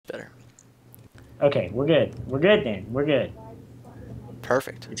Okay, we're good. We're good then. We're good.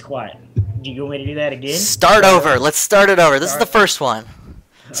 Perfect. It's quiet. Do you want me to do that again? Start Start over. over? Let's start it over. This is the Start. first one.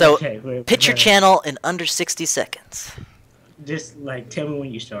 So, Okay, pitch your channel in under 60 seconds. just like tell me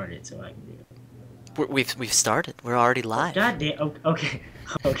when you started so I can do it. We've started. We're already Oh, live. God damn. Okay.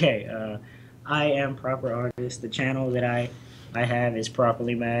 Okay. I am Proper Artist. The channel that I have is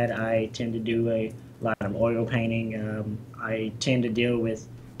Properly Mad. I tend to do a lot of oil painting. I tend to deal with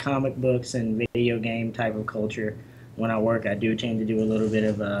comic books and video game type of culture. When I work, I do tend to do a little bit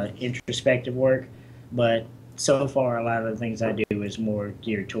of introspective work, but so far, a lot of the things I do is more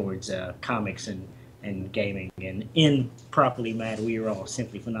geared towards comics and gaming. And in Properly Mad, we are all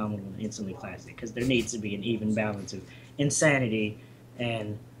simply phenomenal and instantly classic because there needs to be an even balance of insanity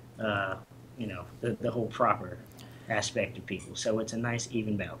and uh, the whole proper aspect of people. So it's a nice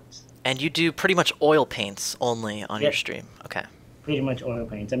even balance. And you do pretty much oil paints only on your Yep, stream. Okay. pretty much oil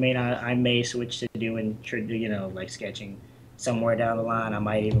paints. I mean, I may switch to doing like sketching somewhere down the line. I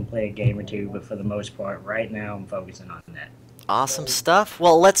might even play a game or two, but for the most part, right now I'm focusing on that. Awesome stuff.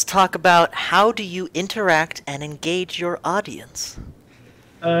 Well, let's talk about how do you interact and engage your audience.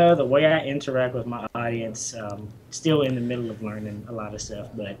 The way I interact with my audience, still in the middle of learning a lot of stuff,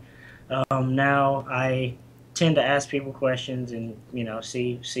 but now I tend to ask people questions and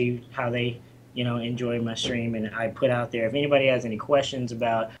see how they enjoy my stream, and I put out there if anybody has any questions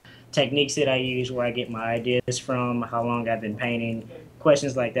about techniques that I use, where I get my ideas from, how long I've been painting,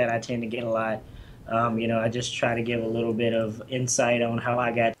 questions like that. I tend to get a lot. I just try to give a little bit of insight on how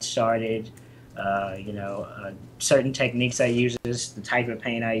I got started. Certain techniques I use, the type of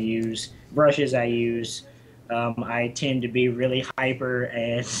paint I use, brushes I use. I tend to be really hyper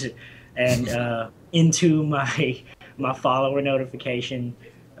and into my follower notification,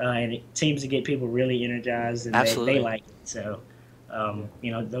 and it seems to get people really energized and they Absolutely. like it. So,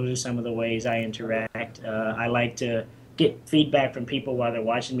 those are some of the ways I interact. I like to get feedback from people while they're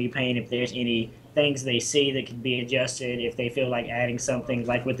watching me paint. If there's any things they see that could be adjusted, if they feel like adding something,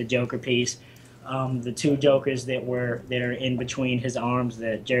 like with the Joker piece, the two Jokers that are in between his arms,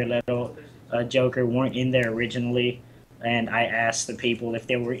 the Jared Leto Joker, weren't in there originally, and I asked the people if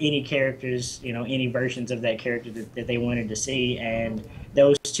there were any characters, any versions of that character that they wanted to see, and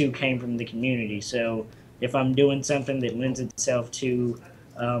those two came from the community. So if I'm doing something that lends itself to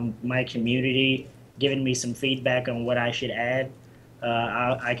my community, giving me some feedback on what I should add,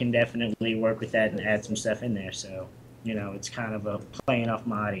 I can definitely work with that and add some stuff in there. So, it's kind of a playing off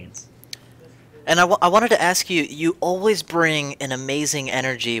my audience. And I wanted to ask you, you always bring an amazing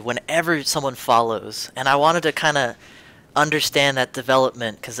energy whenever someone follows. And I wanted to kind of understand that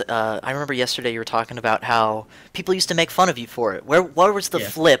development, because I remember yesterday you were talking about how people used to make fun of you for it. Where was the Yeah.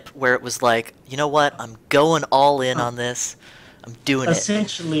 flip where it was like, you know what, I'm going all in on this, I'm doing it.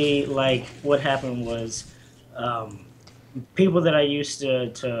 Essentially, like what happened was, um, people that I used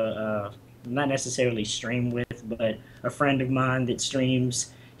to not necessarily stream with, but a friend of mine that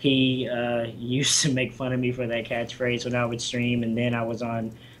streams, he used to make fun of me for that catchphrase when I would stream, and then I was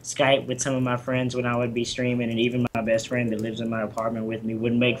on Skype with some of my friends when I would be streaming, and even my best friend that lives in my apartment with me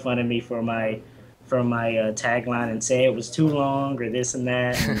would make fun of me for my tagline and say it was too long or this and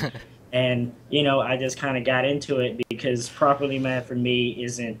that, and I just kind of got into it because Properly Mad for me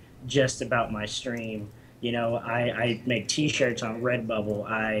isn't just about my stream. I make T-shirts on Redbubble.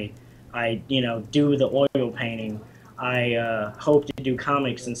 I do the oil painting. I hope to do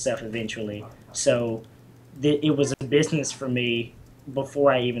comics and stuff eventually. So it was a business for me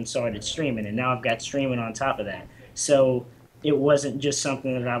before I even started streaming, and now I've got streaming on top of that. So it wasn't just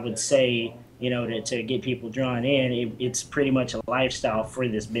something that I would say, to get people drawn in. It's pretty much a lifestyle for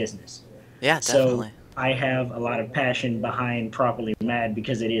this business. Yeah, So definitely. I have a lot of passion behind Properly Mad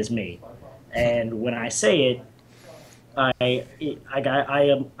because it is me. And when I say it,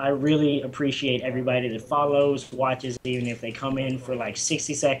 I really appreciate everybody that follows, watches, even if they come in for like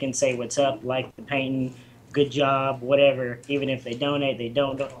 60 seconds, say what's up, like the painting, good job, whatever. Even if they donate, they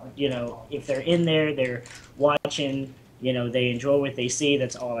don't, if they're in there, they're watching, they enjoy what they see.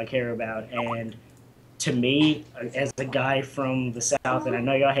 That's all I care about. And to me, as a guy from the South, and I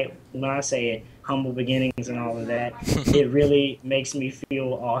know y'all hate when I say it, humble beginnings and all of that, it really makes me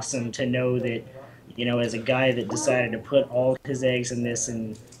feel awesome to know that, as a guy that decided to put all his eggs in this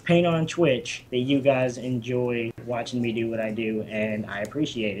and paint on Twitch, that you guys enjoy watching me do what I do, and I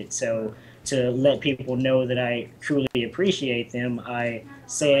appreciate it. So to let people know that I truly appreciate them, I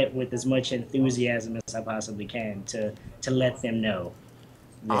say it with as much enthusiasm as I possibly can to let them know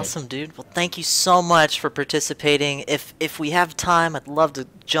that. Awesome, dude. Well, thank you so much for participating. If we have time, I'd love to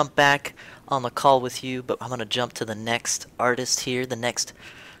jump back on the call with you, but I'm gonna jump to the next artist here, the next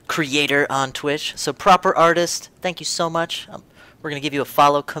creator on Twitch. So proper artist, thank you so much. We're gonna give you a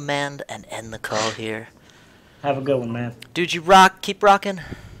follow command and end the call here. Have a good one, man. Dude, you rock. Keep rocking.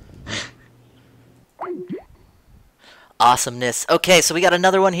 Awesomeness. Okay, so we got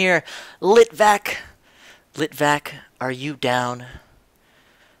another one here. Litvac. Litvac, are you down?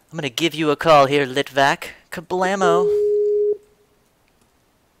 I'm gonna give you a call here, Litvac. Kablamo.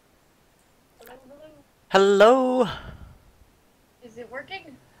 Hello. Is it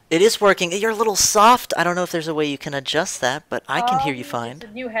working? It is working. You're a little soft. I don't know if there's a way you can adjust that, but I can hear you fine. It's a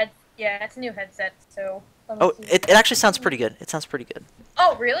new yeah, it's a new headset, so... Oh, it actually sounds pretty good. It sounds pretty good.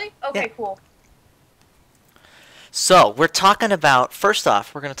 Oh, really? Okay, yeah. Cool. So, we're talking about, first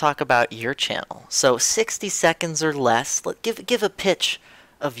off, we're going to talk about your channel. So, 60 seconds or less. Give a pitch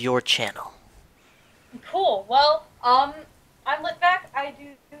of your channel. Cool. Well, I'm Litvac.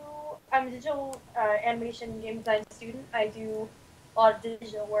 I'm a digital animation game design student. I do a lot of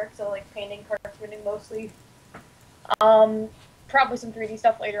digital work, so like painting, cartooning mostly. Probably some 3D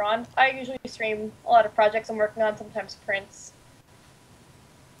stuff later on. I usually stream a lot of projects I'm working on, sometimes prints.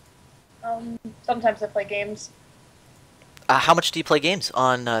 Sometimes I play games. How much do you play games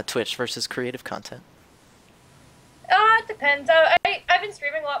on Twitch versus creative content? It depends. I've been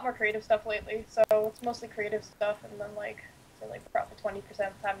streaming a lot more creative stuff lately, so it's mostly creative stuff, and then probably 20% of the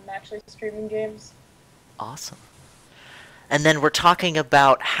time I'm actually streaming games. Awesome. And then we're talking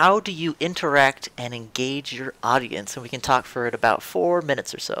about how do you interact and engage your audience, and we can talk for about 4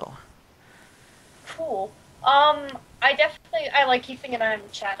 minutes or so. Cool. I like keeping an eye on the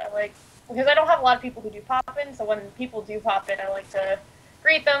chat. Because I don't have a lot of people who do pop-in, so when people do pop in, I like to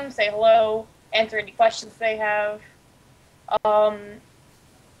greet them, say hello, answer any questions they have.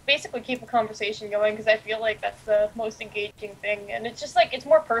 Basically keep a conversation going, because I feel like that's the most engaging thing, and it's just it's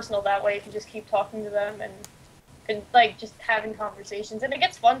more personal that way. You can just keep talking to them and just having conversations, and it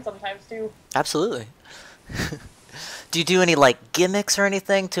gets fun sometimes too. Absolutely. Do you do any gimmicks or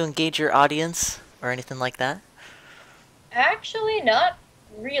anything to engage your audience or anything like that? Actually, not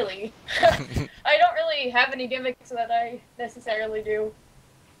really. I don't really have any gimmicks that I necessarily do.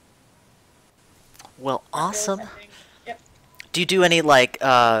 Well, awesome. Yep. Do you do any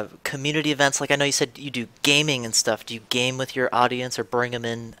community events? I know you said you do gaming and stuff. Do you game with your audience or bring them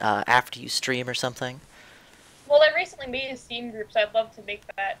in after you stream or something? Well, I recently made a Steam group, so I'd love to make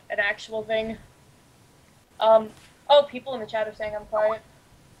that an actual thing. Oh, people in the chat are saying I'm quiet.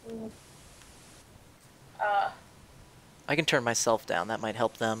 I can turn myself down. That might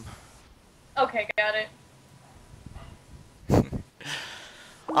help them. Okay, got it.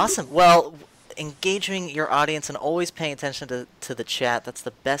 Awesome. Well, engaging your audience and always paying attention to the chat, that's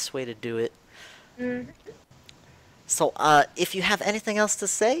the best way to do it. Mm-hmm. So, if you have anything else to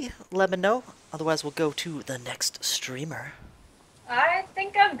say, let me know. Otherwise, we'll go to the next streamer. I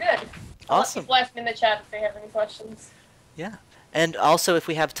think I'm good. Awesome. I'll let people ask me in the chat if they have any questions. Yeah. And also, if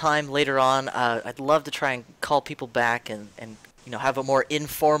we have time later on, I'd love to try and call people back and have a more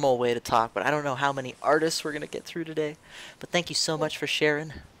informal way to talk. But I don't know how many artists we're going to get through today. But thank you so much for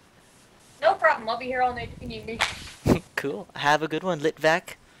sharing. No problem. I'll be here all night if you need me. Cool. Have a good one,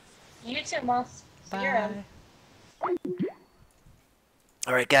 Litvac. You too, Moss. See you around.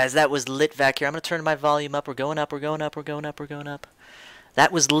 Alright guys, that was Litvac here. I'm going to turn my volume up. We're going up, we're going up, we're going up, we're going up.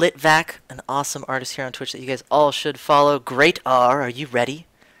 That was Litvac, an awesome artist here on Twitch that you guys all should follow. Great R, are you ready?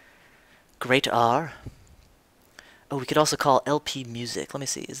 Great R. Oh, we could also call LP Music. Let me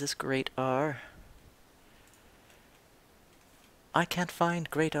see, is this Great R? I can't find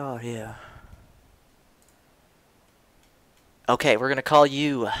Great R here. Okay, we're going to call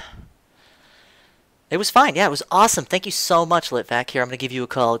you... It was fine. Yeah, it was awesome. Thank you so much, Litvac. Here, I'm going to give you a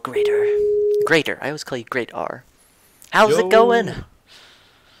call. Greater. Greater. I always call you Great R. How's it going?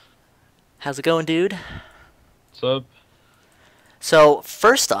 How's it going, dude? What's up? So,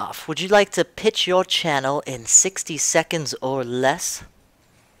 first off, would you like to pitch your channel in 60 seconds or less?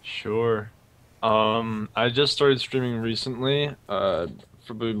 Sure. I just started streaming recently,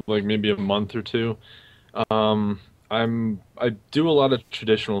 probably maybe a month or two. I do a lot of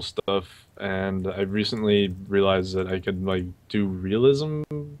traditional stuff, and I recently realized that I could do realism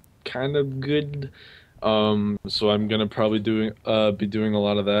kind of good. So I'm gonna probably be doing a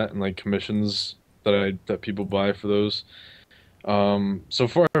lot of that and commissions that people buy for those. So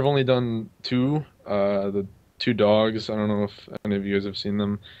far I've only done two. The two dogs. I don't know if any of you guys have seen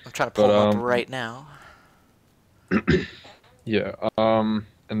them. I'm trying to pull them up right now. Yeah.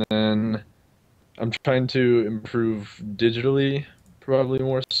 And then I'm trying to improve digitally, probably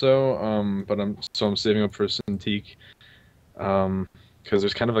more so. But I'm saving up for Cintiq. Because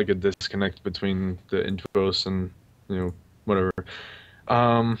there's kind of a disconnect between the Intuos and whatever.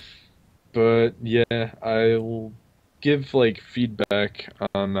 Um, but yeah, I'll give like feedback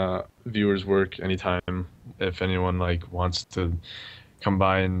on viewers' work anytime if anyone like wants to come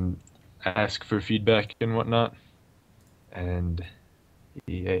by and ask for feedback and whatnot. And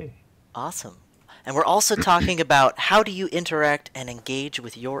yay. Awesome. And we're also talking about how do you interact and engage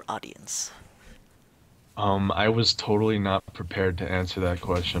with your audience. I was totally not prepared to answer that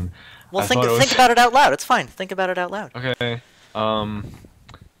question. Well, I thought it think was about it out loud. It's fine. Think about it out loud. okay. Um,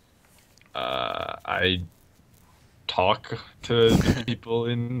 I talk to the people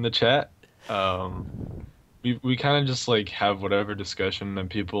in the chat. We kind of just like have whatever discussion and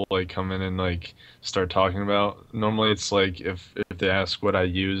people like come in and like start talking about. Normally, it's like if they ask what I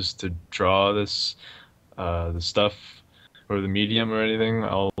use to draw this, the stuff or the medium or anything,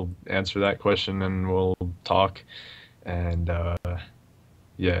 I'll answer that question and we'll talk. And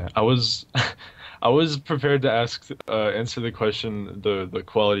yeah, I was I was prepared to answer the question the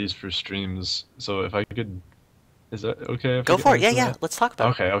qualities for streams. So if I could, is that okay? If I Go could for it. Yeah, answer yeah. that? Let's talk about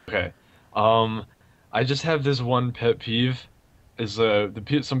it. Okay, okay. I just have this one pet peeve is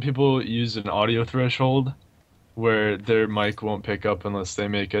some people use an audio threshold where their mic won't pick up unless they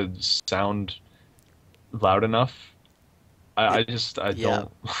make a sound loud enough. I Yeah.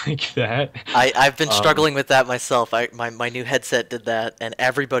 don't like that. I've been Um, struggling with that myself. My new headset did that, and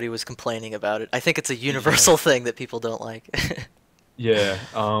everybody was complaining about it. I think it's a universal thing that people don't like. Yeah.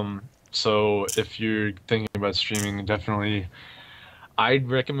 So if you're thinking about streaming, definitely I'd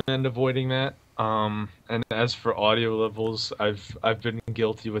recommend avoiding that. And as for audio levels, I've been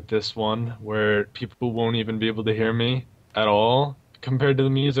guilty with this one where people won't even be able to hear me at all compared to the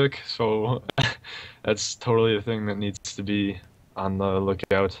music. So that's totally a thing that needs to be on the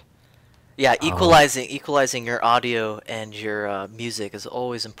lookout. Yeah, Um, equalizing your audio and your music is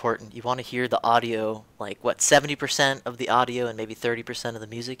always important. You want to hear the audio, like what, 70% of the audio and maybe 30% of the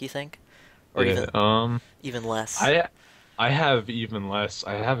music, you think? Or yeah. even less. I have even less.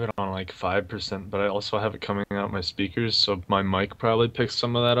 I have it on like 5%, but I also have it coming out my speakers, so my mic probably picks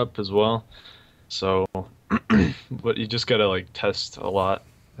some of that up as well. So, but you just gotta like test a lot,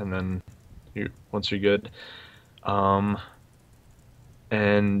 and then once you're good. Um,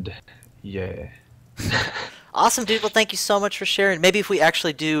 and yeah. Awesome, dude. Well, thank you so much for sharing. Maybe if we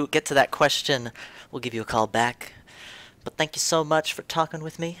actually do get to that question, we'll give you a call back. But thank you so much for talking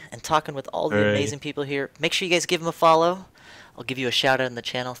with me and talking with all the Alright. amazing people here. Make sure you guys give him a follow. I'll give you a shout out in the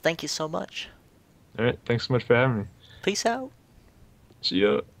channel. Thank you so much. All right. Thanks so much for having me. Peace out. See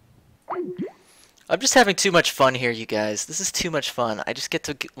ya. I'm just having too much fun here, you guys. This is too much fun. I just get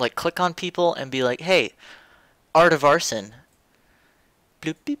to like click on people and be like, "Hey, Art of Arson."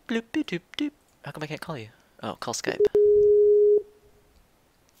 Bloop beep bloop beep doop doop. How come I can't call you? Oh, call Skype.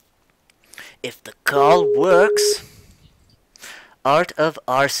 If the call works. Art of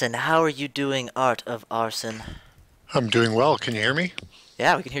Arson. How are you doing, Art of Arson? I'm doing well. Can you hear me?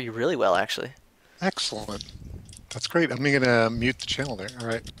 Yeah, we can hear you really well, actually. Excellent. That's great. I'm going to mute the channel there. All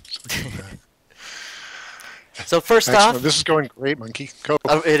right. So we can, So first excellent. off, This is going great, Monkey. Go.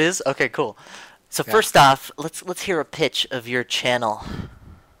 oh, it is? Okay, cool. So Yeah. first off, let's hear a pitch of your channel.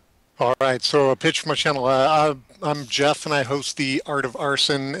 All right. So a pitch for my channel. I'm Jeff, and I host the Art of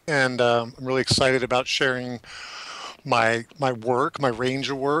Arson, and I'm really excited about sharing my work, my range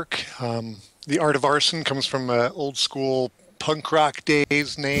of work. The Art of Arson comes from an old school punk rock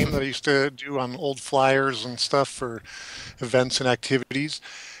days name that I used to do on old flyers and stuff for events and activities.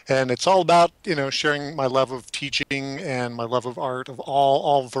 And it's all about, sharing my love of teaching and my love of art of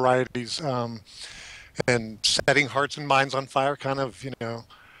all varieties, and setting hearts and minds on fire, kind of,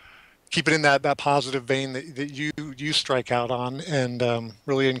 keep it in that positive vein that you strike out on, and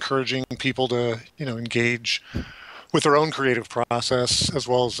really encouraging people to, engage with their own creative process as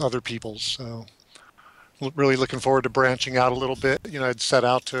well as other people's. So really looking forward to branching out a little bit. I'd set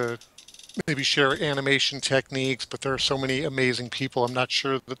out to maybe share animation techniques, but there are so many amazing people. I'm not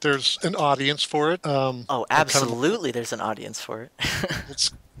sure that there's an audience for it. Oh, I'm kind of absolutely, there's an audience for it.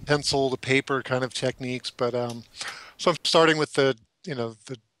 it's pencil to paper kind of techniques, but so I'm starting with the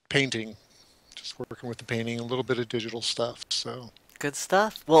painting, just working with the painting, a little bit of digital stuff. So Good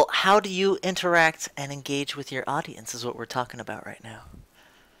stuff. Well, how do you interact and engage with your audience is what we're talking about right now.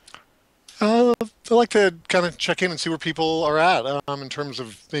 I like to kind of check in and see where people are at, in terms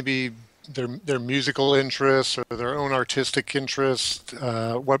of maybe their musical interests or their own artistic interests.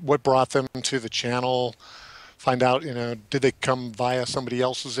 What brought them to the channel? Find out, did they come via somebody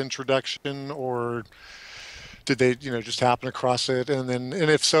else's introduction, or did they, just happen across it? And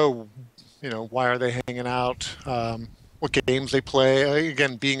if so, why are they hanging out? what games they play.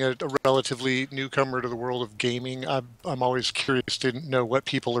 Again, being a relatively newcomer to the world of gaming, I'm always curious to know what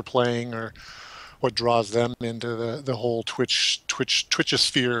people are playing or what draws them into the whole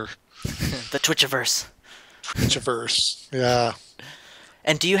Twitchosphere. The Twitchiverse. Twitchiverse, yeah.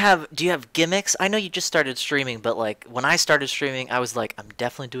 And do you have gimmicks? I know you just started streaming, but like when I started streaming, I was like, I'm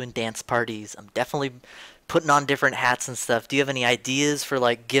definitely doing dance parties. I'm definitely putting on different hats and stuff. Do you have any ideas for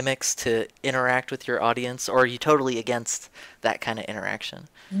like gimmicks to interact with your audience, or are you totally against that kind of interaction?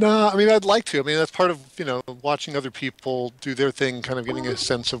 No, I mean, I'd like to. I mean, that's part of, watching other people do their thing, kind of getting a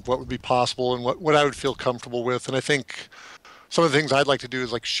sense of what would be possible and what I would feel comfortable with. And I think some of the things I'd like to do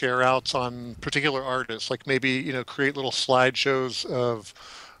is like share outs on particular artists, like maybe, create little slideshows of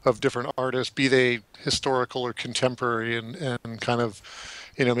different artists, be they historical or contemporary, and kind of,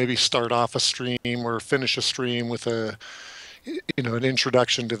 maybe start off a stream or finish a stream with an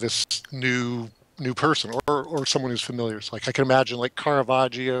introduction to this new person or someone who's familiar. So like I can imagine like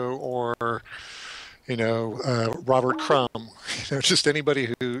Caravaggio or Robert Crumb, just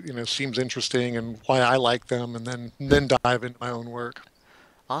anybody who seems interesting and why I like them, and then dive into my own work.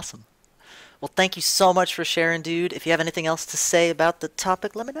 Awesome. Well, thank you so much for sharing, dude. If you have anything else to say about the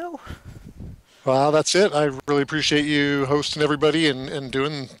topic, let me know. Well, that's it. I really appreciate you hosting everybody and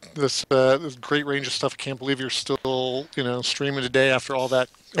doing this great range of stuff. I can't believe you're still streaming today after all that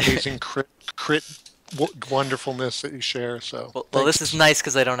amazing crit wonderfulness that you share. So well, this is nice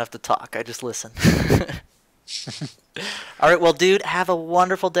because I don't have to talk. I just listen. All right, well, dude, have a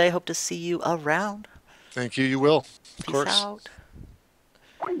wonderful day. Hope to see you around. Thank you. You will, of Peace course. Out.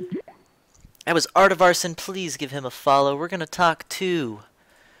 That was Art of Arson. Please give him a follow. We're gonna talk to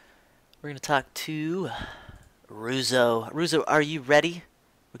Ruzo. Ruzo, are you ready?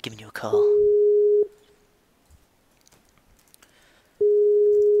 We're giving you a call.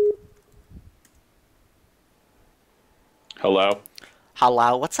 Hello.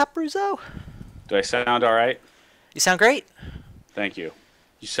 Hello. What's up, Ruzo? Do I sound all right? You sound great. Thank you.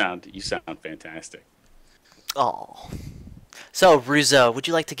 You sound fantastic. Oh. So, Ruzo, would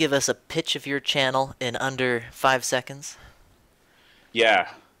you like to give us a pitch of your channel in under 5 seconds? Yeah,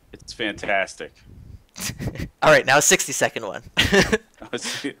 it's fantastic. All right, now a 60-second one.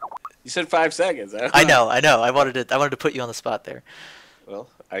 You said 5 seconds. I know. I wanted to put you on the spot there. Well,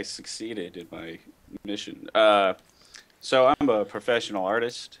 I succeeded in my mission. So I'm a professional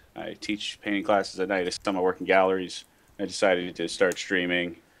artist. I teach painting classes at night. I still work in galleries. I decided to start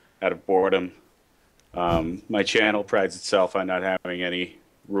streaming out of boredom. My channel prides itself on not having any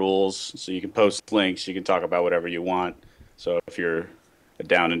rules, so you can post links, you can talk about whatever you want. So if you're a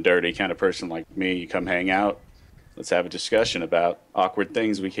down and dirty kind of person like me, you come hang out. Let's have a discussion about awkward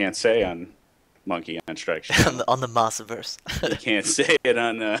things we can't say on Monkey on Strike channel. on the Mossiverse. You can't say it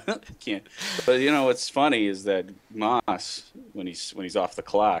on can't. But what's funny is that Moss, when he's off the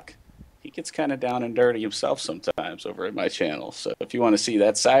clock, he gets kind of down and dirty himself sometimes over at my channel. So if you want to see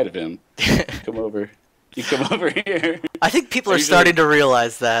that side of him, come over. You come over here. I think people are starting to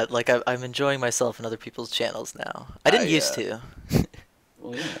realize that. Like I'm enjoying myself in other people's channels now. I didn't used to.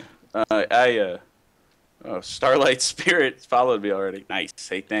 Well, yeah. Starlight Spirit followed me already. Nice.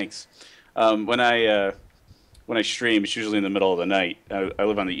 Hey, thanks. When I stream, it's usually in the middle of the night. I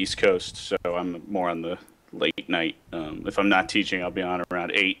live on the East Coast, so I'm more on the late night. If I'm not teaching, I'll be on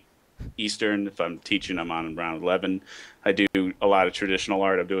around 8 Eastern. If I'm teaching, I'm on around 11. I do a lot of traditional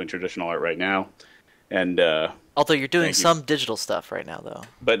art. I'm doing traditional art right now. And although you're doing some digital stuff right now, though.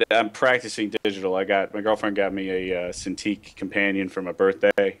 But I'm practicing digital. My girlfriend got me a Cintiq companion for my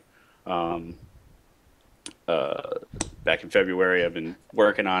birthday. Back in February, I've been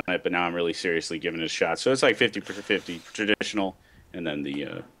working on it, but now I'm really seriously giving it a shot. So it's like 50-50 traditional, and then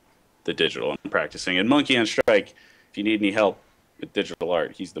the digital. I'm practicing. And Monkey on Strike, if you need any help with digital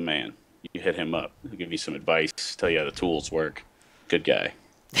art, he's the man. You hit him up. He'll give you some advice, tell you how the tools work. Good guy.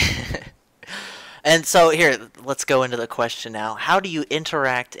 And so here, let's go into the question now. How do you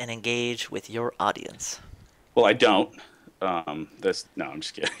interact and engage with your audience? Well, I don't. No, I'm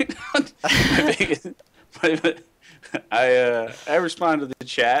just kidding. I respond to the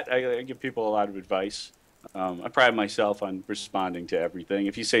chat. I give people a lot of advice. I pride myself on responding to everything.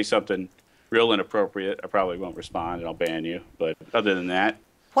 If you say something real inappropriate, I probably won't respond and I'll ban you. But other than that,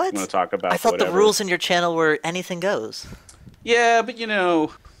 what? I'm going to talk about I thought whatever. The rules in your channel were anything goes. Yeah, but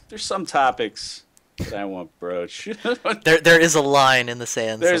there's some topics that I won't broach. there is a line in the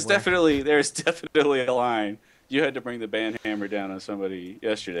sand. There's somewhere. definitely a line. You had to bring the band hammer down on somebody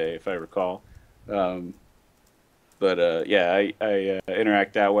yesterday, if I recall. Yeah, I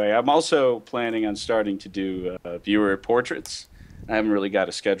interact that way. I'm also planning on starting to do viewer portraits. I haven't really got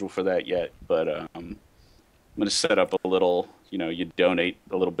a schedule for that yet, but going to set up a little, you donate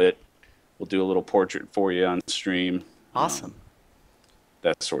a little bit. We'll do a little portrait for you on stream. Awesome.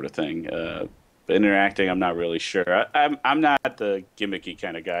 That sort of thing. But interacting, I'm not really sure. I'm not the gimmicky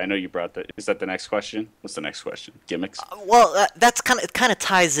kind of guy. I know you brought that. Is that the next question? What's the next question? Gimmicks? Well, it kind of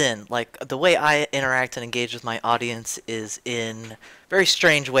ties in. Like the way I interact and engage with my audience is in very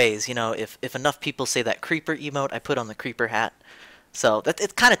strange ways. If enough people say that creeper emote, I put on the creeper hat. So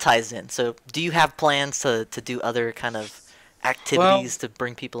it kind of ties in. So do you have plans to do other kind of activities to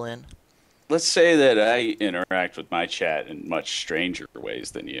bring people in? Let's say that I interact with my chat in much stranger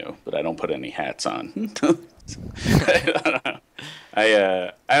ways than you, but I don't put any hats on. I don't know. I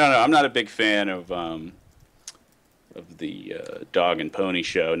don't know. I'm not a big fan of the dog and pony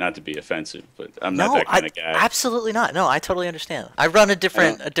show. Not to be offensive, but I'm not that kind of guy. Absolutely not. No, I totally understand. I run a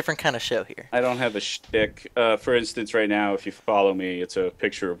different kind of show here. I don't have a shtick. For instance, right now, if you follow me, it's a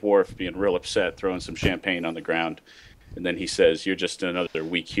picture of Worf being real upset, throwing some champagne on the ground. And then he says, "You're just another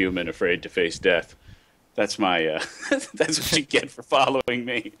weak human afraid to face death." That's my. That's what you get for following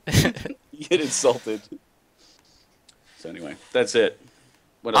me. You get insulted. So anyway, that's it.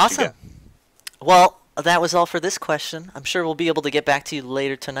 What else you got? Well, that was all for this question. I'm sure we'll be able to get back to you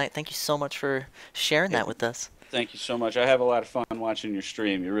later tonight. Thank you so much for sharing that with us. Thank you so much. I have a lot of fun watching your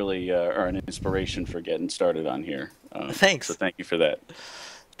stream. You really are an inspiration for getting started on here. Thanks. So thank you for that.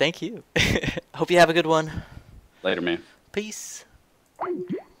 Thank you. Hope you have a good one. Later, man. Peace.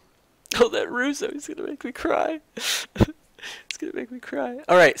 Oh, that Russo is going to make me cry. It's going to make me cry.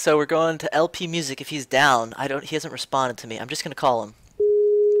 All right, so we're going to LP Music. If he's down, he hasn't responded to me. I'm just going to call him.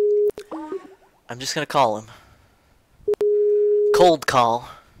 Cold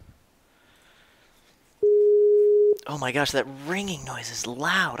call. Oh my gosh, that ringing noise is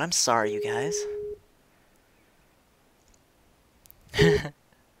loud. I'm sorry, you guys.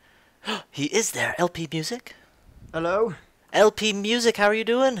 He is there. LP Music? Hello? LP Music, how are you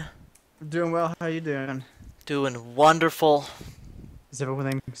doing? Doing well. How you doing? Doing wonderful. Is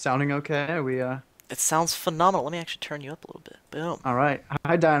everything sounding okay? Are we, It sounds phenomenal. Let me actually turn you up a little bit. Boom. All right.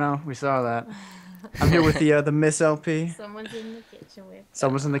 Hi, Dino. We saw that. I'm here with the Miss LP. Someone's in the kitchen with.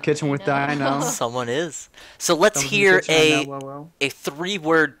 Someone's in the kitchen with Dino. Someone is. So let's hear a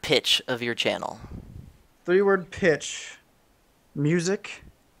 3-word pitch of your channel. 3-word pitch. Music.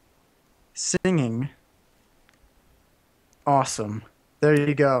 Singing. Awesome. There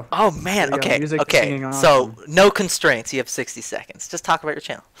you go. Oh man, okay, Music, okay. singing, awesome. So no constraints. You have 60 seconds. Just talk about your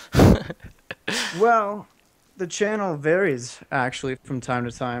channel. Well, the channel varies actually from time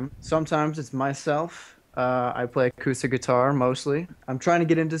to time. Sometimes it's myself. I play acoustic guitar mostly. I'm trying to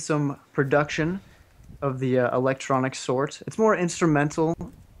get into some production of the electronic sort. It's more instrumental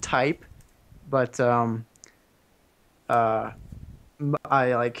type, but I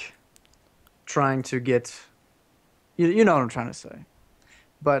like trying to get. You know what I'm trying to say.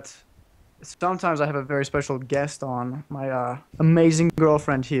 But sometimes I have a very special guest on, my amazing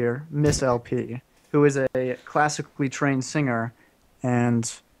girlfriend here, Miss LP, who is a classically trained singer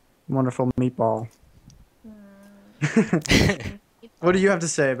and wonderful meatball. What do you have to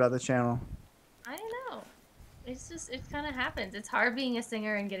say about the channel? I don't know. It's just, it kind of happens. It's hard being a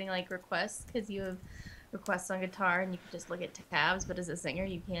singer and getting like requests because you have requests on guitar and you can just look at tabs, but as a singer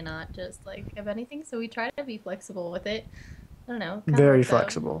you cannot just like have anything, so we try to be flexible with it. I don't know. Very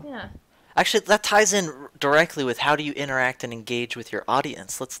flexible. Yeah. Actually, that ties in directly with how do you interact and engage with your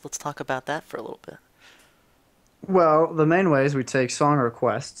audience. Let's talk about that for a little bit. Well, the main way is we take song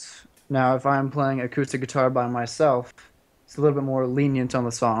requests. Now, if I'm playing acoustic guitar by myself, it's a little bit more lenient on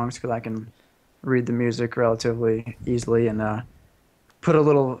the songs because I can read the music relatively easily and put a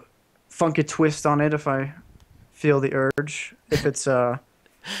little funky twist on it if I feel the urge. If it's the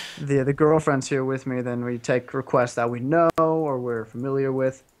girlfriend's here with me, then we take requests that we know or we're familiar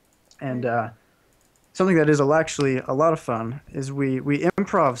with. And something that is actually a lot of fun is we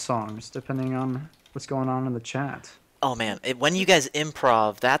improv songs depending on what's going on in the chat. Oh man, when you guys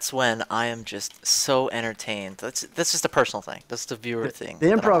improv, that's when I am just so entertained. That's just a personal thing. That's the viewer thing.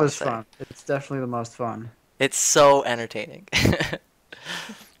 The improv is fun. It's definitely the most fun. It's so entertaining.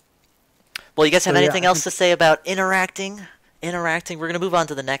 Well, you guys have anything else to say about interacting? We're going to move on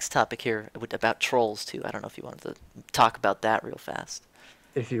to the next topic here about trolls, too. I don't know if you wanted to talk about that real fast.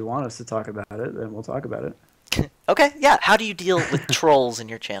 If you want us to talk about it, then we'll talk about it. Okay, yeah. How do you deal with trolls in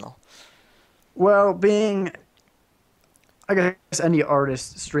your channel? Well, I guess any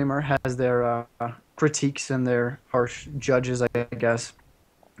artist, streamer has their critiques and their harsh judges, I guess.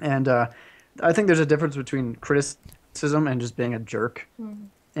 And I think there's a difference between criticism and just being a jerk. Mm-hmm.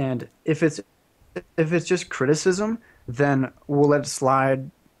 And if it's just criticism, then we'll let it slide,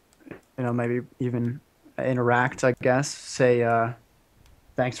 maybe even interact, I guess. Say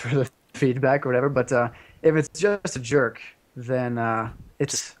thanks for the feedback or whatever. But if it's just a jerk, then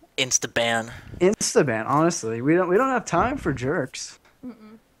it's Insta ban. insta ban. Honestly, we don't have time for jerks.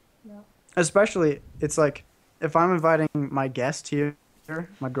 Mm-mm. No. Especially, it's like if I'm inviting my guest here,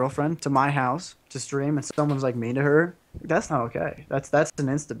 my girlfriend, to my house to stream, and someone's like mean to her, that's not okay. That's an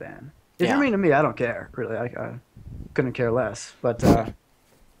insta ban. If Yeah. you're mean to me, I don't care. Really, I couldn't care less. But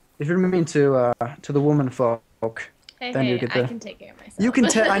if you're mean to the woman folk, Hey, Then hey, you get I the- can take care of myself. you can.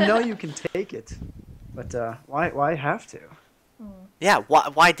 I know you can take it, but why have to? Yeah,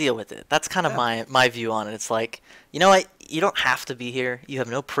 why deal with it? That's kind of Yeah. my view on it. It's like, you know what? You don't have to be here. You have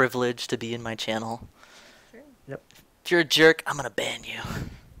no privilege to be in my channel. True. Yep. If you're a jerk, I'm gonna ban you.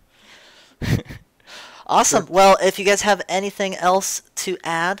 Awesome. Well, if you guys have anything else to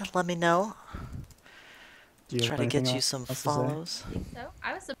add, let me know. Do you have Try to anything get you else some to say? follows. So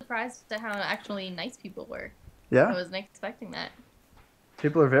I was surprised at how actually nice people were. I Yeah, wasn't expecting that.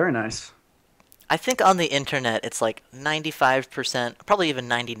 people are very nice. I think on the internet, it's like 95%, probably even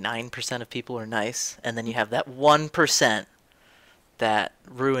 99% of people are nice, and then you have that 1% that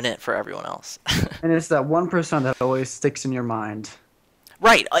ruin it for everyone else. And it's that 1% that always sticks in your mind.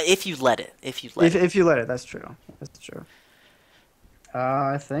 Right, if you let it. If you let it. If you let it, that's true. That's true.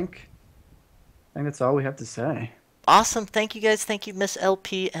 I think that's all we have to say. Awesome. Thank you guys. Thank you, Miss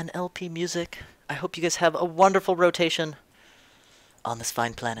LP and LP Music. I hope you guys have a wonderful rotation on this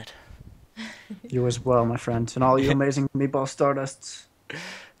fine planet. You as well, my friend, and all you amazing meatball stardusts.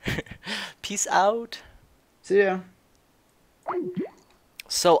 Peace out. See ya.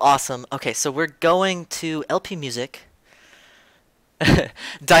 So awesome. Okay, so we're going to LP Music.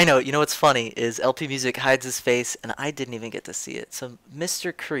 Dino, you know what's funny is LP Music hides his face, and I didn't even get to see it. So,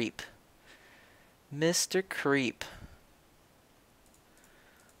 Mr. Creep. Mr. Creep.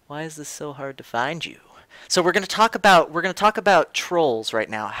 Why is this so hard to find you? So we're going to talk about trolls right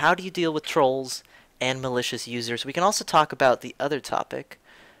now. How do you deal with trolls and malicious users? We can also talk about the other topic,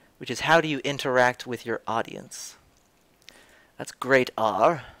 which is how do you interact with your audience? That's great,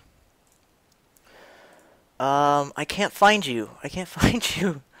 R. I can't find you. I can't find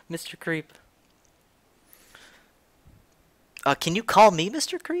you, Mr. Creep. Can you call me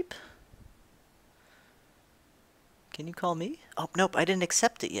Mr. Creep? Can you call me? Oh, nope, I didn't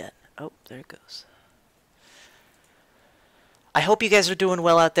accept it yet. Oh, there it goes. I hope you guys are doing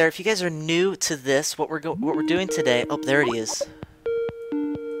well out there. If you guys are new to this, what we're doing today... Oh, there it is.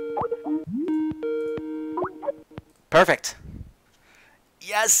 Perfect.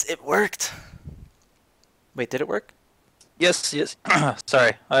 Yes, it worked. Wait, did it work? Yes.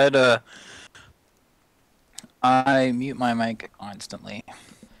 Sorry, I mute my mic constantly.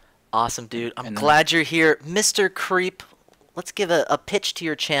 Awesome, dude. I'm And glad you're here. Mr. Creep, let's give a pitch to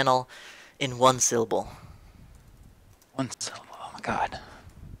your channel in one syllable. One syllable. Oh my god.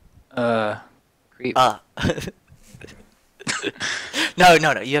 Creep.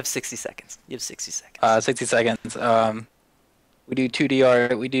 No. You have 60 seconds. 60 seconds. 60 seconds. We do 2D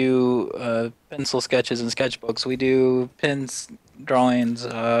art. We do pencil sketches and sketchbooks. We do pins, drawings.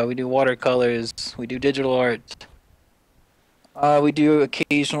 We do watercolors. We do digital art. We do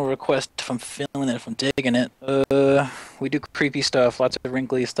occasional requests if I'm feeling it, if I'm digging it. We do creepy stuff, lots of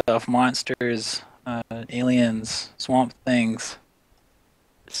wrinkly stuff, monsters, aliens, swamp things.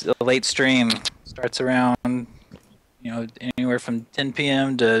 It's a late stream. Starts around, anywhere from 10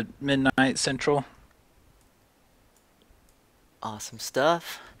 p.m. to midnight central. Awesome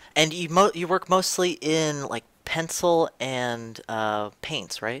stuff. And you work mostly in like pencil and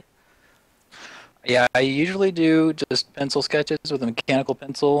paints, right? Yeah, I usually do just pencil sketches with a mechanical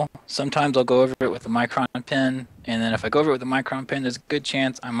pencil. Sometimes I'll go over it with a micron pen, and then if I go over it with a micron pen, there's a good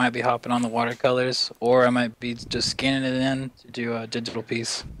chance I might be hopping on the watercolors, or I might be just scanning it in to do a digital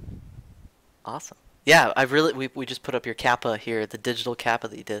piece. Awesome. Yeah, we just put up your kappa here, the digital kappa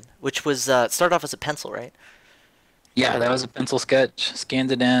that you did, which was started off as a pencil, right? Yeah, that was a pencil sketch.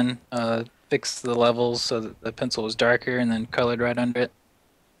 Scanned it in, fixed the levels so that the pencil was darker, and then colored right under it.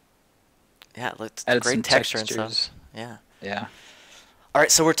 Yeah, it looks Added great some texture and textures. stuff. Yeah. Yeah. All right,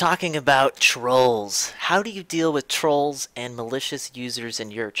 so we're talking about trolls. How do you deal with trolls and malicious users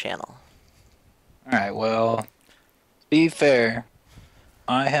in your channel? All right, well, to be fair,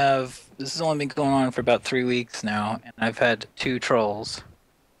 this has only been going on for about 3 weeks now, and I've had 2 trolls,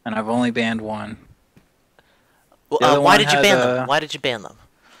 and I've only banned one. The other Why one did you had, ban them? Why did you ban them?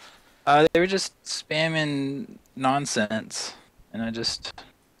 They were just spamming nonsense, and I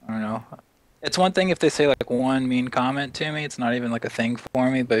don't know. It's one thing if they say like one mean comment to me, it's not even like a thing for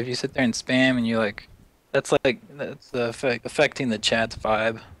me, but if you sit there and spam and you're like, that's affecting the chat's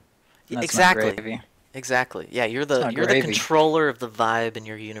vibe. That's not Exactly. gravy. Exactly. Yeah, you're It's not the gravy. controller of the vibe in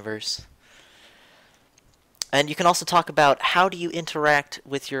your universe. And you can also talk about how do you interact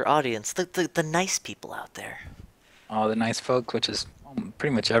with your audience, the nice people out there. All the nice folks, which is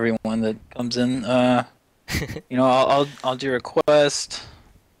pretty much everyone that comes in. You know, I'll do a request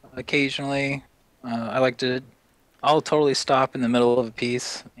occasionally. I like to. I'll totally stop in the middle of a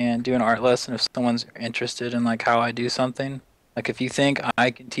piece and do an art lesson if someone's interested in like how I do something. Like if you think I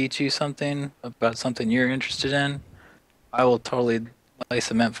can teach you something about something you're interested in, I will totally lay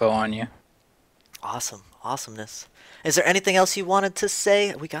some info on you. Awesome. Awesomeness. Is there anything else you wanted to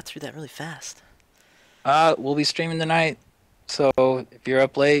say? We got through that really fast. We'll be streaming tonight, so if you're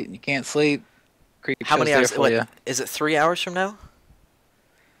up late and you can't sleep, Creep How many Show's hours? there for What, you. is it 3 hours from now?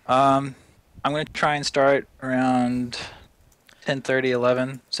 I'm gonna try and start around 10:30,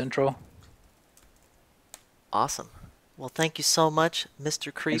 11 Central. Awesome. Well, thank you so much,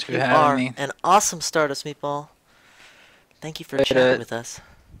 Mr. Creep. for You having are me. an awesome Stardust Meatball. Thank you for Later. chatting with us.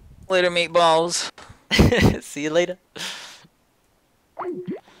 Later, meatballs. See you later.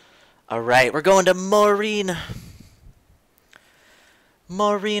 All right, we're going to Maureen.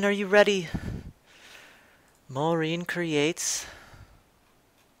 Maureen, are you ready? Maureen creates.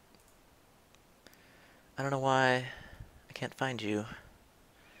 I don't know why I can't find you.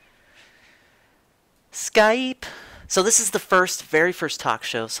 Skype. So this is the very first talk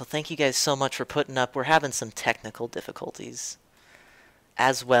show, so thank you guys so much for putting up. We're having some technical difficulties,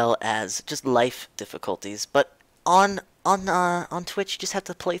 as well as just life difficulties. But on Twitch, you just have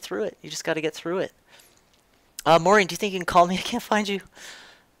to play through it. You just got to get through it. Maureen, do you think you can call me? I can't find you.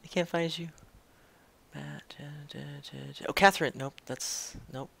 I can't find you. Oh, Catherine. Nope.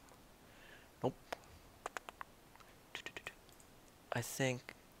 Nope. Nope. I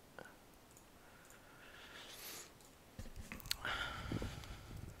think.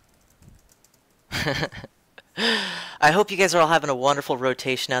 I hope you guys are all having a wonderful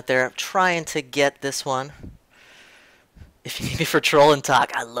rotation out there. I'm trying to get this one. If you need me for troll and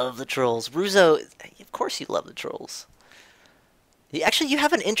talk, I love the trolls. Ruzo, of course you love the trolls. Actually, you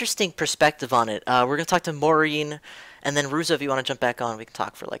have an interesting perspective on it. We're going to talk to Maureen, and then Ruzo, if you want to jump back on, we can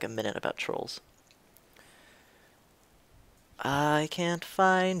talk for like a minute about trolls. I can't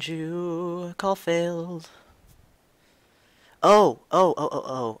find you. Call failed. Oh.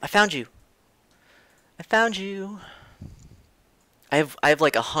 I found you. I found you. I have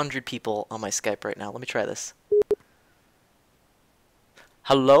like 100 people on my Skype right now. Let me try this.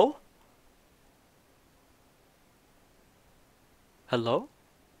 Hello? Hello?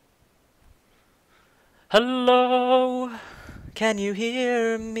 Hello? Can you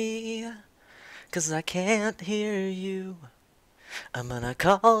hear me? 'Cause I can't hear you. I'm gonna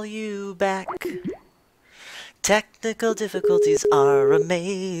call you back. Technical difficulties are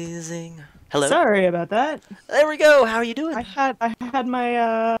amazing. Hello? Sorry about that. There we go. How are you doing? I had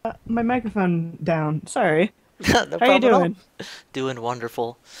my my microphone down. Sorry. No How you problem at all. doing? Doing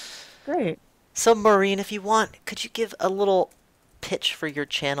wonderful. Great. So, Maureen, if you want, could you give a little pitch for your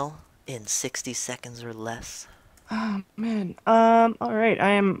channel in 60 seconds or less? Oh man. All right. I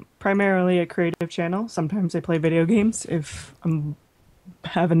am primarily a creative channel. Sometimes I play video games if I'm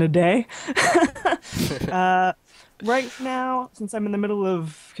having a day. Right now, since I'm in the middle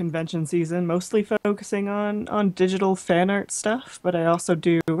of convention season, mostly focusing on digital fan art stuff, but I also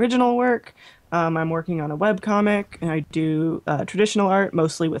do original work. I'm working on a webcomic, and I do traditional art,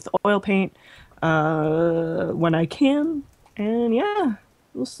 mostly with oil paint, when I can. And yeah,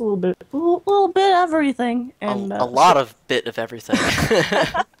 just a little bit everything. And A lot of bit of everything.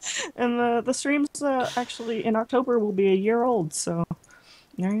 and the streams actually in October will be a year old, so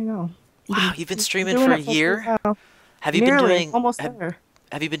there you go. Wow, you've been streaming Doing for a it full year? time now. Have you Nearly, been doing almost there?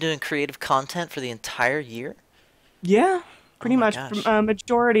 Have you been doing creative content for the entire year? Yeah, pretty my much. gosh.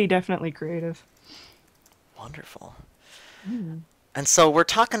 Majority definitely creative. Wonderful. And so we're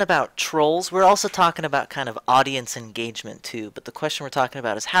talking about trolls. We're also talking about kind of audience engagement too. But the question we're talking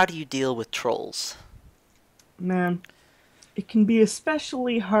about is how do you deal with trolls? Man, it can be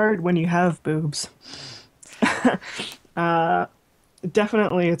especially hard when you have boobs.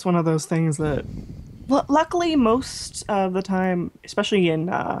 Definitely, it's one of those things that, luckily, most of the time, especially in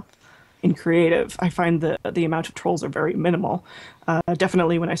creative, I find the amount of trolls are very minimal.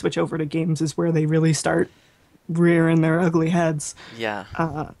 Definitely, when I switch over to games, is where they really start rearing their ugly heads. Yeah.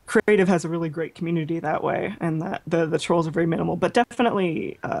 Creative has a really great community that way, and that the trolls are very minimal. But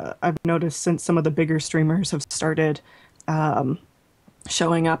definitely, I've noticed since some of the bigger streamers have started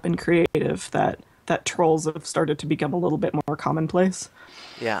showing up in creative that trolls have started to become a little bit more commonplace.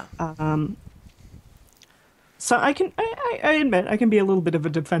 Yeah. So I can I admit I can be a little bit of a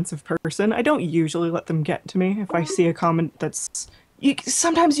defensive person. I don't usually let them get to me. If I see a comment that's,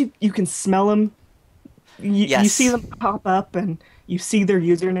 sometimes you can smell them. You see them pop up and you see their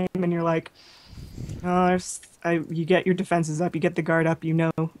username and you're like, oh, you get your defenses up, you get the guard up, you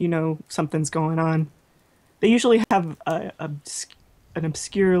know something's going on. They usually have an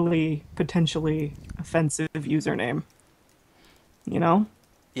obscurely, potentially offensive username. You know?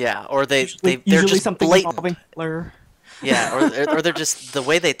 Yeah, or they're usually just something blatant. involving Hitler. Yeah, or they're just, the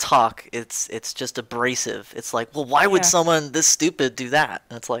way they talk, it's just abrasive. It's like, well, why would someone this stupid do that?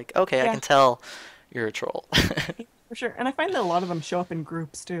 And it's like, okay, I can tell you're a troll. For sure. And I find that a lot of them show up in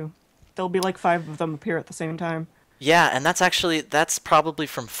groups too. There'll be like 5 of them appear at the same time. Yeah, and that's probably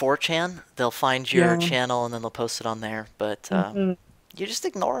from 4chan. They'll find your channel and then they'll post it on there. But you just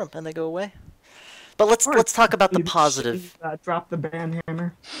ignore them and they go away. But let's talk about the positive. Drop the ban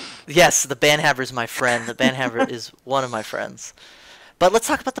hammer. Yes, the ban hammer is my friend. The ban hammer is one of my friends. But let's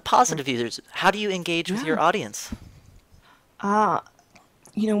talk about the positive users. How do you engage with your audience?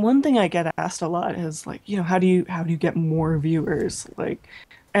 One thing I get asked a lot is like, how do you get more viewers? Like,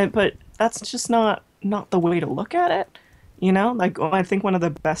 but that's just not the way to look at it. Like I think one of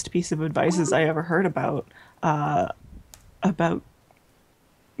the best piece of advice I ever heard about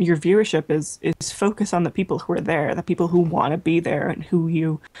your viewership is focus on the people who are there, the people who want to be there and who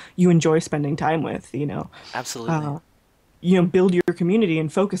you enjoy spending time with, Absolutely. Build your community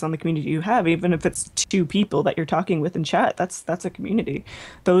and focus on the community you have, even if it's 2 people that you're talking with in chat. That's a community.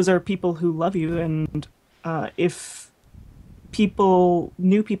 Those are people who love you, and if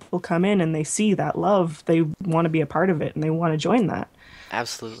new people come in and they see that love, they want to be a part of it and they want to join that.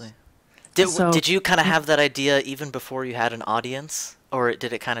 Absolutely. Did you kind of have that idea even before you had an audience? Or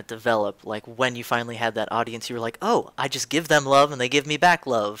did it kind of develop? Like when you finally had that audience, you were like, oh, I just give them love and they give me back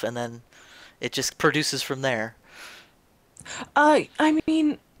love. And then it just produces from there. I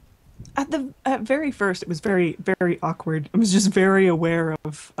mean, at very first, it was very, very awkward. I was just very aware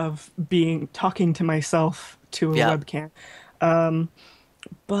of talking to myself to a webcam.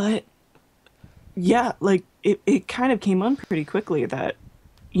 But yeah, like it kind of came on pretty quickly that,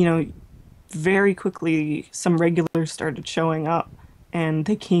 very quickly some regulars started showing up. And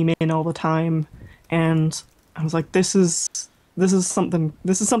they came in all the time, and I was like, "This is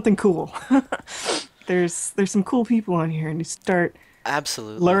something cool." there's some cool people on here, and you start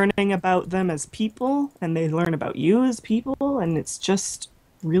learning about them as people, and they learn about you as people, and it's just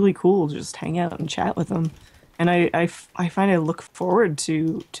really cool to just hang out and chat with them. And I find I look forward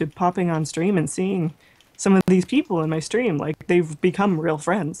to popping on stream and seeing some of these people in my stream. Like they've become real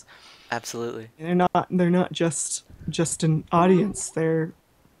friends. Absolutely. And they're not just an audience. They're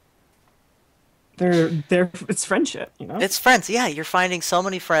it's friendship, It's friends. Yeah, you're finding so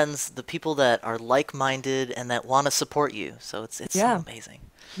many friends, the people that are like-minded and that want to support you. So it's so amazing.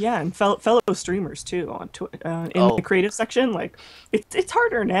 Yeah, and fellow streamers too on in the creative section. Like it's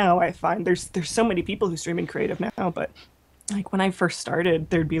harder now. I find there's so many people who stream in creative now, but like when I first started,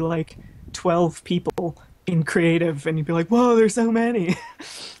 there'd be like 12 people in creative, and you'd be like, whoa, there's so many.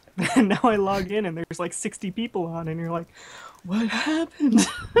 And now I log in and there's like 60 people on, and you're like, what happened?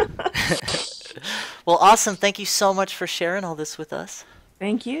 Well, awesome. Thank you so much for sharing all this with us.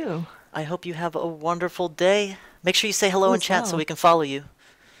 Thank you. I hope you have a wonderful day. Make sure you say hello in chat so we can follow you.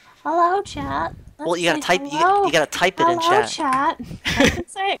 Hello, chat. Well, you gotta type. You gotta type it in chat. Chat.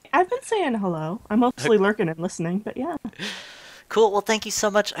 I've been saying hello. I'm mostly lurking and listening, but yeah. Cool. Well, thank you so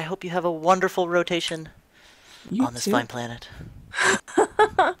much. I hope you have a wonderful rotation on this fine planet.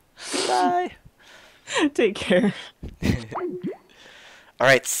 Bye. Take care. All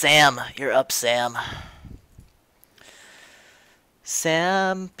right, Sam, you're up, Sam.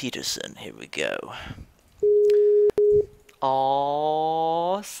 Sam Peterson. Here we go.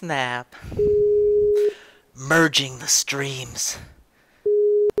 Aw, snap. Merging the streams.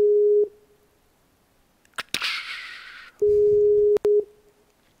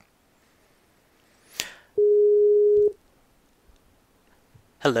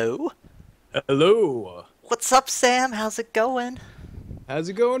 Hello? Hello. What's up, Sam? How's it going? How's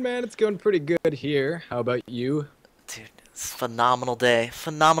it going, man? It's going pretty good here. How about you? Dude, it's a phenomenal day.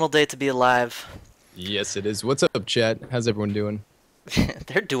 Phenomenal day to be alive. Yes, it is. What's up, chat? How's everyone doing?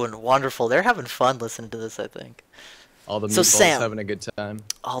 They're doing wonderful. They're having fun listening to this, I think. All the meatballs Sam, having a good time.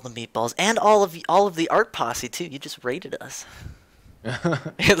 All the meatballs. And all of the art posse, too. You just rated us.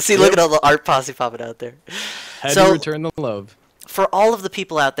 See, look at all the art posse popping out there. How do you return the love? For all of the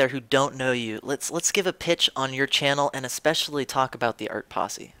people out there who don't know you, let's give a pitch on your channel and especially talk about the art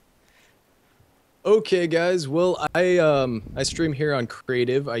posse. Okay, guys. Well, I stream here on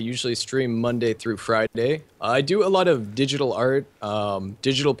Creative. I usually stream Monday through Friday. I do a lot of digital art,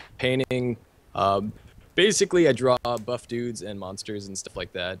 digital painting. Um, Basically, I draw buff dudes and monsters and stuff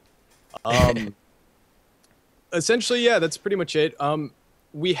like that. Um, Essentially, yeah, that's pretty much it.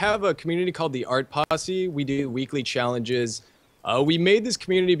 We have a community called the Art Posse. We do weekly challenges. We made this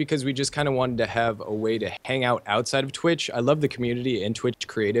community because we just kind of wanted to have a way to hang out outside of Twitch. I love the community in Twitch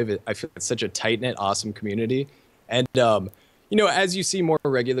Creative. I feel it's such a tight-knit, awesome community. And, you know, as you see more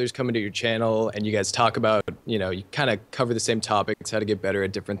regulars come into your channel and you guys talk about, you know, you kind of cover the same topics, how to get better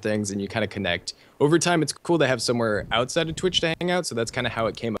at different things, and you kind of connect. Over time, it's cool to have somewhere outside of Twitch to hang out, so that's kind of how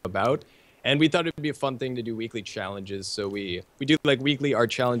it came about. And we thought it would be a fun thing to do weekly challenges, so we do like weekly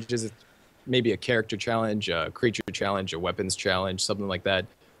art challenges, maybe a character challenge, a creature challenge, a weapons challenge, something like that.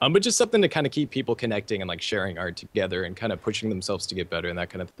 But just something to kind of keep people connecting and like sharing art together and kind of pushing themselves to get better and that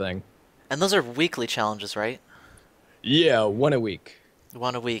kind of thing. And those are weekly challenges, right? Yeah, one a week.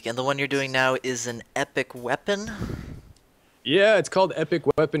 One a week. And the one you're doing now is an epic weapon? Yeah, it's called Epic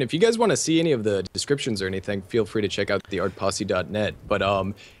Weapon. If you guys want to see any of the descriptions or anything, feel free to check out theartposse.net.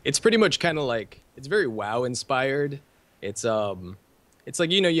 But it's pretty much kind of like, it's very WoW inspired. It's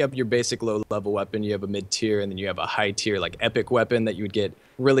like, you know, you have your basic low level weapon, you have a mid tier, and then you have a high tier like epic weapon that you would get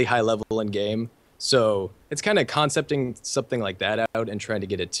really high level in game. So it's kind of concepting something like that out and trying to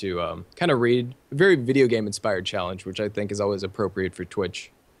get it to kind of read a very video game inspired challenge, which I think is always appropriate for Twitch.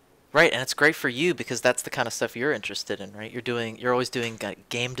 Right, and it's great for you because that's the kind of stuff you're interested in, right? You're always doing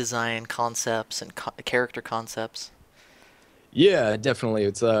game design concepts and character concepts. Yeah, definitely.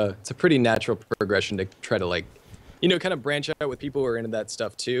 It's a pretty natural progression to try to like, you know, kind of branch out with people who are into that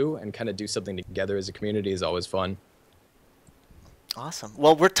stuff too, and kind of do something together as a community is always fun. Awesome.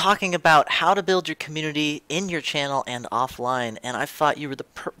 Well, we're talking about how to build your community in your channel and offline, and I thought you were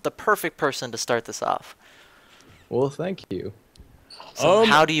the perfect person to start this off. Well, thank you. So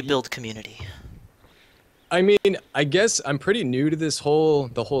how do you build community? I mean, I guess I'm pretty new to the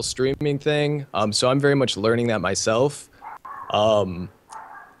whole streaming thing, so I'm very much learning that myself.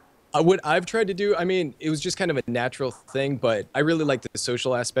 What I've tried to do, I mean, it was just kind of a natural thing, but I really like the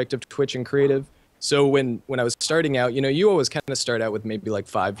social aspect of Twitch and creative. So when I was starting out, you know, you always kind of start out with maybe like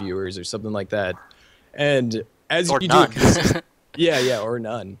 5 viewers or something like that, and as you none. do, yeah, or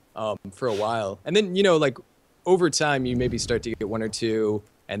none, for a while, and then you know, like over time, you maybe start to get 1 or 2,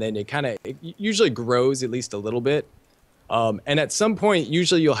 and then it usually grows at least a little bit. And at some point,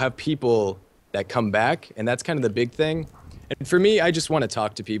 usually you'll have people that come back, and that's kind of the big thing. And for me, I just want to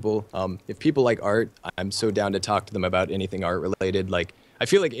talk to people. If people like art, I'm so down to talk to them about anything art related. Like, I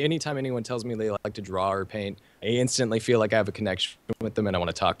feel like anytime anyone tells me they like to draw or paint, I instantly feel like I have a connection with them and I want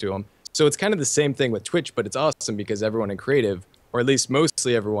to talk to them. So it's kind of the same thing with Twitch, but it's awesome because everyone in creative, or at least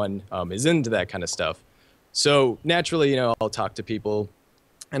mostly everyone, is into that kind of stuff. So naturally, you know, I'll talk to people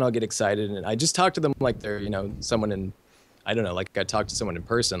and I'll get excited and I just talk to them like they're, you know, someone in, I don't know, like I talk to someone in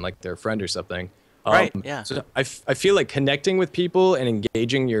person, like they're a friend or something. Right, yeah. So I feel like connecting with people and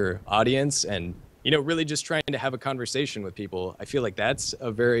engaging your audience and, you know, really just trying to have a conversation with people. I feel like that's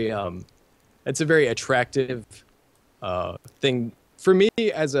a very attractive thing for me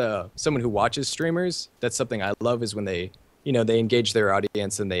as someone who watches streamers. That's something I love is when they, you know, they engage their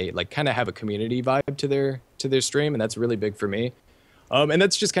audience and they like kind of have a community vibe to their stream, and that's really big for me. And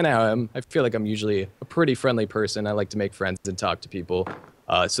that's just kind of how I am. I feel like I'm usually a pretty friendly person. I like to make friends and talk to people.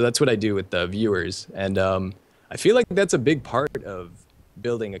 So that's what I do with the viewers. And I feel like that's a big part of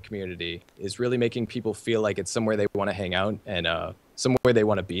building a community, is really making people feel like it's somewhere they want to hang out and somewhere they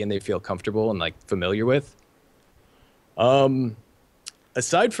want to be and they feel comfortable and like familiar with.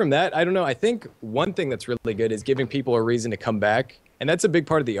 Aside from that, I don't know. I think one thing that's really good is giving people a reason to come back. And that's a big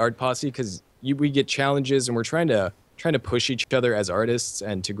part of the Art Posse because we get challenges and we're trying to push each other as artists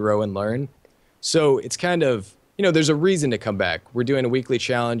and to grow and learn. So it's kind of, you know, there's a reason to come back. We're doing a weekly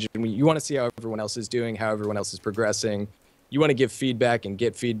challenge and you want to see how everyone else is doing, how everyone else is progressing. You want to give feedback and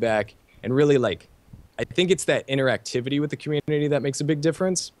get feedback and really like, I think it's that interactivity with the community that makes a big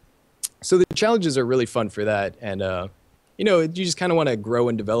difference. So the challenges are really fun for that. And, you know, you just kind of want to grow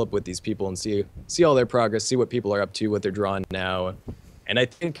and develop with these people and see all their progress, see what people are up to, what they're drawing now. And I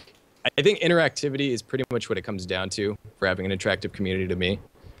think interactivity is pretty much what it comes down to for having an attractive community to me.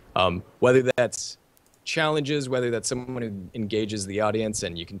 Whether that's challenges, whether that's someone who engages the audience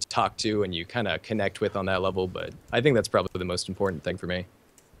and you can talk to and you kind of connect with on that level, but I think that's probably the most important thing for me.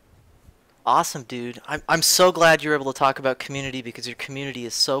 Awesome, dude. I'm so glad you're able to talk about community because your community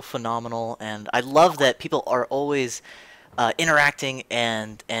is so phenomenal, and I love that people are always interacting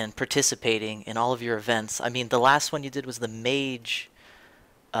and participating in all of your events. I mean, the last one you did was the Mage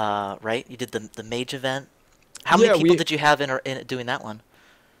right? You did the mage event. How many people did you have in doing that one?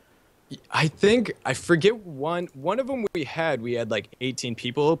 I think I forget one of them we had like 18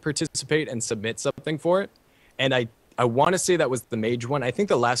 people participate and submit something for it, and I want to say that was the mage one. I think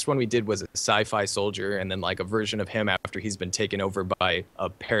the last one we did was a sci-fi soldier, and then like a version of him after he's been taken over by a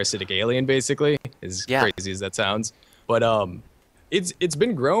parasitic alien, basically. As crazy as that sounds, but it's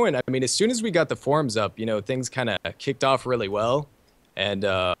been growing. I mean, as soon as we got the forums up, you know, things kind of kicked off really well, and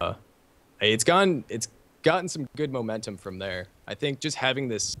it's gotten some good momentum from there. I think just having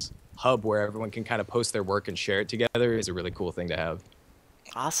this hub where everyone can kind of post their work and share it together is a really cool thing to have.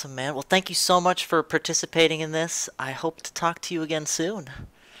 Awesome, man. Well, thank you so much for participating in this. I hope to talk to you again soon.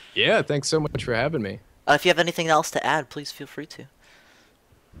 Yeah, thanks so much for having me. If you have anything else to add, please feel free to.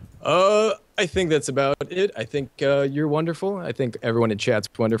 I think that's about it. I think you're wonderful. I think everyone in chat's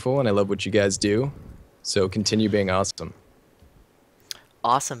wonderful, and I love what you guys do. So continue being awesome.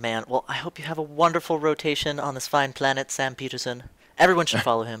 Awesome, man. Well, I hope you have a wonderful rotation on this fine planet, Sam Peterson. Everyone should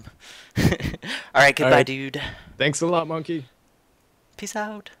follow him. All right, goodbye, All right. dude. Thanks a lot, Monkey. Peace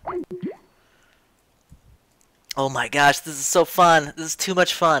out. Oh my gosh, this is so fun. This is too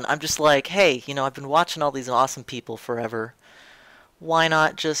much fun. I'm just like, hey, you know, I've been watching all these awesome people forever. Why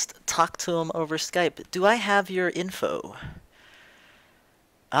not just talk to them over Skype? Do I have your info?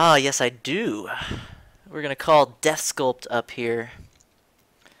 Ah, yes, I do. We're going to call Death Sculpt up here.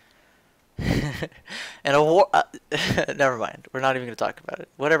 And a war. Never mind. We're not even going to talk about it.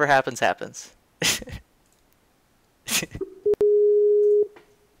 Whatever happens, happens.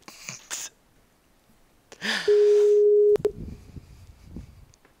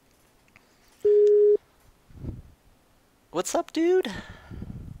 What's up, dude?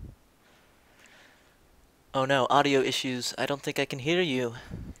 Oh no, audio issues. I don't think I can hear you.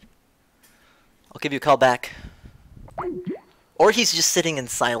 I'll give you a call back. Or he's just sitting in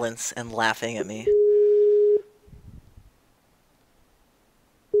silence and laughing at me.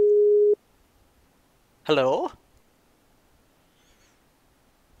 Hello?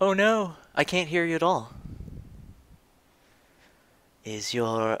 Oh no, I can't hear you at all. Is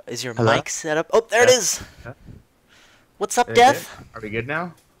your Hello? mic set up? Oh, there it is! What's up, Death? Are we good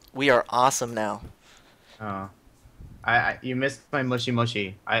now? We are awesome now. Oh. You missed my mushy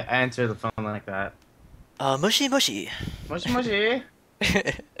mushy. I answered the phone like that. Mushy mushy. Mushy mushy.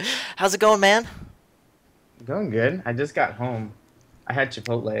 How's it going, man? Going good. I just got home. I had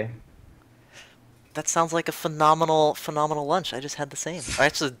Chipotle. That sounds like a phenomenal lunch. I just had the same. Or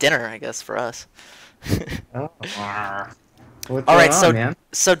actually, dinner, I guess, for us. Oh. What's All right, going so on, man?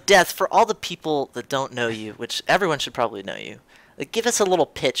 so Death, for all the people that don't know you, which everyone should probably know you, give us a little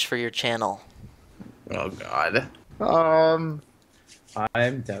pitch for your channel. Oh God.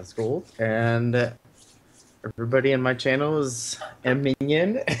 I'm Death School, and everybody in my channel is a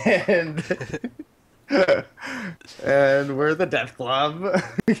minion, and and we're the Death Club.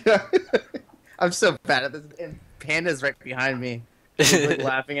 I'm so bad at this, and Panda's right behind me. He's like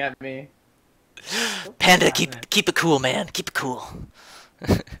laughing at me. Panda, keep it cool, man. Keep it cool.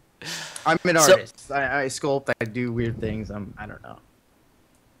 I'm an So- artist. I sculpt. I do weird things. I don't know.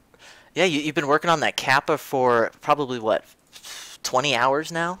 Yeah, you've been working on that Kappa for probably, what, 20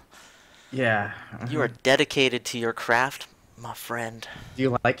 hours now? Yeah. You are dedicated to your craft, my friend. Do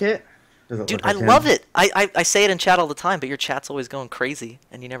you like it? Does it Dude, look I like him? love it. I say it in chat all the time, but your chat's always going crazy,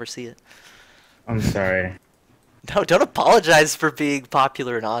 and you never see it. I'm sorry. No, don't apologize for being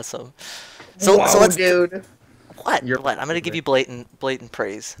popular and awesome. So Whoa, let's dude. What? What? I'm gonna give you blatant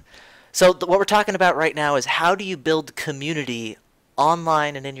praise. So what we're talking about right now is how do you build community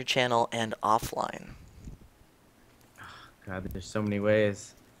online and in your channel and offline? God, there's so many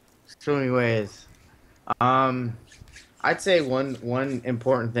ways. So many ways. I'd say one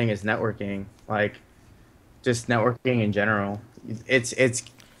important thing is networking. Like, just networking in general. It's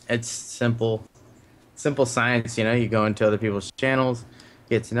simple science. You know, you go into other people's channels,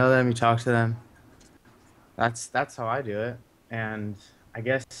 get to know them, you talk to them. That's how I do it. And I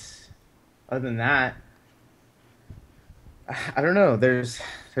guess other than that, I don't know. There's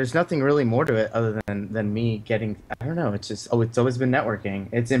nothing really more to it other than me getting. I don't know. It's just it's always been networking.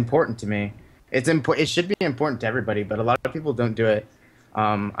 It's important to me. It should be important to everybody, but a lot of people don't do it.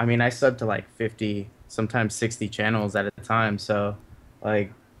 I mean, I sub to like 50, sometimes 60 channels at a time. So,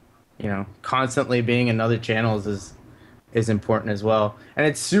 like, you know, constantly being in other channels is important as well. And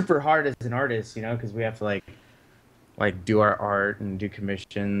it's super hard as an artist, you know, because we have to like do our art and do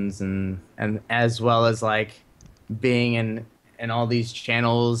commissions and as well as like being in all these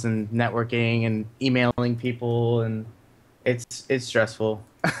channels and networking and emailing people, and it's stressful.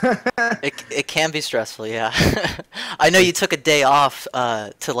 It can be stressful, yeah. I know you took a day off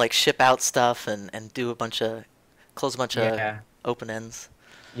to like ship out stuff and do a bunch of close a bunch Yeah. of open ends.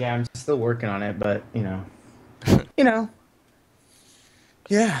 Yeah, I'm still working on it, but you know, you know.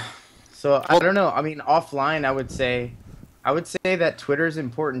 Yeah. So I don't know. I mean, offline, I would say that Twitter is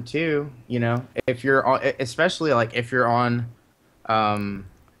important too. You know, if you're on, especially like if you're on,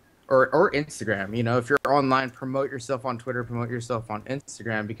 or Instagram. You know, if you're online, promote yourself on Twitter, promote yourself on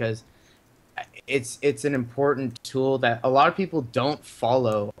Instagram, because it's an important tool that a lot of people don't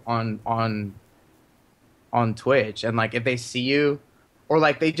follow on Twitch, and like if they see you, or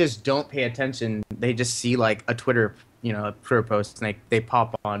like they just don't pay attention, they just see like a Twitter post, and they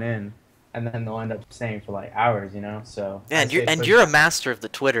pop on in, and then they'll end up staying for like hours, you know. So Yeah, and you're a master of the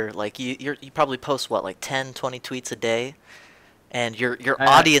Twitter. Like you probably post what, like 10, 20 tweets a day, and your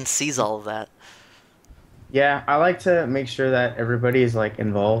audience sees all of that. Yeah, I like to make sure that everybody is like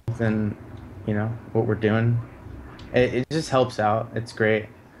involved in, you know, what we're doing. It just helps out. It's great.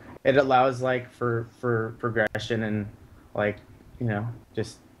 It allows like for progression and like, you know,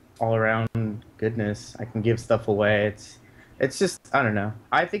 just all around goodness. I can give stuff away. It's just, I don't know.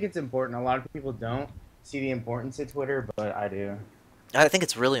 I think it's important. A lot of people don't see the importance of Twitter, but I do. I think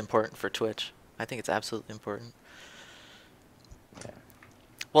it's really important for Twitch. I think it's absolutely important. Yeah.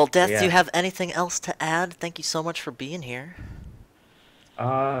 Well, Death, Yeah. do you have anything else to add? Thank you so much for being here.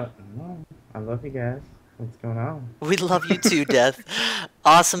 No, I love you guys. What's going on? We love you too, Death.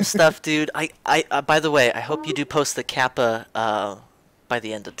 Awesome stuff, dude. I by the way, I hope you do post the Kappa by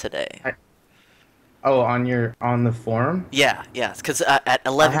the end of today. Oh, on the forum? Yeah, because at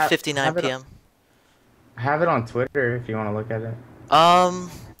 11:59 p.m. I have it on Twitter if you want to look at it.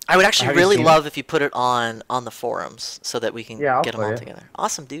 I would actually Have you really seen love if you put it on the forums so that we can I'll get them put all it. together.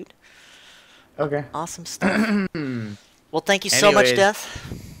 Awesome, dude. Okay. Awesome stuff. Well, thank you so much, Anyways,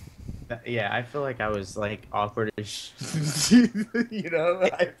 Death. Yeah, I feel like I was like awkwardish. You know,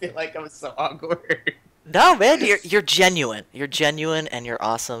 I feel like I was so awkward. No, man, you're genuine. You're genuine and you're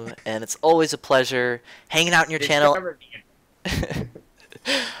awesome, and it's always a pleasure hanging out in your channel.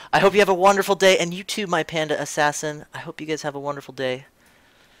 I hope you have a wonderful day, and you too, my panda assassin. I hope you guys have a wonderful day.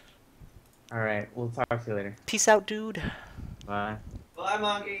 All right, we'll talk to you later. Peace out, dude. Bye. Bye,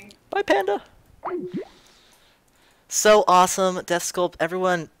 monkey. Bye, panda. So awesome, Death Sculpt.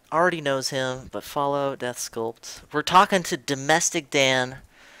 Everyone already knows him, but follow Death Sculpt. We're talking to Domestic Dan.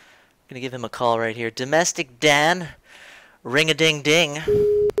 Gonna give him a call right here. Domestic Dan, ring-a-ding-ding.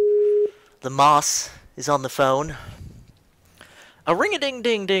 The Moss is on the phone. A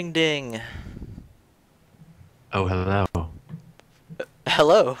ring-a-ding-ding-ding-ding. Oh, hello.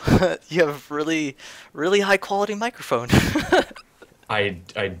 Hello. You have a really, really high-quality microphone. I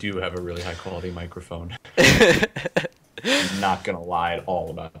do have a really high quality microphone. I'm not gonna lie at all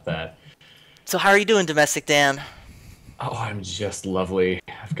about that. So how are you doing, Domestic Dan? Oh, I'm just lovely.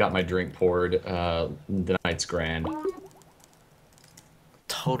 I've got my drink poured. The night's grand.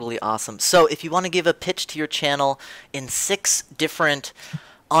 Totally awesome. So if you want to give a pitch to your channel in 6 different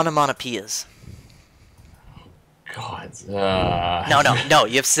onomatopoeias. God. No.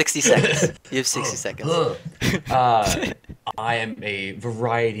 You have 60 seconds. You have 60 seconds. I am a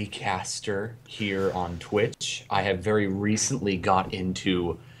variety caster here on Twitch. I have very recently got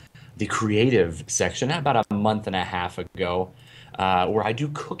into the creative section about a month and a half ago, where I do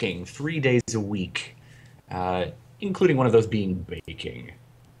cooking 3 days a week, including one of those being baking.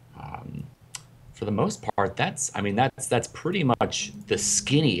 For the most part, that's pretty much the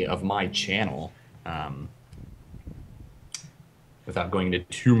skinny of my channel. Without going into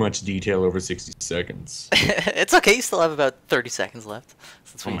too much detail over 60 seconds. It's okay. You still have about 30 seconds left.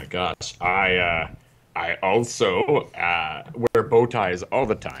 Oh my gosh. I also wear bow ties all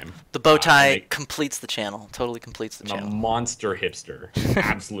the time. The bow tie completes the channel. Totally completes the I'm channel. a monster hipster.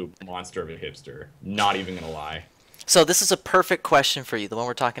 Absolute monster of a hipster. Not even gonna lie. So this is a perfect question for you, the one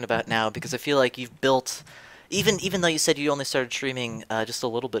we're talking about now, because I feel like you've built, even though you said you only started streaming just a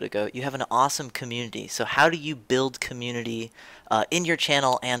little bit ago, you have an awesome community. So how do you build community in your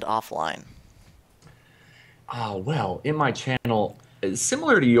channel and offline? Well, in my channel,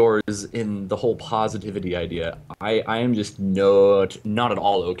 similar to yours in the whole positivity idea, I am just not at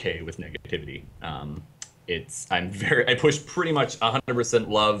all okay with negativity. I push pretty much 100%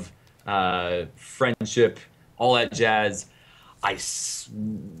 love, friendship, all that jazz. I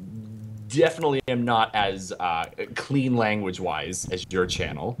definitely am not as clean language-wise as your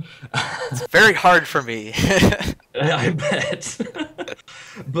channel. It's very hard for me. I bet.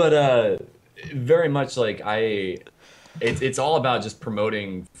 But very much like it's all about just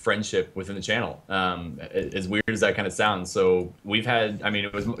promoting friendship within the channel. As weird as that kind of sounds. So we've had, I mean,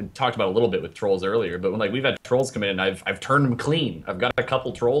 it was talked about a little bit with trolls earlier, but when like we've had trolls come in, and I've turned them clean. I've got a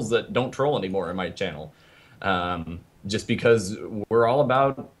couple trolls that don't troll anymore in my channel, just because we're all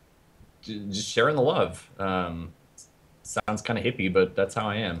about just sharing the love. Sounds kind of hippie, but that's how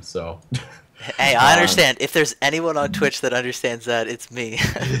I am. So. Hey, I understand. If there's anyone on Twitch that understands that, it's me.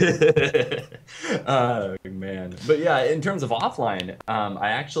 Oh man, but yeah, in terms of offline, I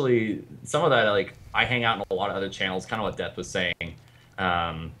actually some of that like I hang out in a lot of other channels. Kind of what Death was saying.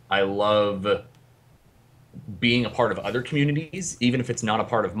 I love being a part of other communities, even if it's not a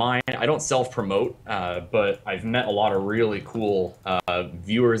part of mine. I don't self-promote, but I've met a lot of really cool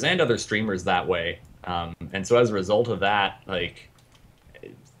viewers and other streamers that way. And so as a result of that, like.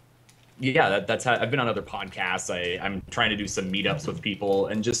 Yeah, that's how I've been on other podcasts. I'm trying to do some meetups with people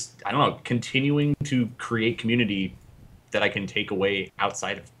and just, I don't know, continuing to create community that I can take away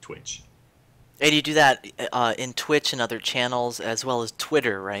outside of Twitch. And you do that in Twitch and other channels as well as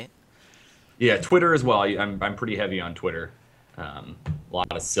Twitter, right? Yeah, Twitter as well. I'm pretty heavy on Twitter. A lot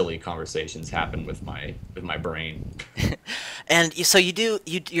of silly conversations happen with my brain. And so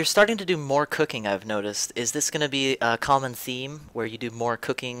you're starting to do more cooking, I've noticed. Is this going to be a common theme where you do more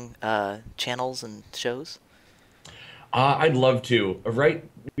cooking channels and shows? I'd love to. Right,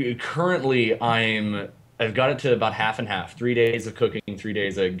 currently I've got it to about half and half. 3 days of cooking, 3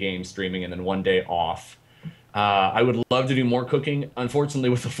 days of game streaming, and then 1 day off. I would love to do more cooking. Unfortunately,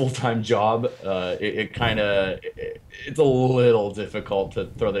 with a full-time job, it's a little difficult to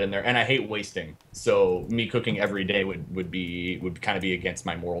throw that in there, and I hate wasting. So me cooking every day would kind of be against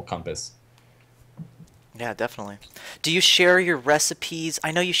my moral compass. Yeah, definitely. Do you share your recipes?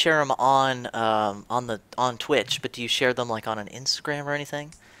 I know you share them on Twitch, but do you share them like on an Instagram or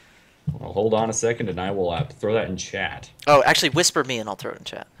anything? Well, hold on a second, and I will throw that in chat. Oh, actually, whisper me, and I'll throw it in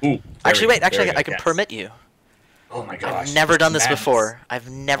chat. Ooh, actually, wait. Actually, I can permit you. Oh my gosh. I've never done this before. I've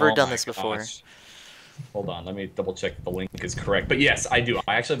never done this before. Gosh. Hold on, let me double check that the link is correct. But yes, I do.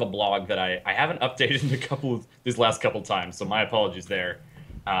 I actually have a blog that I haven't updated in these last couple times, so my apologies there.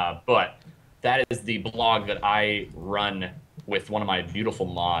 But that is the blog that I run with one of my beautiful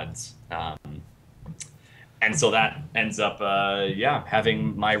mods. And so that ends up,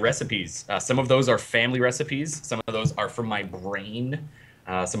 having my recipes. Some of those are family recipes. Some of those are from my brain.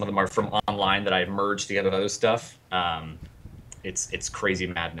 Some of them are from online that I've merged together with other stuff. It's crazy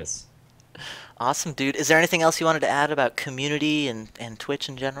madness. Awesome, dude. Is there anything else you wanted to add about community and Twitch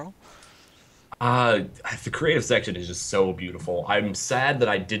in general? The creative section is just so beautiful. I'm sad that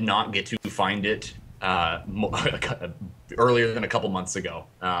I did not get to find it earlier than a couple months ago.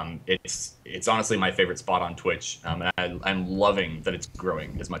 It's honestly my favorite spot on Twitch, and I'm loving that it's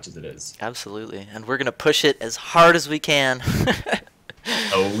growing as much as it is. Absolutely, and we're gonna push it as hard as we can.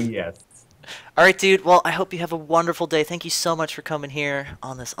 Oh yes. All right, dude. Well, I hope you have a wonderful day. Thank you so much for coming here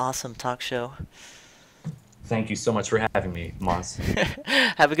on this awesome talk show. Thank you so much for having me, Moss.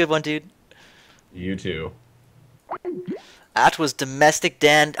 Have a good one, dude. You too. That was Domestic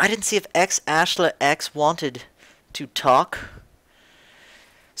Dan. I didn't see if Ashla X wanted to talk.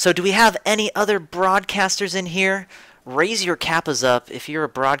 So do we have any other broadcasters in here? Raise your kappas up if you're a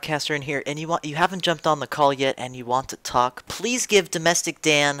broadcaster in here and you haven't jumped on the call yet and you want to talk. Please give Domestic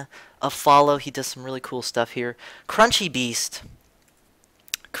Dan a follow. He does some really cool stuff here. Crunchy Beast,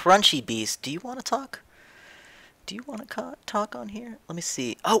 do you want to talk? Do you want to talk on here? Let me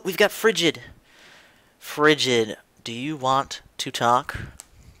see. Oh, we've got Frigid. Frigid, do you want to talk?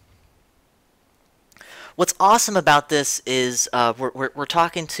 What's awesome about this is we're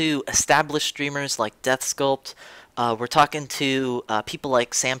talking to established streamers like Death Sculpt. We're talking to people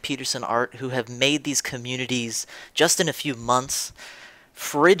like Sam Peterson Art who have made these communities just in a few months.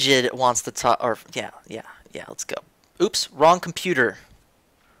 Frigid wants to talk, or yeah, let's go. Oops, wrong computer.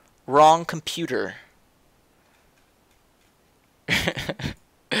 Wrong computer.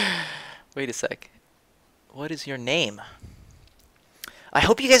 Wait a sec. What is your name? I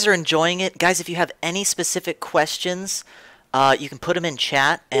hope you guys are enjoying it. Guys, if you have any specific questions, you can put them in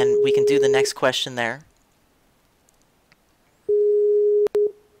chat and we can do the next question there.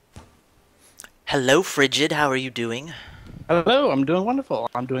 Hello, Frigid. How are you doing? Hello, I'm doing wonderful.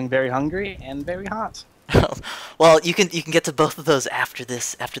 I'm doing very hungry and very hot. Well, you can get to both of those after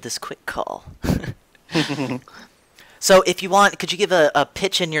this quick call. So, if you want, could you give a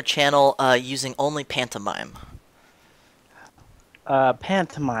pitch in your channel using only pantomime?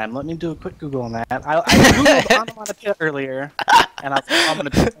 Pantomime. Let me do a quick Google on that. I Googled onomatopoeia earlier, and I'm going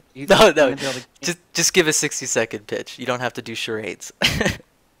to... No. Just give a 60-second pitch. You don't have to do charades.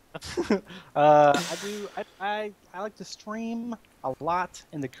 I like to stream a lot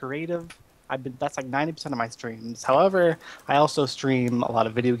in the creative. That's like 90% of my streams. However, I also stream a lot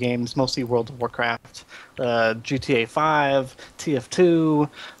of video games, mostly World of Warcraft, GTA 5, TF2.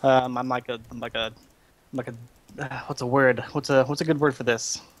 What's a word? What's a good word for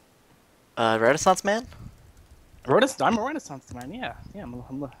this? Renaissance man. I'm a Renaissance man. Yeah. I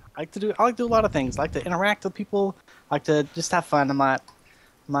like to do a lot of things. I like to interact with people. I like to just have fun. I'm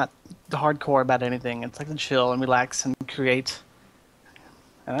not hardcore about anything. It's like to chill and relax and create.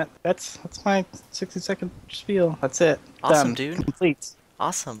 And that's my 60-second spiel. That's it. Awesome, Done. dude. Complete.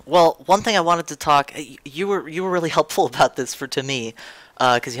 Awesome. Well, one thing I wanted to talk. You were really helpful about this to me,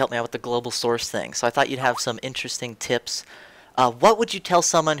 because you helped me out with the global source thing. So I thought you'd have some interesting tips. What would you tell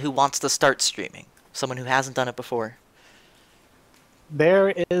someone who wants to start streaming? Someone who hasn't done it before?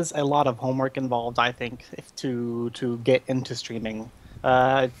 There is a lot of homework involved, I think, to get into streaming.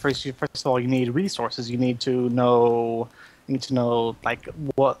 First of all, you need resources. You need to know like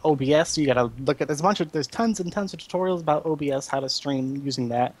what OBS. You gotta look at there's tons and tons of tutorials about OBS, how to stream using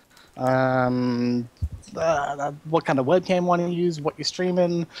that. What kind of webcam you want to use, what you're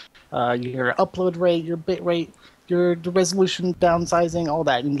streaming, your upload rate, your bit rate, the resolution downsizing, all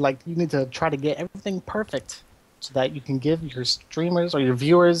that. And like you need to try to get everything perfect so that you can give your streamers or your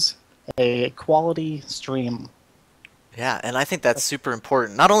viewers a quality stream. Yeah, and I think that's super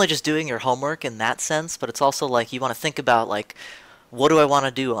important. Not only just doing your homework in that sense, but it's also like you want to think about like, what do I want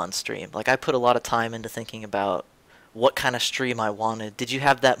to do on stream? Like I put a lot of time into thinking about what kind of stream I wanted. Did you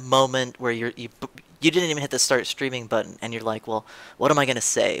have that moment where you didn't even hit the start streaming button and you're like, well, what am I going to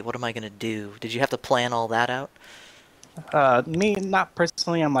say? What am I going to do? Did you have to plan all that out? Me, not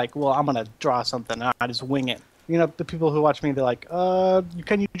personally. I'm like, well, I'm going to draw something. I just wing it. You know, the people who watch me, they're like,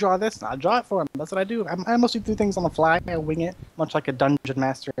 can you draw this? And I draw it for them. That's what I do. I mostly do things on the fly. I wing it, much like a dungeon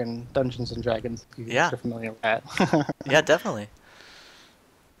master in Dungeons and Dragons. If you're familiar with that. Yeah, definitely.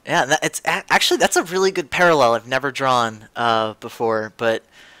 Yeah, actually that's a really good parallel I've never drawn before. But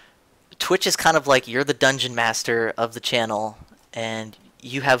Twitch is kind of like you're the dungeon master of the channel, and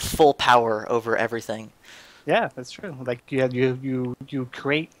you have full power over everything. Yeah, that's true. Like you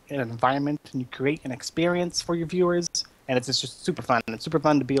create an environment and you create an experience for your viewers, and it's just super fun. It's super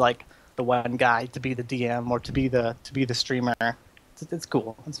fun to be like the one guy, to be the DM, or to be the streamer. It's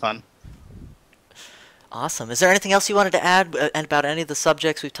cool. It's fun. Awesome. Is there anything else you wanted to add about any of the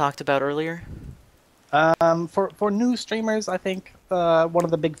subjects we've talked about earlier? For new streamers, I think one of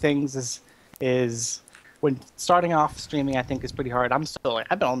the big things is when starting off streaming, I think is pretty hard. I've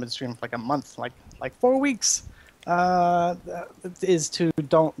been only been streaming for like a month, like 4 weeks. Is to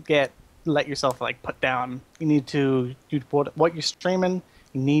don't let yourself like put down. You need to what you're streaming.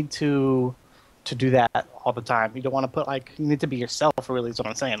 You need to do that all the time. You don't want to put you need to be yourself. Really, is what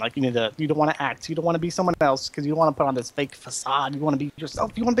I'm saying. Like you don't want to act. You don't want to be someone else because you don't want to put on this fake facade. You want to be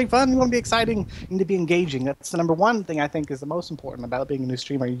yourself. You want to be fun. You want to be exciting. You need to be engaging. That's the number one thing I think is the most important about being a new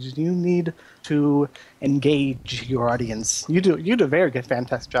streamer. You need to engage your audience. You do a very good,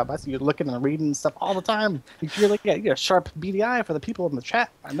 fantastic job. I see you looking and reading stuff all the time. You get a sharp beady eye for the people in the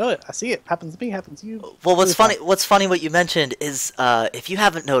chat. I know it. I see it. Happens to me. Happens to you. Well, what's funny what you mentioned is if you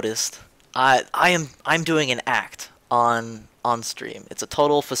haven't noticed. I'm doing an act on stream. It's a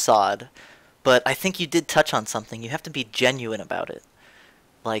total facade, but I think you did touch on something. You have to be genuine about it.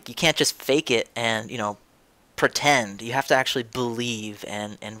 Like you can't just fake it and pretend. You have to actually believe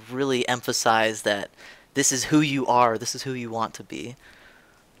and really emphasize that this is who you are. This is who you want to be.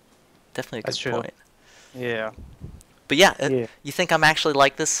 Definitely a good point. Yeah. But yeah, you think I'm actually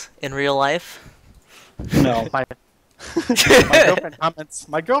like this in real life? No, my girlfriend comments.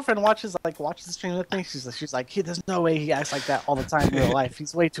 My girlfriend watches the stream with me. She's like, there's no way he acts like that all the time in real life.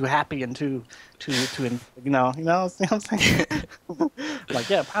 He's way too happy and too you know what I'm saying? Like,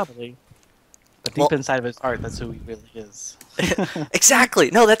 yeah, probably. But deep inside of his heart, that's who he really is.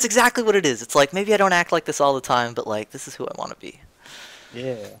 Exactly. No, that's exactly what it is. It's like maybe I don't act like this all the time, but like this is who I want to be.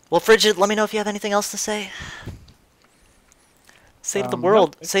 Yeah. Well, Frigid, let me know if you have anything else to say. Say to the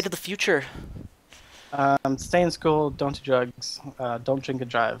world. Say to the future. Stay in school, don't do drugs, don't drink and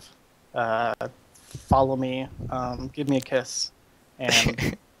drive. Follow me, give me a kiss,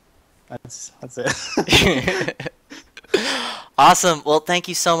 and that's it. Awesome. Well, thank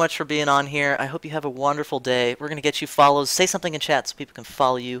you so much for being on here. I hope you have a wonderful day. We're gonna get you follows. Say something in chat so people can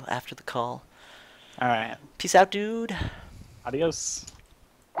follow you after the call. All right. Peace out, dude. Adios.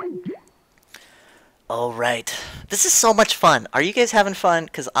 All right. This is so much fun. Are you guys having fun?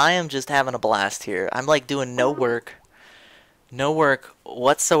 Because I am just having a blast here. I'm like doing no work. No work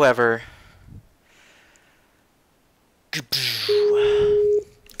whatsoever.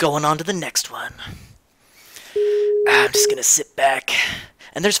 going on to the next one. I'm just gonna sit back.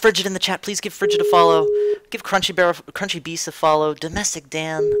 And there's Frigid in the chat. Please give Frigid a follow. Give Crunchy Beast a follow. Domestic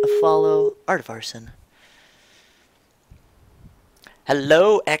Dan a follow. Art of Arson.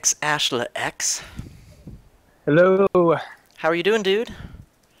 Hello, X Ashla X. Hello. How are you doing, dude?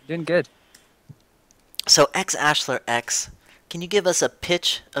 Doing good. So, X Ashler X, can you give us a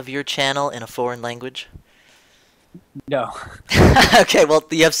pitch of your channel in a foreign language? No. Okay, well,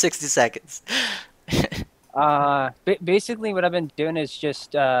 you have 60 seconds. Basically what I've been doing is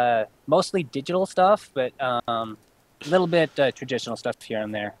just mostly digital stuff, but a little bit traditional stuff here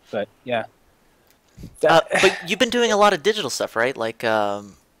and there. But yeah. But you've been doing a lot of digital stuff, right? Like,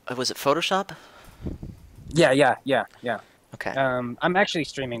 was it Photoshop? Yeah. Okay. I'm actually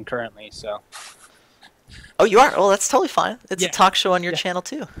streaming currently, so. Oh, you are? Oh, that's totally fine. It's Yeah. a talk show on your channel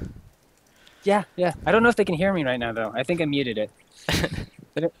too. Yeah. I don't know if they can hear me right now, though. I think I muted it.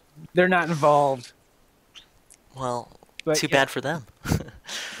 They're not involved. Well, But, too yeah. bad for them.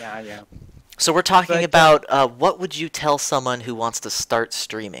 Yeah. So we're talking But, about what would you tell someone who wants to start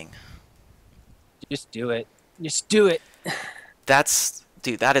streaming? Just do it. Just do it. That's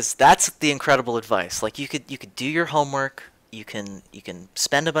that's the incredible advice. Like you could do your homework, you can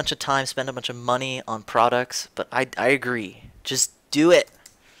spend a bunch of time, spend a bunch of money on products, but I agree. Just do it.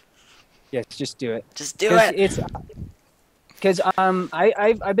 Yes, just do it. Just do it. It's because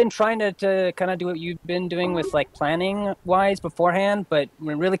I've been trying to kind of do what you've been doing with like planning wise beforehand, but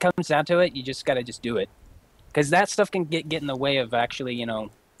when it really comes down to it, you just gotta just do it, because that stuff can get in the way of actually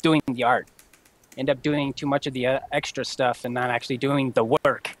doing the art. End up doing too much of the extra stuff and not actually doing the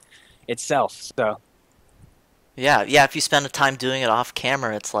work itself. So. Yeah. If you spend the time doing it off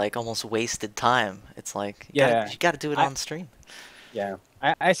camera, it's like almost wasted time. It's like you gotta do it on stream. Yeah,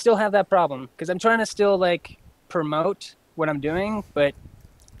 I still have that problem because I'm trying to still like promote what I'm doing,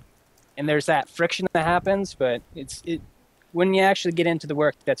 and there's that friction that happens. But when you actually get into the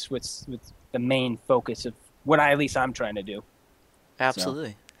work, that's what's the main focus of what at least I'm trying to do.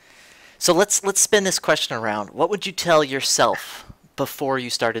 Absolutely. So let's spin this question around. What would you tell yourself before you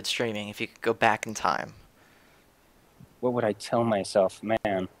started streaming if you could go back in time? What would I tell myself,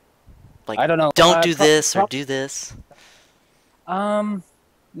 man? Like, I don't know. Don't do this or do this.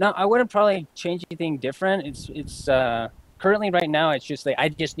 No, I wouldn't probably change anything different. It's currently right now it's just like I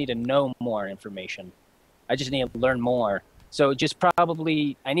just need to know more information. I just need to learn more. So just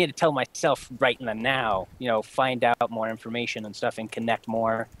probably I need to tell myself right in the now, find out more information and stuff and connect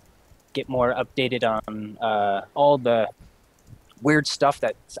more, get more updated on all the weird stuff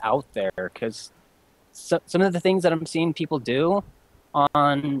that's out there, because some of the things that I'm seeing people do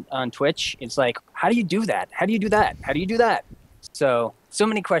on Twitch, it's like, how do you do that? How do you do that? How do you do that? So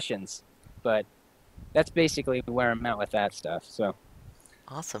many questions, but that's basically where I'm at with that stuff. So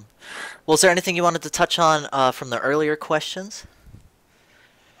awesome. Well, is there anything you wanted to touch on from the earlier questions?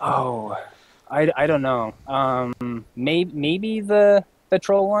 Oh, I don't know. Maybe the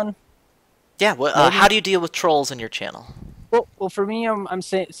troll one. Yeah. Well, how do you deal with trolls in your channel? Well, for me, I'm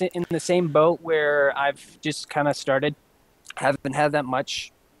in the same boat where I've just kind of started. Haven't had that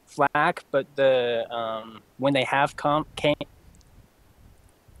much flack, but when they have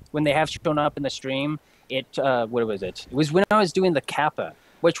shown up in the stream, what was it? It was when I was doing the Kappa,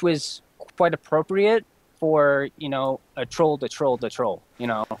 which was quite appropriate for a troll to troll.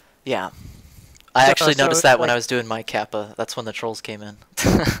 Yeah. I actually noticed that when I was doing my Kappa. That's when the trolls came in.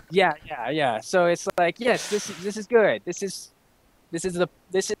 Yeah. So it's like, yes, this is good. This is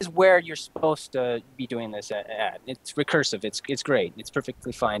where you're supposed to be doing this at. It's recursive. It's great. It's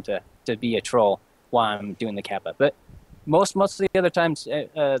perfectly fine to be a troll while I'm doing the Kappa. But most of the other times,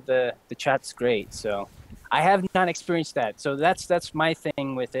 the chat's great. So I have not experienced that. So that's my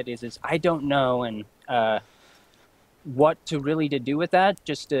thing with it is I don't know and what to really to do with that.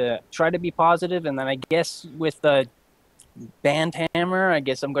 Just to try to be positive, and then I guess with the band hammer, I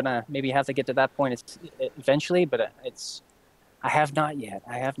guess I'm gonna maybe have to get to that point eventually. But I have not yet.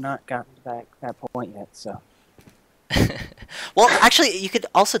 I have not gotten to that point yet. So. Well, actually, you could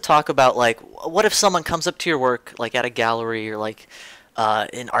also talk about like, what if someone comes up to your work, like at a gallery or like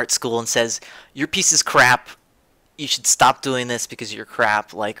in art school, and says your piece is crap. You should stop doing this because you're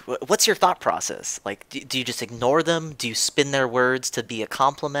crap. Like, what's your thought process? Like, do you just ignore them? Do you spin their words to be a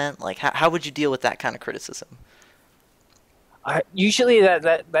compliment? Like, how would you deal with that kind of criticism? Usually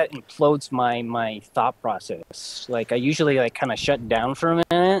that implodes my thought process. Like I usually like kind of shut down for a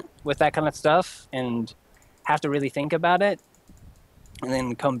minute with that kind of stuff and have to really think about it, and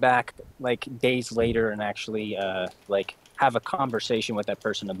then come back like days later and actually like have a conversation with that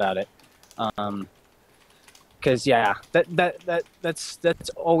person about it. Because yeah, that's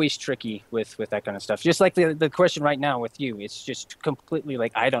always tricky with that kind of stuff. Just like the question right now with you, it's just completely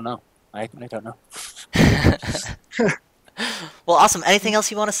like I don't know. I don't know. Well, awesome. Anything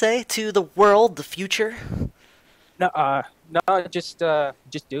else you want to say to the world, the future? No, no, just do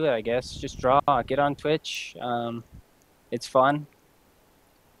it. I guess just draw. Get on Twitch. It's fun.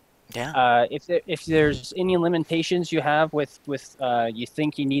 Yeah. If there's any limitations you have with you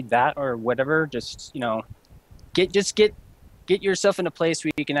think you need that or whatever, just get yourself in a place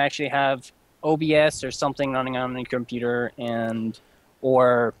where you can actually have OBS or something running on your computer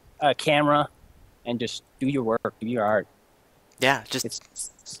or a camera, and just do your work, do your art. Yeah, do just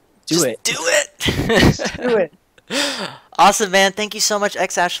it. Do it. Do it. Awesome, man. Thank you so much,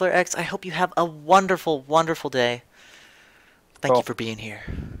 XAshlerX. I hope you have a wonderful, wonderful day. Thank you for being here.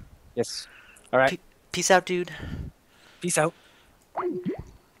 Yes. All right. Peace out, dude. Peace out.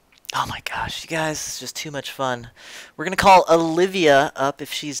 Oh my gosh, you guys, it's just too much fun. We're going to call Olivia up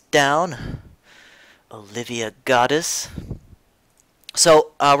if she's down. Olivia Goddess.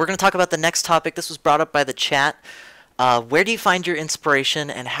 So, we're going to talk about the next topic. This was brought up by the chat. Where do you find your inspiration,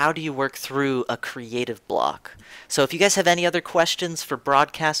 and how do you work through a creative block? So if you guys have any other questions for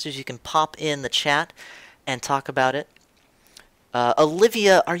broadcasters, you can pop in the chat and talk about it.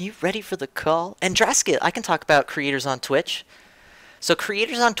 Olivia, are you ready for the call? And Draskit, I can talk about Creators on Twitch. So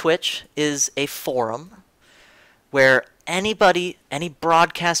Creators on Twitch is a forum where anybody, any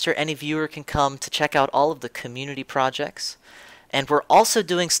broadcaster, any viewer can come to check out all of the community projects. And we're also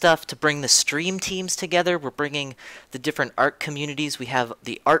doing stuff to bring the stream teams together. We're bringing the different art communities. We have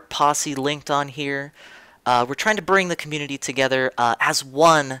the Art Posse linked on here. We're trying to bring the community together as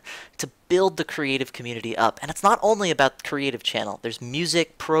one to build the creative community up. And it's not only about the creative channel. There's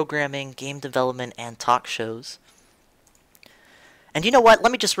music, programming, game development, and talk shows. And you know what?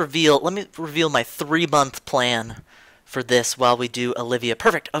 Let me reveal my 3-month plan for this while we do Olivia.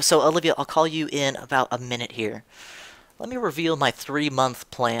 Perfect. Oh, so Olivia, I'll call you in about a minute here. Let me reveal my 3-month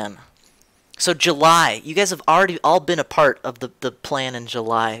plan. So July, you guys have already all been a part of the plan in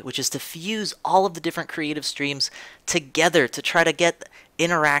July, which is to fuse all of the different creative streams together to try to get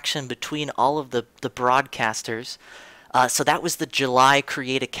interaction between all of the broadcasters. So that was the July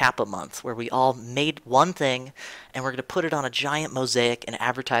Create a Kappa month, where we all made one thing, and we're going to put it on a giant mosaic and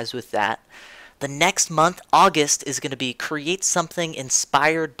advertise with that. The next month, August, is going to be create something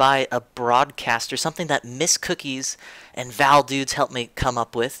inspired by a broadcaster, something that Miss Cookies and Val Dudes helped me come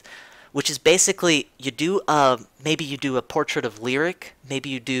up with, which is basically maybe you do a portrait of Lyric, maybe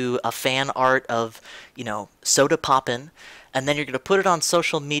you do a fan art of, Soda Poppin', and then you're going to put it on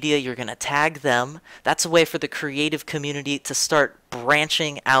social media, you're going to tag them. That's a way for the creative community to start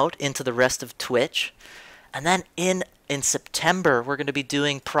branching out into the rest of Twitch. And then in September, we're going to be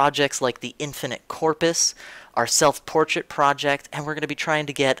doing projects like the Infinite Corpus, our self-portrait project, and we're going to be trying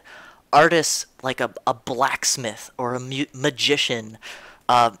to get artists like a blacksmith or a magician,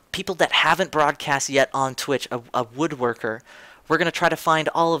 people that haven't broadcast yet on Twitch, a woodworker. We're going to try to find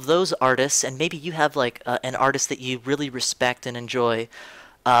all of those artists, and maybe you have like an artist that you really respect and enjoy.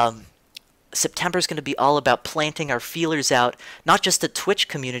 September is going to be all about planting our feelers out, not just to Twitch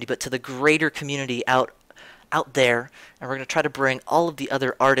community, but to the greater community out there, and we're going to try to bring all of the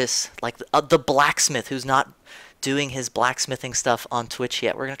other artists, like the blacksmith who's not doing his blacksmithing stuff on Twitch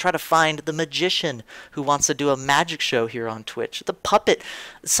yet. We're going to try to find the magician who wants to do a magic show here on Twitch, the puppet,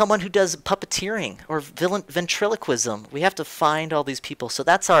 someone who does puppeteering or ventriloquism. We have to find all these people. So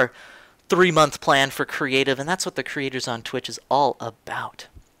that's our 3-month plan for creative, and that's what the Creators on Twitch is all about.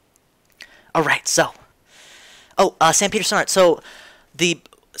 All right, so Sam Peter Sonart. So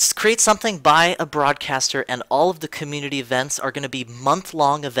create something by a broadcaster, and all of the community events are going to be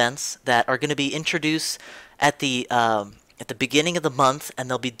month-long events that are going to be introduced at the beginning of the month, and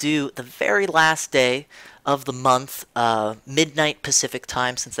they'll be due the very last day of the month, midnight Pacific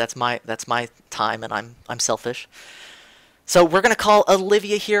time, since that's my time, and I'm selfish. So we're going to call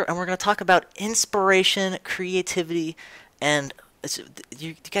Olivia here, and we're going to talk about inspiration, creativity, and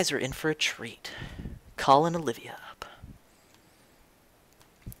you guys are in for a treat. Calling Olivia up.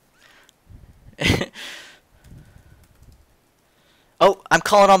 Oh, I'm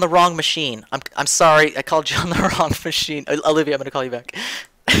calling on the wrong machine. I'm sorry, I called you on the wrong machine. Olivia, I'm gonna call you back.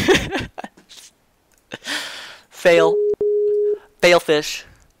 Fail. Fail fish.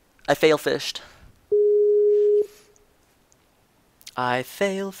 I fail fished. I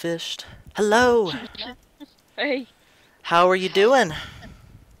fail fished. Hello. Hey. How are you doing?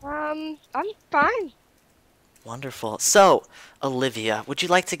 I'm fine. Wonderful. So, Olivia, would you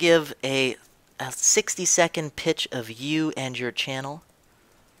like to give a 60-second pitch of you and your channel?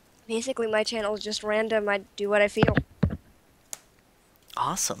 Basically, my channel is just random. I do what I feel.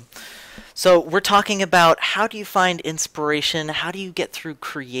 Awesome. So we're talking about how do you find inspiration, how do you get through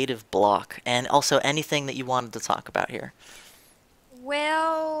creative block, and also anything that you wanted to talk about here.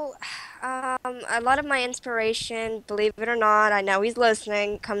 Well, a lot of my inspiration, believe it or not, I know he's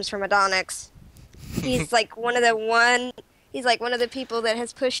listening, comes from Adonix. He's like one of the people that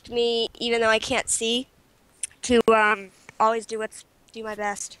has pushed me, even though I can't see, to always do my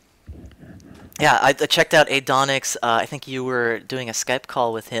best. Yeah, I checked out Adonix. I think you were doing a Skype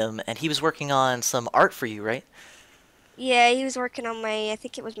call with him, and he was working on some art for you, right? Yeah, he was working on I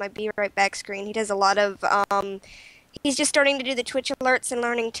think it was my Be Right Back screen. He does a lot of, he's just starting to do the Twitch alerts and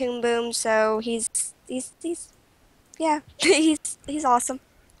learning Toon Boom, so he's awesome.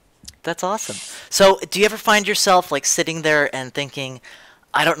 That's awesome. So, do you ever find yourself, like, sitting there and thinking,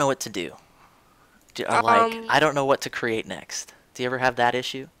 I don't know what to do? Or, like, I don't know what to create next. Do you ever have that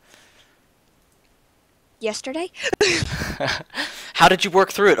issue? Yesterday? How did you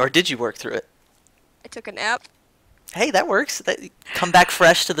work through it, or did you work through it? I took a nap. Hey, that works. Come back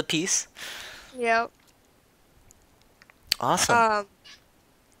fresh to the piece. Yep. Awesome.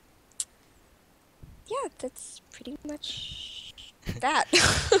 Yeah, that's pretty much that.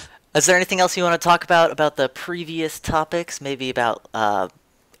 Is there anything else you want to talk about the previous topics? Maybe about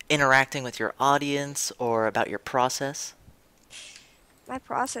interacting with your audience, or about your process? My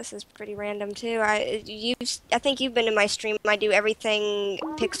process is pretty random too. I think you've been in my stream. I do everything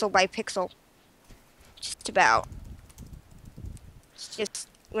pixel by pixel. Just about. It's just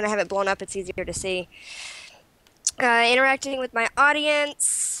when I have it blown up, it's easier to see. Interacting with my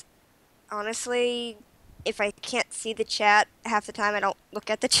audience. Honestly, if I can't see the chat half the time, I don't look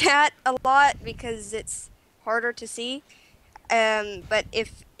at the chat a lot because it's harder to see. But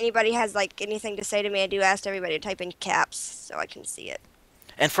if anybody has like anything to say to me, I do ask everybody to type in caps so I can see it.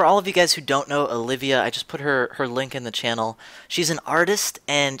 And for all of you guys who don't know Olivia, I just put her link in the channel. She's an artist,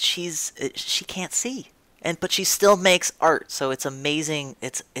 and she can't see, but she still makes art. So it's amazing.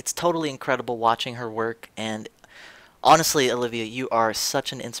 It's totally incredible watching her work. And honestly, Olivia, you are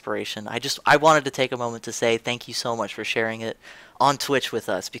such an inspiration. I wanted to take a moment to say thank you so much for sharing it on Twitch with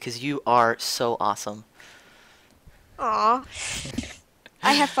us, because you are so awesome. Aw,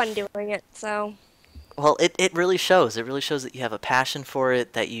 I have fun doing it. So. Well, it really shows. It really shows that you have a passion for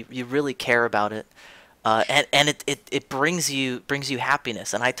it, that you really care about it, and it brings you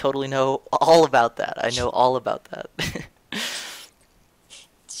happiness. And I totally know all about that. I know all about that.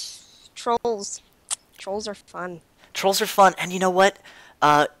 Trolls are fun. Trolls are fun, and you know what?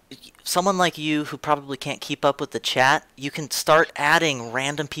 Someone like you who probably can't keep up with the chat, you can start adding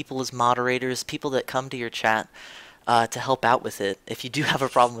random people as moderators, people that come to your chat. To help out with it if you do have a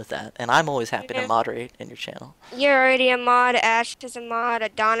problem with that. And I'm always happy to moderate in your channel. You're already a mod, Ash is a mod,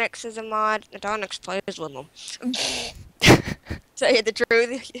 Adonix is a mod. Adonix plays with them. Tell you the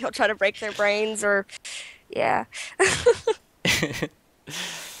truth, he'll try to break their brains or... Yeah. But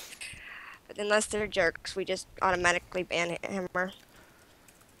unless they're jerks, we just automatically ban Hammer.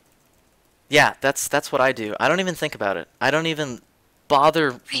 Yeah, that's what I do. I don't even think about it. I don't even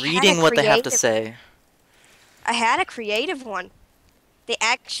bother reading what they have to say. I had a creative one. They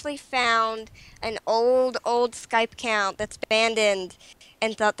actually found an old Skype account that's abandoned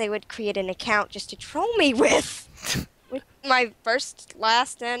and thought they would create an account just to troll me with my first,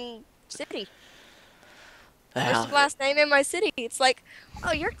 last, and city. First, last name, and my city. It's like,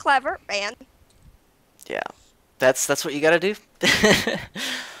 oh, you're clever, man. Yeah, that's what you gotta do.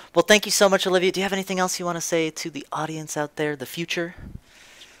 Well, thank you so much, Olivia. Do you have anything else you want to say to the audience out there, the future?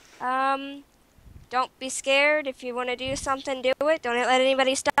 Don't be scared. If you want to do something, do it. Don't let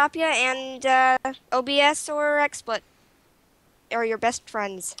anybody stop you. And OBS or XSplit are your best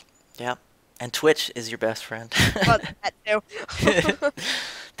friends. Yeah, and Twitch is your best friend. Well, that too.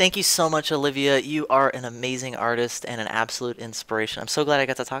 Thank you so much, Olivia. You are an amazing artist and an absolute inspiration. I'm so glad I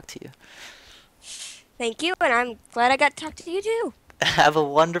got to talk to you. Thank you, and I'm glad I got to talk to you too. Have a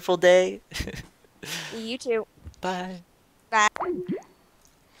wonderful day. You too. Bye. Bye.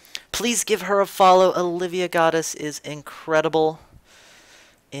 Please give her a follow. Olivia Goddess is incredible.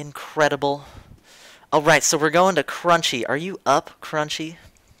 Incredible. Alright, so we're going to Crunchy. Are you up, Crunchy?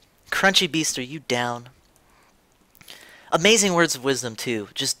 Crunchy Beast, are you down? Amazing words of wisdom, too.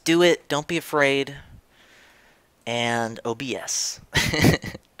 Just do it. Don't be afraid. And OBS.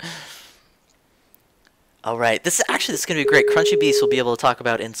 Alright, this is going to be great. Crunchy Beast will be able to talk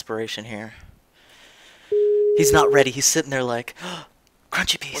about inspiration here. He's not ready. He's sitting there like...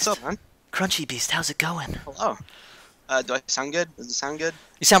 Crunchy Beast. What's up, man? Crunchy Beast, how's it going? Hello. Do I sound good? Does it sound good?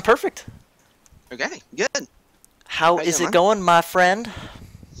 You sound perfect. Okay, good. How is it going, my friend?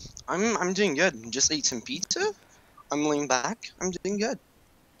 I'm doing good. Just ate some pizza. I'm laying back. I'm doing good.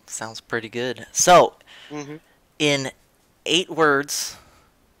 Sounds pretty good. So, Mm-hmm. in 8 words.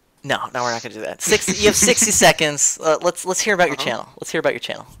 No, we're not gonna do that. You have 60 seconds. Let's hear about your channel. Let's hear about your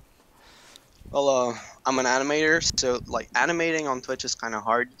channel. Well, I'm an animator, so like animating on Twitch is kind of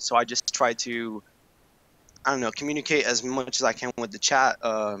hard. So I just try to, I don't know, communicate as much as I can with the chat.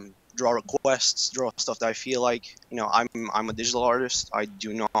 Draw requests, draw stuff that I feel like. You know, I'm a digital artist. I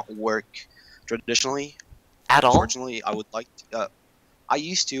do not work traditionally. At all? Unfortunately, I would like to, I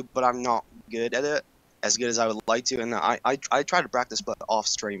used to, but I'm not good at it as good as I would like to, and I try to practice, but off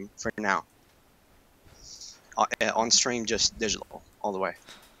stream for now. On stream, just digital all the way.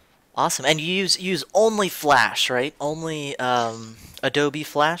 Awesome. And you use only Flash, right? Only Adobe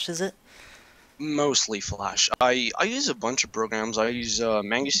Flash, is it? Mostly Flash. I use a bunch of programs. I use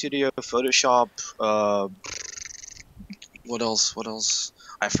Manga Studio, Photoshop. What else?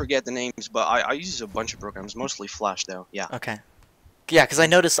 I forget the names, but I use a bunch of programs. Mostly Flash, though. Yeah. Okay. Yeah, because I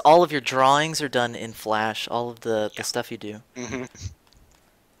noticed all of your drawings are done in Flash. All of the stuff you do. Mm-hmm.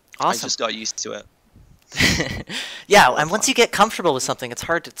 Awesome. I just got used to it. Yeah, and once you get comfortable with something, it's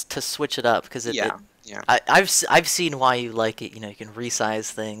hard to switch it up because Yeah. I've seen why you like it. You know, you can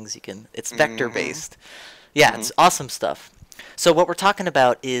resize things. It's vector based. Yeah, it's awesome stuff. So what we're talking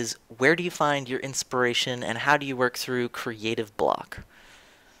about is where do you find your inspiration and how do you work through creative block?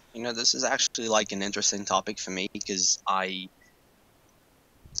 You know, this is actually like an interesting topic for me because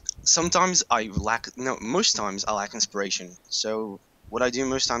most times I lack inspiration. So what I do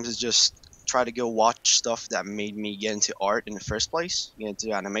most times is just try to go watch stuff that made me get into art in the first place, get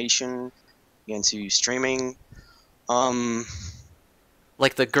into animation, get into streaming.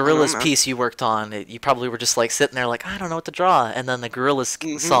 Like the Gorillaz piece you worked on, you probably were just like sitting there like, I don't know what to draw, and then the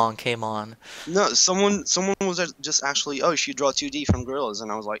Gorillaz song came on. No, someone was just actually, oh, you draw 2D from Gorillaz,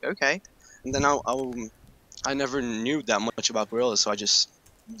 and I was like, okay. And then I never knew that much about Gorillaz, so I just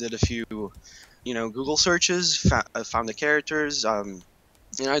did a few, Google searches, found the characters, and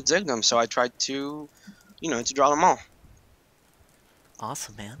I dig them, so I tried to, to draw them all.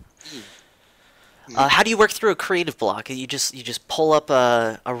 Awesome, man. How do you work through a creative block? You just pull up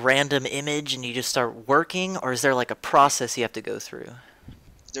a random image and you just start working, or is there like a process you have to go through?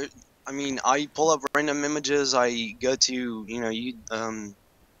 I pull up random images. I go to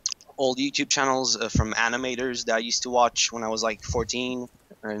old YouTube channels from animators that I used to watch when I was like 14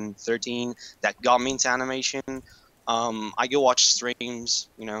 and 13 that got me into animation. I go watch streams.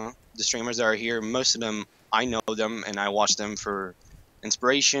 The streamers that are here, most of them I know them and I watch them for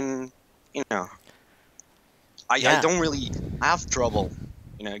inspiration. I don't really have trouble,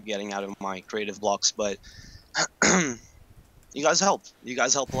 getting out of my creative blocks, but you guys help. You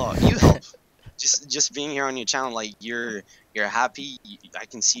guys help a lot. You help. Just being here on your channel, like you're happy. I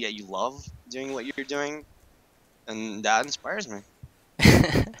can see that you love doing what you're doing, and that inspires me.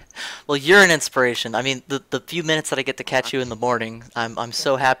 Well, you're an inspiration. I mean, the few minutes that I get to catch you in the morning, I'm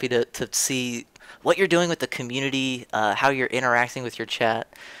so happy to see what you're doing with the community, how you're interacting with your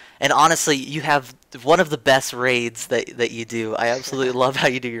chat. And honestly, you have one of the best raids that you do. I absolutely love how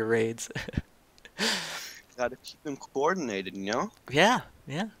you do your raids. Gotta keep them coordinated, Yeah.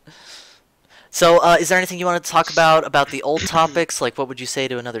 So, is there anything you want to talk about the old topics? Like, what would you say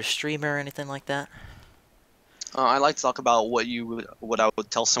to another streamer or anything like that? I like to talk about what I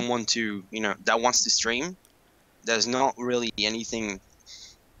would tell someone to, that wants to stream. There's not really anything.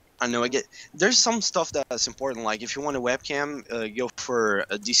 I know there's some stuff that's important. Like if you want a webcam, go for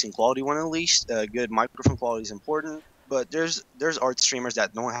a decent quality one at least. Good microphone quality is important. But there's art streamers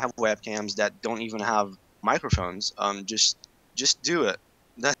that don't have webcams, that don't even have microphones. Just do it.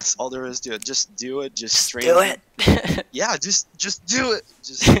 That's all there is to it. Just do it. Just stream. Do it. Yeah, just do it.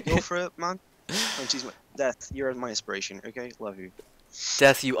 Just go for it, man. Death, you're my inspiration. Okay, love you.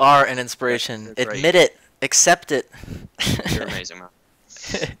 Death, you are an inspiration. Admit it. Accept it. You're amazing, man.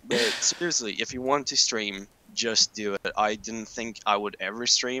 But seriously, if you want to stream, just do it. I didn't think I would ever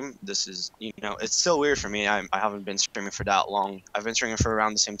stream. This is, it's still weird for me. I haven't been streaming for that long. I've been streaming for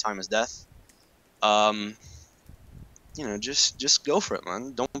around the same time as Death. Just go for it,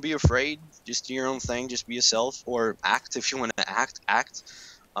 man. Don't be afraid. Just do your own thing. Just be yourself, or act if you want to act.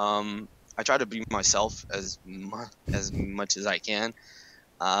 I try to be myself as much as I can.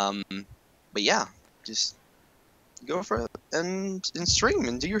 But yeah, just go for it and stream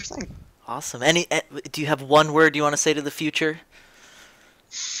and do your thing. Awesome. Do you have one word you want to say to the future?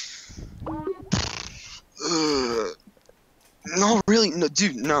 No, really, no,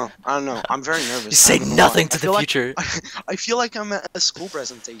 dude, no. I don't know. I'm very nervous. You say I don't know nothing why. to I feel the like- future. I feel like I'm at a school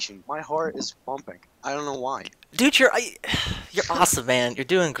presentation. My heart is pumping. I don't know why. Dude, you're awesome, man. You're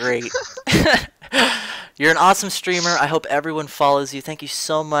doing great. You're an awesome streamer. I hope everyone follows you. Thank you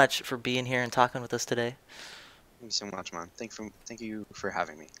so much for being here and talking with us today. Thank you so much, man. Thank you for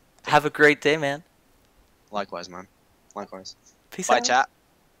having me. Have a great day, man. Likewise, man. Likewise. Peace Bye, out. chat.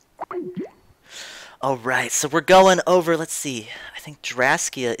 All right, so we're going over. Let's see. I think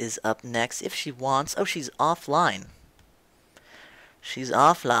Draskia is up next if she wants. Oh, she's offline. She's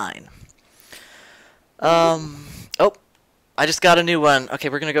offline. Oh, I just got a new one. Okay,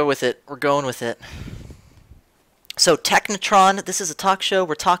 we're gonna go with it. We're going with it. So Technotron, this is a talk show.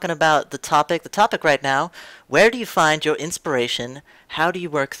 We're talking about the topic. The topic right now: where do you find your inspiration? How do you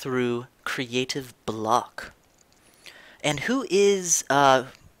work through creative block? And who is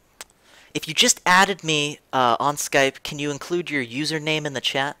if you just added me on Skype, can you include your username in the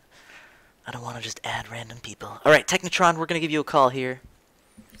chat? I don't want to just add random people. All right, Technotron, we're going to give you a call here.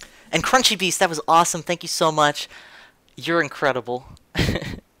 And Crunchy Beast, that was awesome. Thank you so much. You're incredible.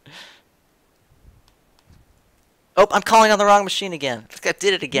 Oh, I'm calling on the wrong machine again. I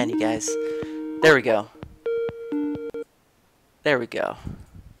did it again, you guys. There we go. There we go.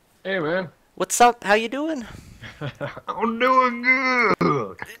 Hey, man. What's up? How you doing? I'm doing good.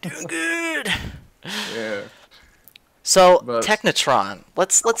 You're doing good. Yeah. So, But- Technotron,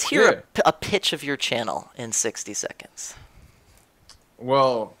 let's hear Yeah. a pitch of your channel in 60 seconds.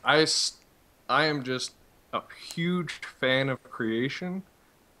 Well, I am just a huge fan of creation.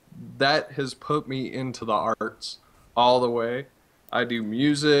 That has put me into the arts all the way. I do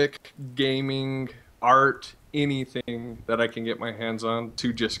music, gaming, art, anything that I can get my hands on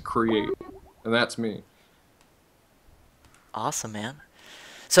to just create. And that's me. Awesome, man.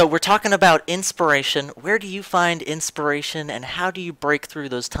 So we're talking about inspiration. Where do you find inspiration, and how do you break through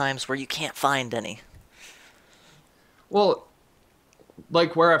those times where you can't find any? Well,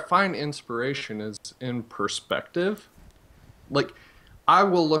 like where I find inspiration is in perspective. Like, I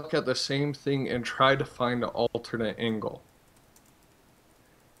will look at the same thing and try to find an alternate angle.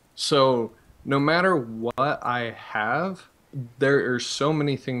 So, no matter what I have, there are so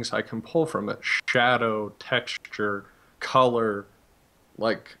many things I can pull from it. Shadow, texture, color,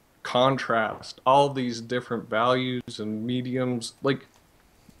 like contrast, all these different values and mediums. Like,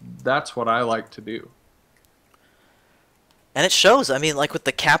 that's what I like to do. And it shows. I mean, like with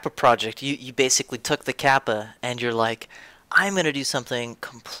the Kappa project, you basically took the Kappa and you're like, I'm going to do something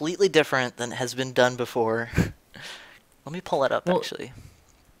completely different than has been done before. Let me pull it up, Well, actually.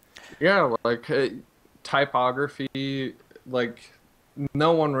 Yeah, like typography, like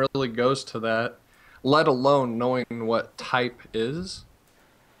no one really goes to that, let alone knowing what type is.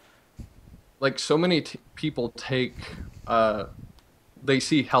 Like so many people take, they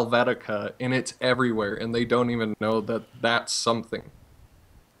see Helvetica and it's everywhere and they don't even know that that's something.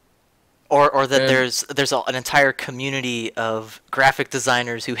 Or that And- there's an entire community of graphic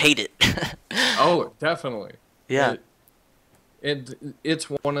designers who hate it. Oh, definitely. Yeah. It's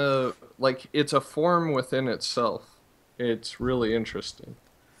one of, like, it's a form within itself. It's really interesting.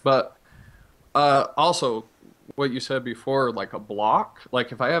 But also, what you said before, like a block,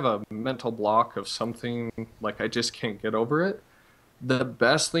 like if I have a mental block of something, like I just can't get over it, the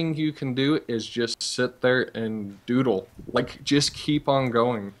best thing you can do is just sit there and doodle. Like, just keep on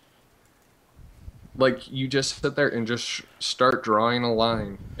going. Like, you just sit there and just start drawing a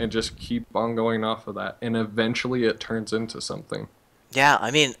line and just keep on going off of that. And eventually it turns into something. Yeah, I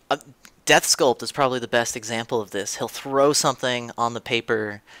mean, Death Sculpt is probably the best example of this. He'll throw something on the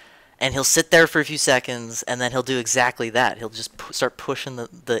paper, and he'll sit there for a few seconds, and then he'll do exactly that. He'll just start pushing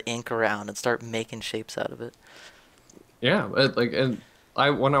the ink around and start making shapes out of it. Yeah,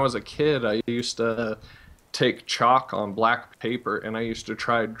 when I was a kid, I used to take chalk on black paper, and I used to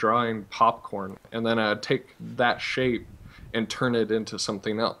try drawing popcorn, and then I'd take that shape and turn it into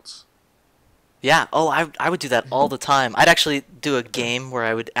something else. Yeah, oh, I would do that all the time. I'd actually do a game where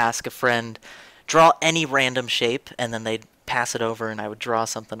I would ask a friend, draw any random shape, and then they'd pass it over, and I would draw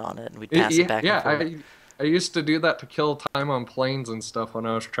something on it, and we'd pass it back and forth. I used to do that to kill time on planes and stuff when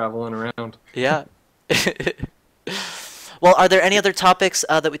I was traveling around. Yeah. Well, are there any other topics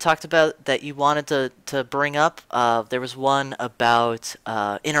that we talked about that you wanted to bring up? There was one about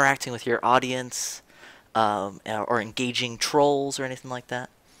interacting with your audience or engaging trolls or anything like that.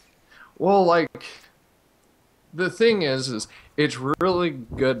 Well, like, the thing is it's really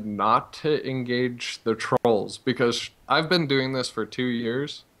good not to engage the trolls, because I've been doing this for 2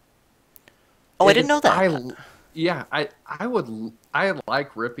 years. Oh, I didn't know that. I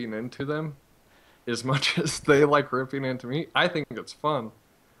like ripping into them, as much as they like ripping into me. I think it's fun.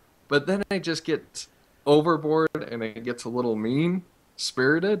 But then it just gets overboard and it gets a little mean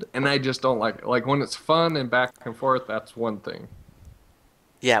spirited, and I just don't like it. Like when it's fun and back and forth, that's one thing.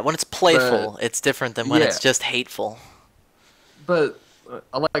 Yeah, when it's playful, it's different than when it's just hateful. But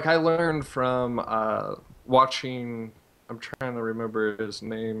like I learned from watching, I'm trying to remember his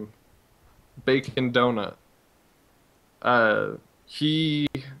name, Bacon Donut. He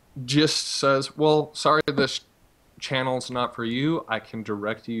just says, well, sorry, this channel's not for you. I can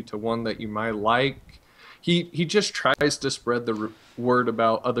direct you to one that you might like. He just tries to spread the word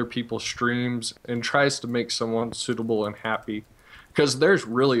about other people's streams and tries to make someone suitable and happy. Because there's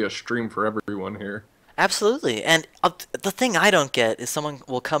really a stream for everyone here. Absolutely. And the thing I don't get is someone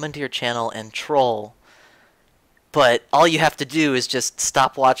will come into your channel and troll, but all you have to do is just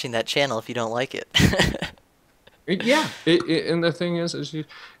stop watching that channel if you don't like it. Yeah. And the thing is you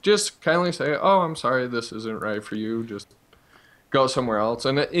just kindly say, oh, I'm sorry, this isn't right for you. Just go somewhere else.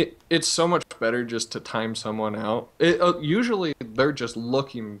 And it's so much better just to time someone out. Usually they're just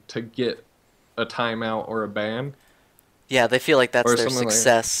looking to get a timeout or a ban. Yeah, they feel like that's their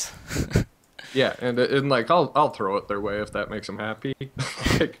success. Like yeah, and like I'll throw it their way if that makes them happy.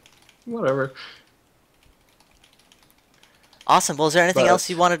 Like, whatever. Awesome. Well, is there anything else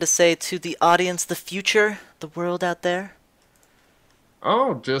you wanted to say to the audience, the future, the world out there?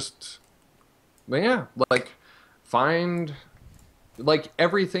 Oh, just yeah, like find like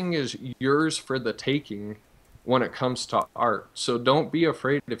everything is yours for the taking when it comes to art. So don't be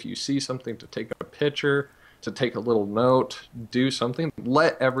afraid if you see something to take a picture, to take a little note, do something.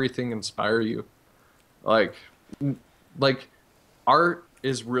 Let everything inspire you. Like art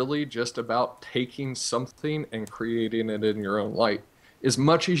is really just about taking something and creating it in your own light. As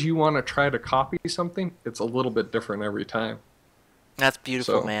much as you want to try to copy something, it's a little bit different every time. That's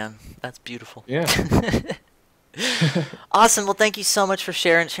beautiful, man. That's beautiful. Yeah. Awesome. Well, thank you so much for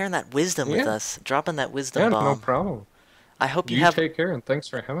sharing that wisdom with us, dropping that wisdom bomb. No problem. I hope you have. Take care, and thanks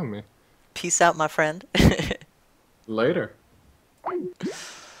for having me. Peace out, my friend. Later.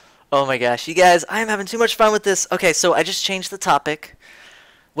 Oh my gosh, you guys, I am having too much fun with this. Okay, so I just changed the topic.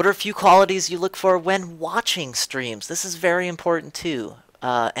 What are a few qualities you look for when watching streams? This is very important too.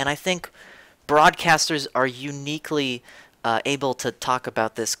 And I think broadcasters are uniquely able to talk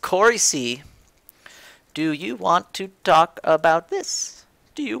about this. Corey C., do you want to talk about this?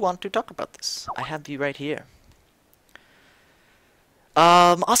 Do you want to talk about this? I have you right here.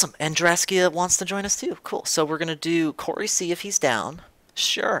 Awesome. And Draskia wants to join us too. Cool. So we're going to do Corey C. if he's down.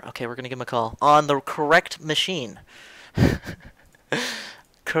 Sure. Okay, we're going to give him a call. On the correct machine.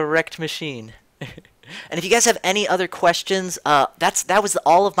 Correct machine. And if you guys have any other questions, that was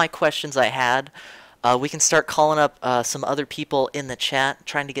all of my questions I had. We can start calling up some other people in the chat,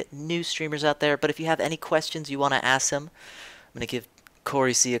 trying to get new streamers out there. But if you have any questions you want to ask him, I'm going to give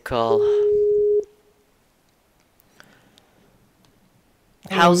Corey C. a call.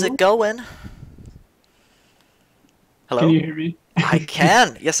 How's it going? Hello? Can you hear me? I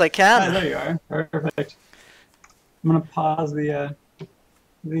can. Yes, I can. Hi, there you are. Perfect. I'm going to pause the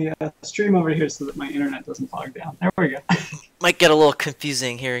stream over here so that my internet doesn't bog down. There we go. Might get a little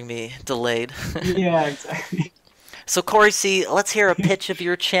confusing hearing me delayed. Yeah, exactly. So Corey C., let's hear a pitch of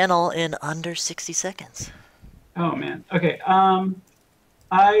your channel in under 60 seconds. Oh, man. Okay.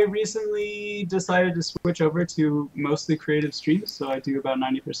 I recently decided to switch over to mostly creative streams, so I do about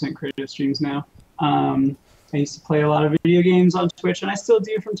 90% creative streams now. I used to play a lot of video games on Twitch, and I still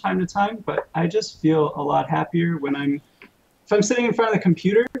do from time to time, but I just feel a lot happier when if I'm sitting in front of the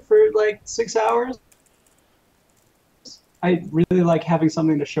computer for like 6 hours. I really like having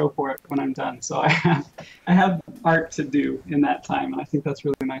something to show for it when I'm done, so I have art to do in that time, and I think that's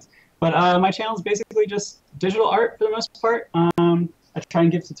really nice. But my channel is basically just digital art for the most part. I try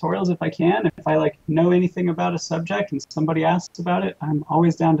and give tutorials if I can. If I know anything about a subject and somebody asks about it, I'm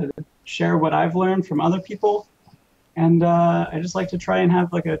always down to share what I've learned from other people. And I just like to try and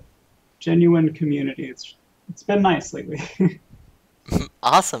have a genuine community. It's been nice lately.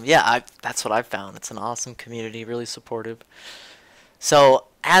 Awesome. Yeah, that's what I've found. It's an awesome community, really supportive. So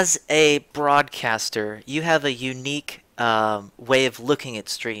as a broadcaster, you have a unique way of looking at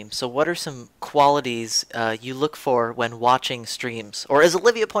streams. So what are some qualities you look for when watching streams? Or as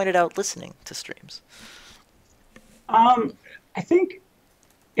Olivia pointed out, listening to streams? I think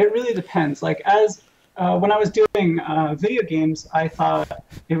it really depends. When I was doing video games, I thought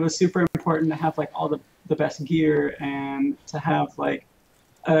it was super important to have all the best gear and to have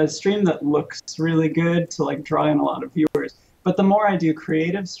a stream that looks really good to draw in a lot of viewers. But the more I do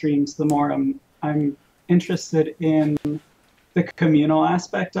creative streams, the more I'm interested in the communal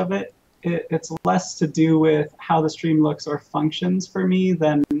aspect of it. it's less to do with how the stream looks or functions for me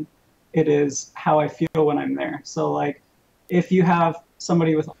than it is how I feel when I'm there. So like, if you have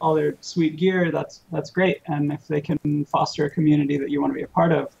somebody with all their sweet gear, that's great. And if they can foster a community that you want to be a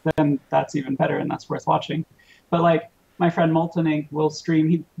part of, then that's even better and that's worth watching. But like my friend Molten Ink will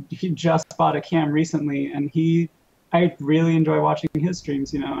stream. He just bought a cam recently, and I really enjoy watching his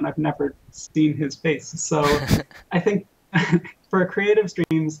streams, you know, and I've never seen his face. So I think for creative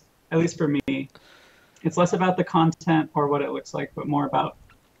streams, at least for me, it's less about the content or what it looks like, but more about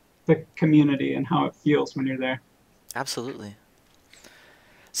the community and how it feels when you're there. Absolutely.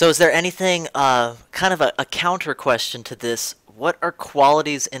 So is there anything, kind of a counter question to this? What are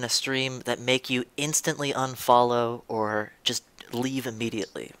qualities in a stream that make you instantly unfollow or just leave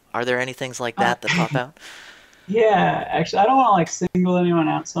immediately? Are there any things like that that pop out? Yeah, actually, I don't want to like single anyone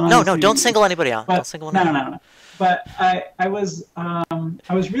out. So No, don't single anybody out. Don't single anyone out. No. But I was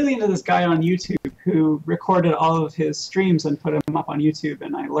really into this guy on YouTube who recorded all of his streams and put them up on YouTube,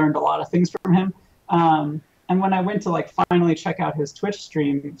 and I learned a lot of things from him. And when I went to like finally check out his Twitch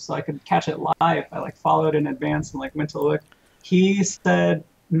stream so I could catch it live, I like followed in advance and like went to look. He said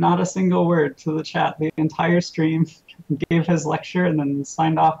not a single word to the chat the entire stream, gave his lecture, and then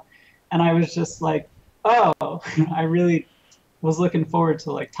signed off. And I was just like, oh, I really was looking forward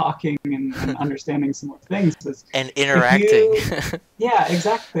to like talking and understanding some more things. And interacting. Yeah,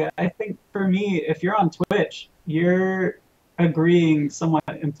 exactly. I think for me, if you're on Twitch, you're agreeing somewhat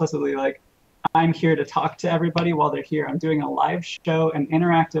implicitly, like, I'm here to talk to everybody while they're here. I'm doing a live show, an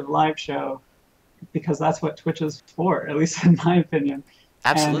interactive live show, because that's what Twitch is for, at least in my opinion.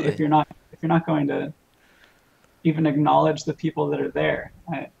 Absolutely. And if you're not going to even acknowledge the people that are there,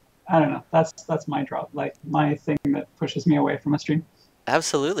 I don't know. That's my drop, like my thing that pushes me away from a stream.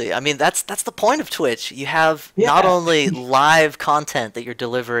 Absolutely. I mean, that's the point of Twitch. You have not only live content that you're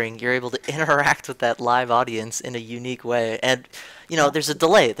delivering, you're able to interact with that live audience in a unique way. And, you know, there's a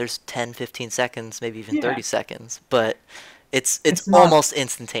delay. There's 10, 15 seconds, maybe even 30 seconds, but it's almost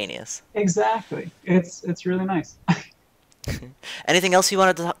instantaneous. Exactly. It's really nice. Anything else you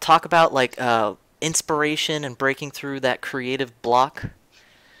wanted to talk about, like inspiration and breaking through that creative block?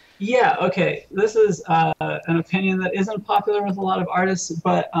 Yeah, okay. This is an opinion that isn't popular with a lot of artists,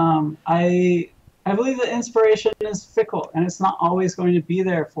 but I believe that inspiration is fickle, and it's not always going to be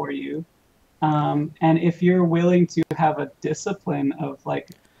there for you. And if you're willing to have a discipline of like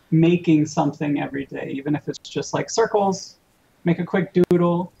making something every day, even if it's just like circles, make a quick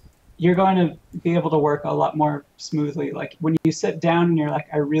doodle, you're going to be able to work a lot more smoothly. Like when you sit down and you're like,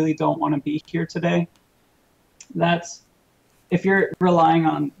 I really don't want to be here today, if you're relying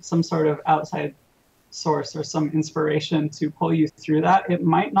on some sort of outside source or some inspiration to pull you through that, it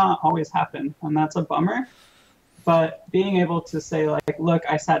might not always happen, and that's a bummer. But being able to say, like, look,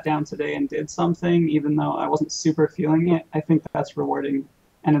 I sat down today and did something, even though I wasn't super feeling it, I think that's rewarding,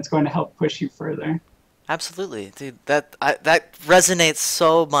 and it's going to help push you further. Absolutely, dude. That resonates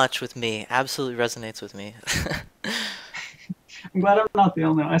so much with me. Absolutely resonates with me. I'm glad I'm not the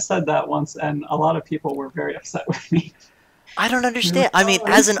only one. I said that once, and a lot of people were very upset with me. I don't understand. I mean,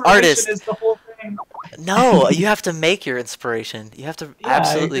 as an artist, is the whole thing. No, you have to make your inspiration. You have to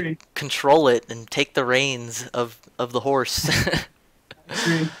absolutely control it and take the reins of the horse.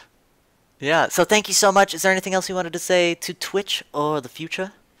 Yeah. So thank you so much. Is there anything else you wanted to say to Twitch or the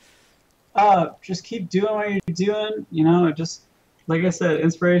future? Just keep doing what you're doing. You know, just like I said,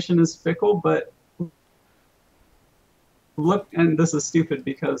 inspiration is fickle, but look, and this is stupid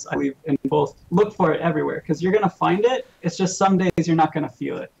because I believe in both, look for it everywhere, because you're going to find it. It's just some days you're not going to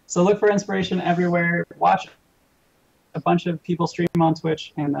feel it. So look for inspiration everywhere. Watch a bunch of people stream on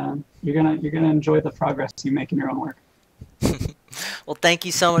Twitch, and you're gonna enjoy the progress you make in your own work. Well, thank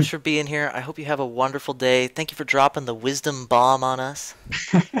you so much for being here. I hope you have a wonderful day. Thank you for dropping the wisdom bomb on us.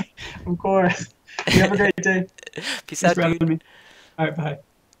 Of course. You have a great day. Peace out, dude. All right, bye.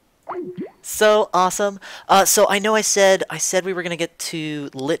 So awesome. So I know I said we were gonna get to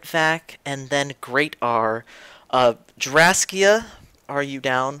Litvac and then Great R. Draskia, are you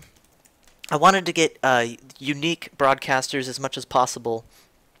down? I wanted to get unique broadcasters as much as possible,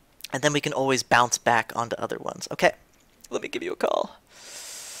 and then we can always bounce back onto other ones. Okay, let me give you a call.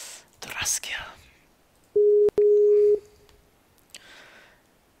 Draskia.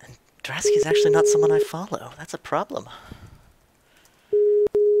 And Draskia is actually not someone I follow. That's a problem.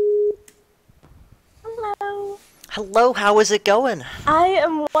 Hello. Hello, how is it going? I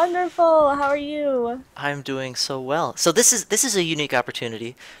am wonderful. How are you? I'm doing so well. So this is a unique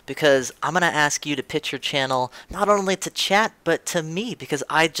opportunity because I'm gonna ask you to pitch your channel not only to chat but to me, because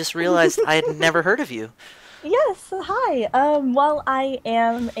I just realized I had never heard of you. Yes, hi. Well, I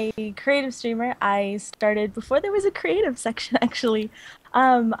am a creative streamer. I started before there was a creative section, actually.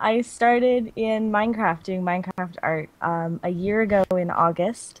 I started in Minecraft, doing Minecraft art, a year ago in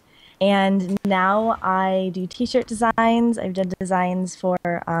August. And now I do t-shirt designs. I've done designs for,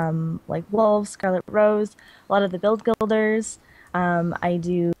 like Wolves, Scarlet Rose, a lot of the Build Guilders. I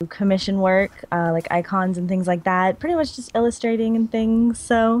do commission work, like icons and things like that. Pretty much just illustrating and things.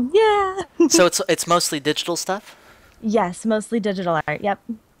 So yeah. So it's mostly digital stuff? Yes, mostly digital art. Yep.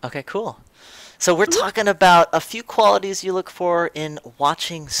 Okay, cool. So we're talking about a few qualities you look for in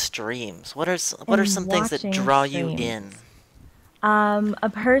watching streams. What are some things that watching draw you streams. in? A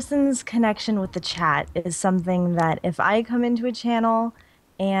person's connection with the chat is something that if I come into a channel,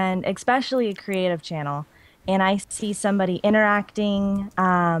 and especially a creative channel, and I see somebody interacting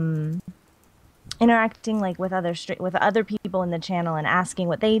like with other people in the channel and asking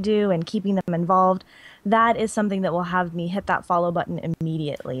what they do and keeping them involved, that is something that will have me hit that follow button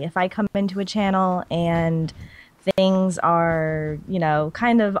immediately. If I come into a channel and things are,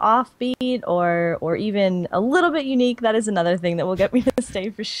 kind of offbeat or even a little bit unique, that is another thing that will get me to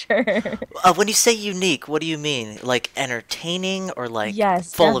stay for sure. When you say unique, what do you mean? Like entertaining or like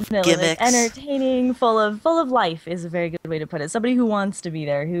Yes, full definitely. of Like gimmicks? entertaining, full of life is a very good way to put it. Somebody who wants to be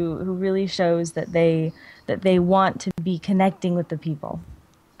there, who really shows that they want to be connecting with the people.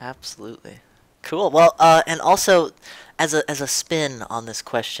 Absolutely. Cool. Well, and also, as a spin on this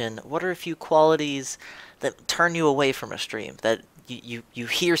question, what are a few qualities that turn you away from a stream? That you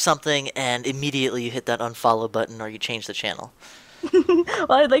hear something and immediately you hit that unfollow button or you change the channel?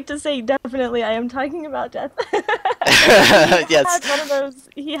 Well, I'd like to say definitely I am talking about Death. Yes.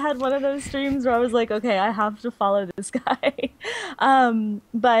 He had one of those streams where I was like, okay, I have to follow this guy.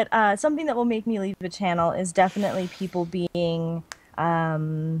 But something that will make me leave the channel is definitely people being,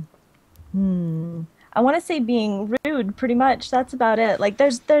 I want to say being rude, pretty much. That's about it. Like,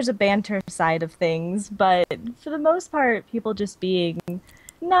 there's a banter side of things, but for the most part, people just being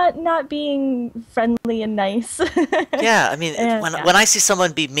not being friendly and nice. Yeah, I mean, And- when I see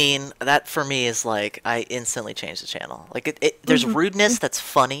someone be mean, that for me is like I instantly change the channel. Like there's Mhm. rudeness that's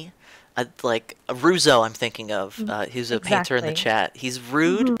funny. Like Ruzo, I'm thinking of, who's a painter in the Exactly. chat. He's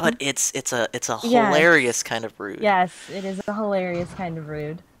rude, Mhm. but it's a Yes. hilarious kind of rude. Yes, it is a hilarious kind of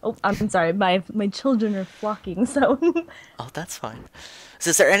rude. Oh, I'm sorry, my children are flocking, so. Oh, that's fine. So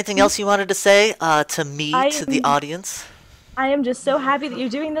is there anything else you wanted to say to me, to the audience? I am just so happy that you're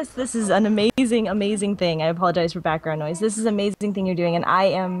doing this. This is an amazing, amazing thing. I apologize for background noise. This is an amazing thing you're doing, and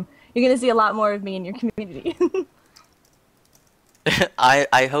you're going to see a lot more of me in your community.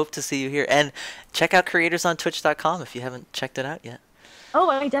 I hope to see you here. And check out creatorsonTwitch.com if you haven't checked it out yet. Oh,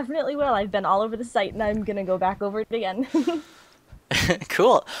 I definitely will. I've been all over the site, and I'm going to go back over it again.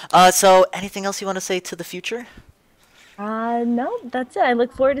 Cool. So anything else you want to say to the future? No, that's it. I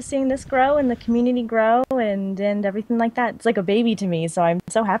look forward to seeing this grow and the community grow and everything like that. It's like a baby to me, so I'm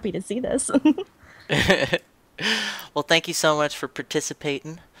so happy to see this. Well, thank you so much for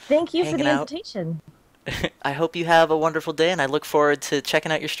participating. Thank you for hanging the out. invitation. I hope you have a wonderful day, and I look forward to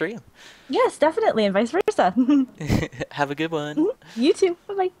checking out your stream. Yes, definitely, and vice versa. Have a good one. You too.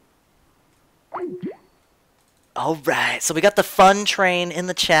 Bye-bye. All right, so we got the fun train in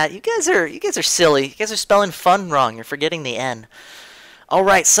the chat. You guys are silly. You guys are spelling fun wrong. You're forgetting the N. All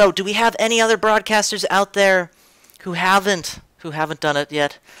right, so do we have any other broadcasters out there who haven't done it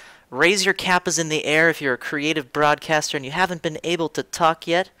yet? Raise your kappas in the air if you're a creative broadcaster and you haven't been able to talk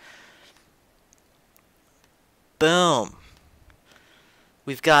yet. Boom.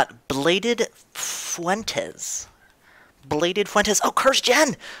 We've got Bladed Fuentes. Bladed Fuentes. Oh, Curse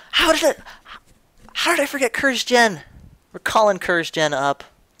Gen! How did I forget Curse Gen? We're calling Curse Gen up.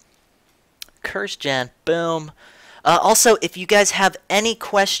 Curse Gen. Boom. Also, if you guys have any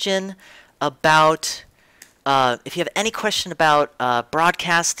question about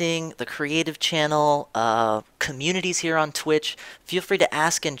broadcasting, the creative channel, communities here on Twitch, feel free to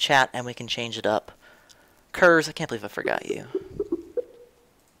ask in chat and we can change it up. Curse, I can't believe I forgot you.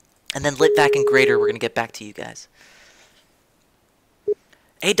 And then Litvac and Grader, we're going to get back to you guys.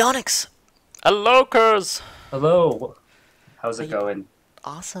 Hey, Donix. Hello, Curse. Hello. How's it going?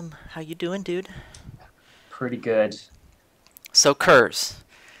 Awesome. How you doing, dude? Pretty good. So, Curse,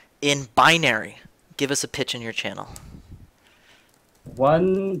 in binary, give us a pitch in your channel.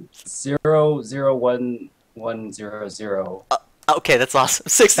 10011100. Okay, that's awesome.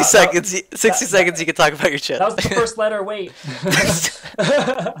 60 seconds. 60 seconds. You can talk about your channel. That was the first letter. Wait.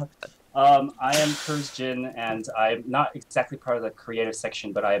 I am Kurzjin, and I'm not exactly part of the creative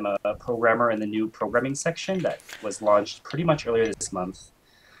section, but I'm a programmer in the new programming section that was launched pretty much earlier this month.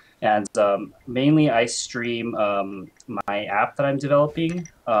 And mainly I stream my app that I'm developing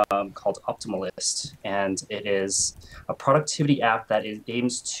called Optimalist. And it is a productivity app that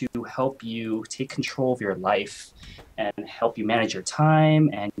aims to help you take control of your life and help you manage your time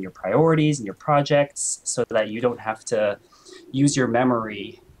and your priorities and your projects so that you don't have to use your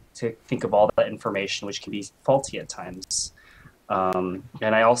memory to think of all that information, which can be faulty at times. And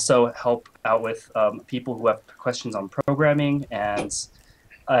I also help out with people who have questions on programming, and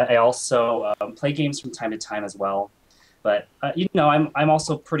I also play games from time to time as well. But you know, I'm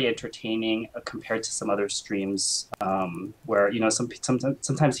also pretty entertaining compared to some other streams where, you know,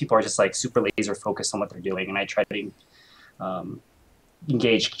 sometimes people are just like super laser focused on what they're doing, and I try to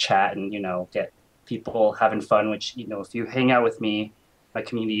engage chat and, you know, get people having fun. Which, you know, if you hang out with me, my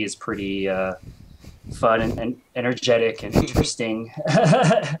community is pretty fun and energetic and interesting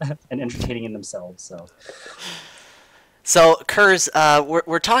and entertaining in themselves. So, Kurz,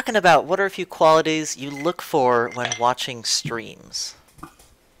 we're talking about what are a few qualities you look for when watching streams?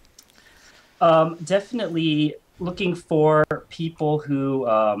 Definitely looking for people who,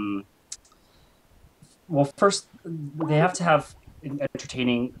 well, first, they have to have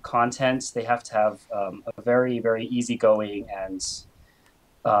entertaining content. They have to have a very, very easygoing and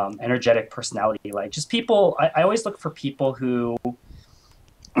energetic personality. Like, just people, I always look for people who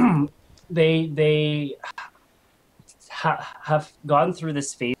they have gone through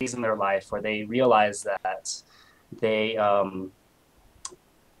this phase in their life where they realize that they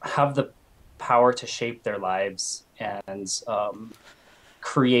have the power to shape their lives and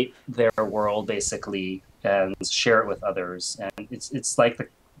create their world, basically, and share it with others. And it's like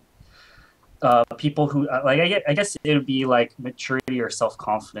the people who, like, I guess it would be like maturity or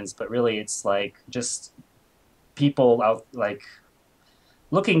self-confidence, but really it's like just people out, like,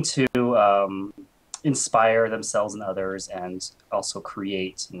 looking to inspire themselves and others, and also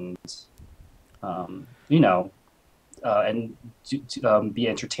create and you know, and be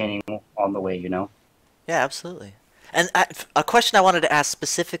entertaining on the way, you know. Yeah, absolutely. And a question I wanted to ask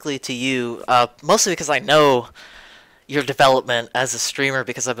specifically to you, mostly because I know your development as a streamer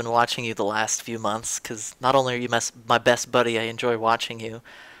because I've been watching you the last few months, because not only are you my best buddy, I enjoy watching you.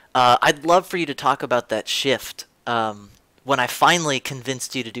 I'd love for you to talk about that shift when I finally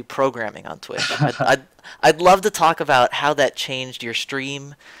convinced you to do programming on Twitch. I'd love to talk about how that changed your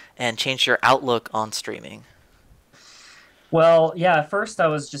stream and changed your outlook on streaming. Well, yeah, at first I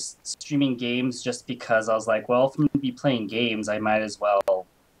was just streaming games just because I was like, well, if I'm going to be playing games, I might as well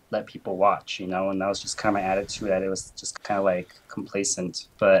let people watch, you know, and that was just kind of my attitude, that it was just kind of like complacent.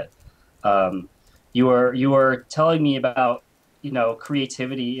 But you were telling me about, you know,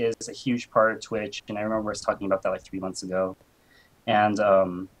 creativity is a huge part of Twitch, and I remember us talking about that like 3 months ago. And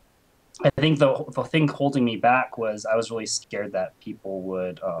I think the thing holding me back was I was really scared that people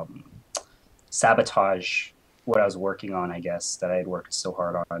would sabotage what I was working on, I guess, that I had worked so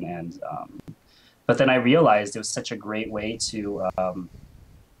hard on. And but then I realized it was such a great way to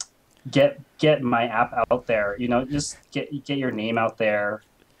get my app out there, you know, just get your name out there.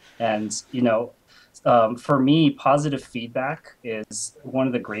 And, you know, for me, positive feedback is one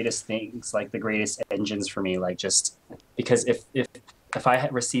of the greatest things, like the greatest engines for me, like, just because if I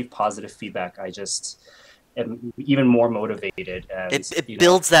receive positive feedback, I just am even more motivated. And it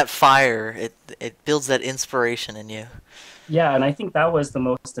builds that fire. It builds that inspiration in you. Yeah, and I think that was the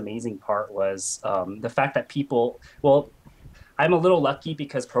most amazing part, was the fact that people, well, I'm a little lucky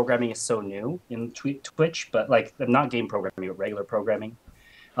because programming is so new in Twitch, but like, not game programming, but regular programming.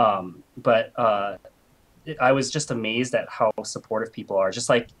 But I was just amazed at how supportive people are, just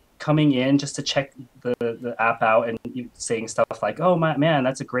like coming in just to check the app out and saying stuff like, oh man,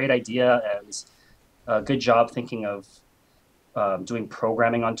 that's a great idea, and good job thinking of doing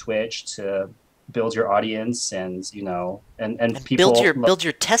programming on Twitch to build your audience, and, you know, and people build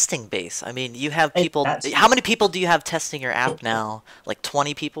your testing base. I mean, you have people. How many people do you have testing your app now? Like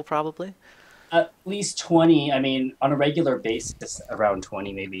 20 people, probably. At least 20. I mean, on a regular basis, around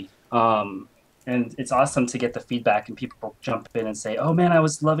 20 maybe. And it's awesome to get the feedback and people jump in and say, oh man, I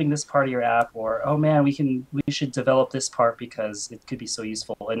was loving this part of your app, or oh man, we should develop this part because it could be so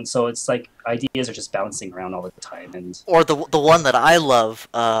useful. And so it's like ideas are just bouncing around all the time. And or the one that I love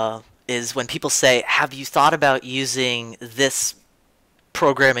is when people say, have you thought about using this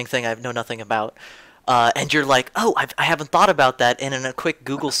programming thing I know nothing about? And you're like, oh, I haven't thought about that. And in a quick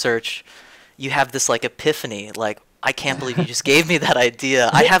Google search, you have this like epiphany, like, I can't believe you just gave me that idea.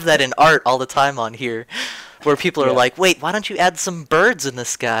 I have that in art all the time on here, where people are like, wait, why don't you add some birds in the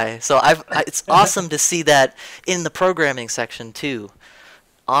sky? So it's awesome to see that in the programming section too.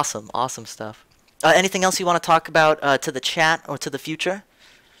 Awesome stuff. Anything else you want to talk about to the chat or to the future?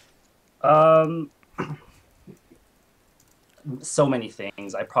 So many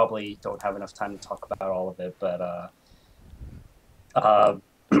things. I probably don't have enough time to talk about all of it, but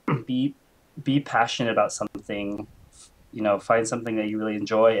be passionate about something. You know, find something that you really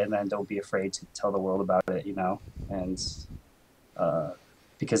enjoy, and then don't be afraid to tell the world about it. You know, and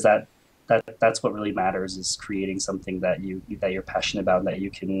because that's what really matters, is creating something that you're passionate about, and that you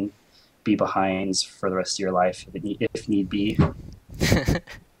can be behind for the rest of your life if need be.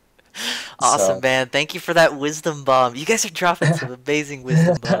 Awesome, So- man. Thank you for that wisdom bomb. You guys are dropping some amazing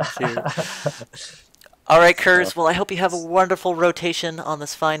wisdom bombs here. All right, Kurz. Well, I hope you have a wonderful rotation on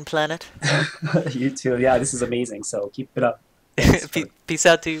this fine planet. You too. Yeah, this is amazing. So keep it up. Peace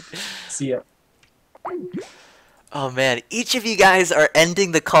out, dude. See ya. Oh man, each of you guys are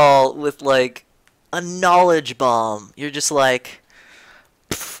ending the call with like a knowledge bomb. You're just like,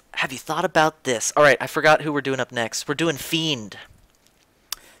 "Pff, have you thought about this?" All right, I forgot who we're doing up next. We're doing Fiend.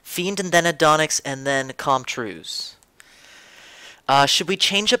 Fiend and then Adonix and then Comtrues. Should we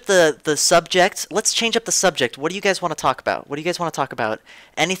change up the subject? Let's change up the subject. What do you guys want to talk about? What do you guys want to talk about?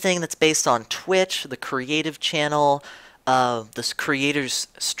 Anything that's based on Twitch, the creative channel, this creators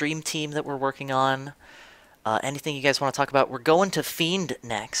stream team that we're working on? Anything you guys want to talk about? We're going to Fiend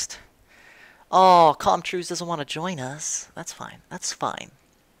next. Oh, Comtrues doesn't want to join us. That's fine. That's fine.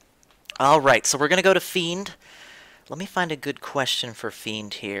 All right, so we're going to go to Fiend. Let me find a good question for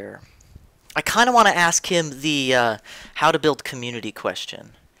Fiend here. I kind of want to ask him the how to build community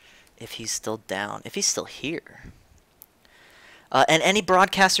question, if he's still down, if he's still here. And any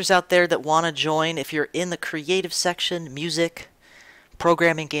broadcasters out there that want to join, if you're in the creative section, music,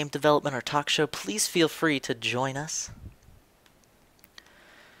 programming, game development, or talk show, please feel free to join us.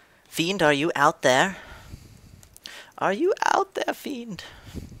 Fiend, are you out there? Are you out there, Fiend?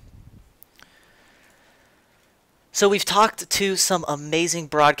 So we've talked to some amazing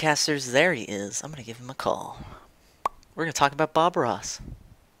broadcasters. There he is. I'm going to give him a call. We're going to talk about Bob Ross.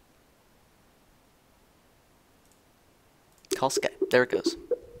 Call Skype. There it goes.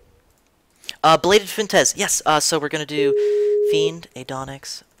 Bladed Fuentes. Yes, so we're going to do Fiend,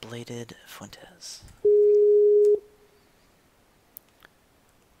 Adonix, Bladed Fuentes.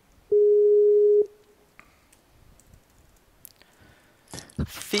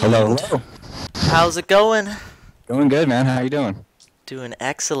 Fiend. Hello. How's it going? Going good, man. How you doing? Doing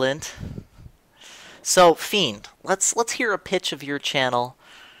excellent. So, Fiend, let's hear a pitch of your channel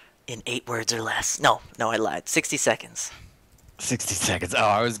in 8 words or less. No, I lied. 60 seconds. 60 seconds. Oh,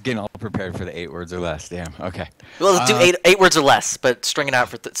 I was getting all prepared for the 8 words or less. Damn. Okay. Well, let's do eight words or less, but string it out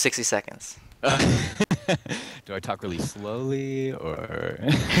for 60 seconds. Do I talk really slowly or?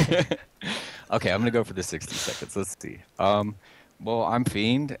 Okay, I'm gonna go for the 60 seconds. Let's see. Well, I'm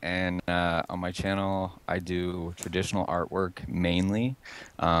Fiend, and on my channel, I do traditional artwork mainly.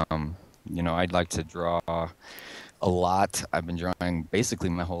 You know, I'd like to draw a lot. I've been drawing basically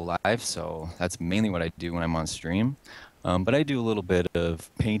my whole life, so that's mainly what I do when I'm on stream. But I do a little bit of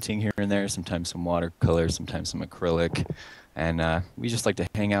painting here and there, sometimes some watercolor, sometimes some acrylic. And we just like to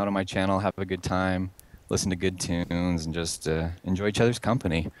hang out on my channel, have a good time, listen to good tunes, and just enjoy each other's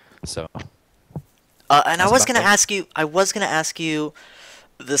company. So. And I was going to ask you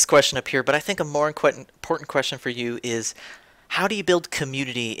this question up here, but I think a more important question for you is, how do you build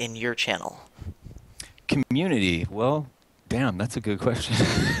community in your channel? Community? Well, damn, that's a good question.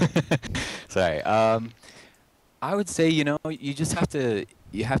 Sorry. I would say, you know, you just have to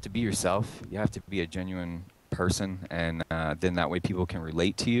be yourself. You have to be a genuine person, and then that way people can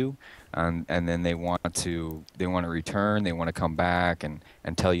relate to you, and then they want to return, they want to come back and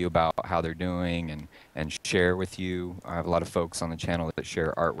tell you about how they're doing and share with you. I have a lot of folks on the channel that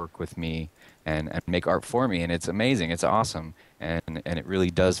share artwork with me and make art for me, and it's amazing, it's awesome, and it really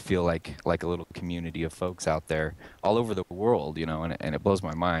does feel like a little community of folks out there all over the world, you know, and it blows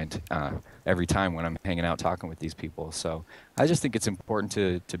my mind every time when I'm hanging out talking with these people. So I just think it's important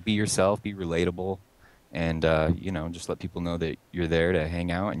to be yourself, be relatable, and you know, just let people know that you're there to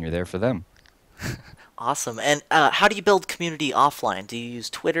hang out and you're there for them. Awesome. And how do you build community offline? Do you use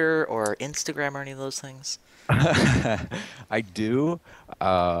Twitter or Instagram or any of those things? I do.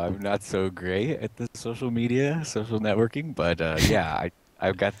 I'm not so great at the social networking, but yeah,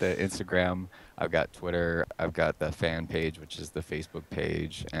 I've got the Instagram, I've got Twitter, I've got the fan page, which is the Facebook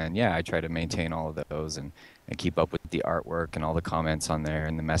page, and yeah, I try to maintain all of those and keep up with the artwork and all the comments on there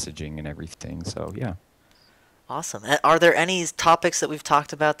and the messaging and everything. So yeah. Awesome. Are there any topics that we've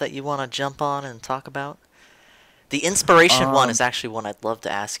talked about that you want to jump on and talk about? The inspiration one is actually one I'd love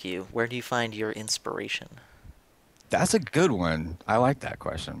to ask you. Where do you find your inspiration? That's a good one. I like that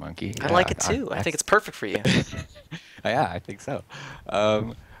question, Monkey. I like it too. I think it's perfect for you. Yeah, I think so.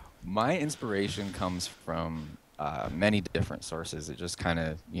 My inspiration comes from many different sources. It just kind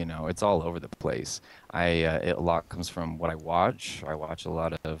of, it's all over the place. A lot comes from what I watch. I watch a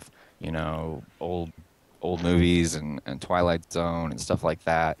lot of, old movies and Twilight Zone and stuff like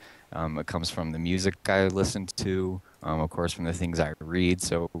that. It comes from the music I listen to, of course, from the things I read.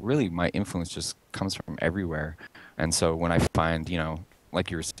 So really, my influence just comes from everywhere. And so when I find, like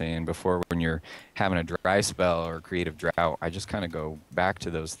you were saying before, when you're having a dry spell or a creative drought, I just kind of go back to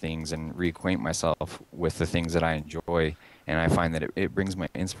those things and reacquaint myself with the things that I enjoy, and I find that it brings my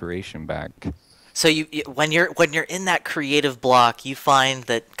inspiration back. So when you're in that creative block, you find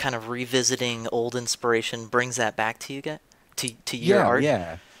that kind of revisiting old inspiration brings that back to you, to your art.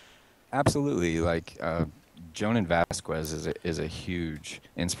 Yeah, absolutely. Like Jonan Vasquez is a huge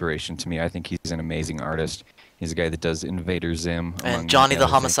inspiration to me. I think he's an amazing artist. He's a guy that does Invader Zim. And Johnny the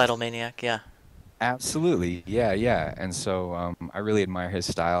Homicidal Maniac, yeah. Absolutely, yeah. And so I really admire his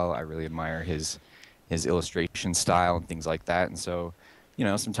style. I really admire his illustration style and things like that. And so,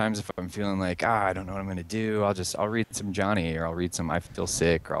 sometimes if I'm feeling like, I don't know what I'm going to do, I'll read some Johnny, or I'll read some I Feel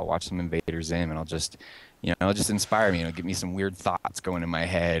Sick, or I'll watch some Invader Zim, and I'll just, it'll just inspire me, give me some weird thoughts going in my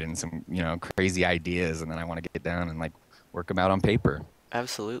head and some, crazy ideas, and then I want to get down and, work them out on paper.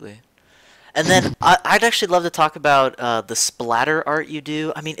 Absolutely. And then I'd actually love to talk about the splatter art you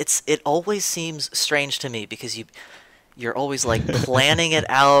do. I mean, it always seems strange to me because you're always planning it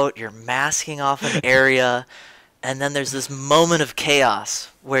out, you're masking off an area, and then there's this moment of chaos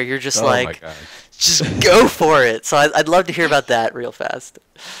where you're just just go for it. So I'd love to hear about that real fast.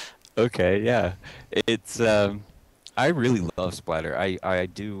 Okay, yeah. It's I really love splatter. I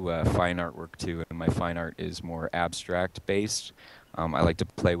do fine artwork too, and my fine art is more abstract based. I like to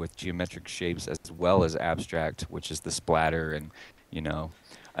play with geometric shapes as well as abstract, which is the splatter, and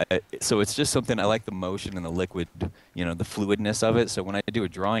so it's just something I like, the motion and the liquid, the fluidness of it. So when I do a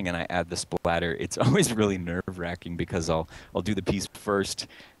drawing and I add the splatter, it's always really nerve-wracking because I'll do the piece first,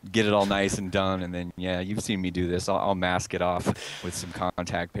 get it all nice and done, and then you've seen me do this. I'll mask it off with some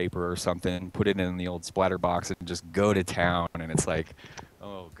contact paper or something, put it in the old splatter box, and just go to town. And it's like,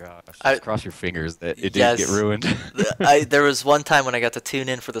 oh gosh, just cross your fingers that it didn't get ruined. There was one time when I got to tune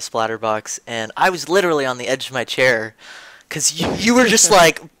in for the splatter box, and I was literally on the edge of my chair. Because you were just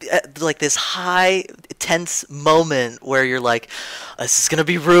like this high, tense moment where you're like, this is going to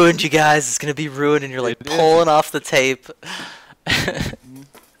be ruined, you guys. It's going to be ruined. And you're pulling off the tape.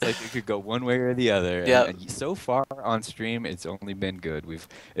 It could go one way or the other. Yeah. And so far on stream, it's only been good.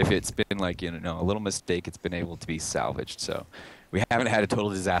 If it's been a little mistake, it's been able to be salvaged. So we haven't had a total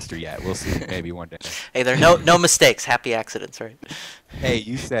disaster yet. We'll see, maybe one day. Hey, there are no mistakes, happy accidents, right? Hey,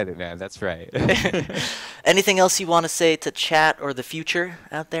 you said it, man. That's right. Anything else you want to say to chat or the future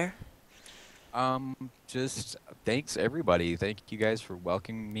out there? Just thanks everybody. Thank you guys for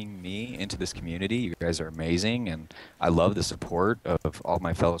welcoming me into this community. You guys are amazing, and I love the support of all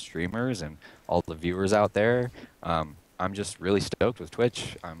my fellow streamers and all the viewers out there. I'm just really stoked with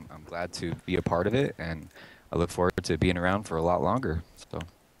Twitch. I'm glad to be a part of it, and I look forward to being around for a lot longer. So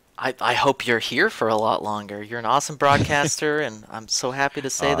I hope you're here for a lot longer. You're an awesome broadcaster, and I'm so happy to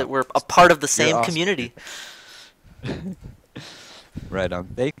say that we're a part of the same awesome. Community. Right on.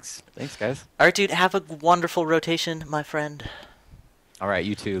 Thanks, guys. All right, dude. Have a wonderful rotation, my friend. All right,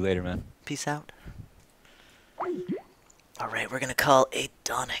 you too. Later, man. Peace out. All right, we're gonna call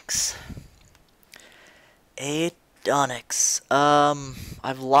Adonix. Adonix.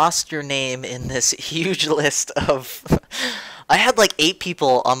 I've lost your name in this huge list of. I had like 8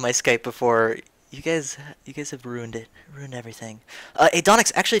 people on my Skype before. You guys have ruined it. Ruined everything.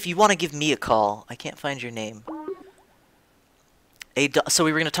 Adonix, actually, if you want to give me a call, I can't find your name. So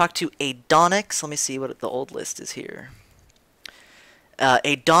we were going to talk to Adonix. Let me see what the old list is here.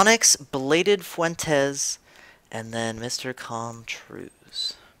 Adonix, Belated Fuentes, and then Mr.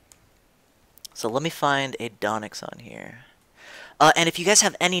 Comtruse. So let me find Adonix on here. And if you guys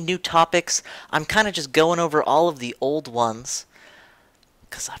have any new topics, I'm kind of just going over all of the old ones,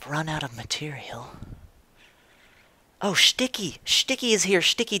 because I've run out of material. Oh, Sticky! Sticky is here.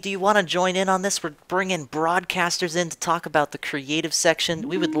 Sticky, do you want to join in on this? We're bringing broadcasters in to talk about the creative section.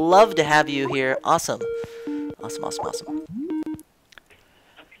 We would love to have you here. Awesome. Awesome, awesome, awesome.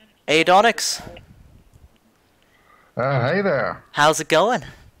 Hey, Adonix. Hey there. How's it going?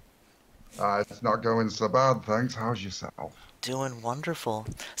 It's not going so bad, thanks. How's yourself? Doing wonderful.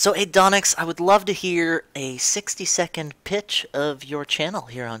 So, Adonix, I would love to hear a 60-second pitch of your channel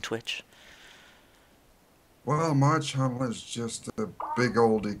here on Twitch. Well, my channel is just a big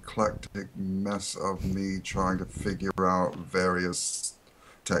old eclectic mess of me trying to figure out various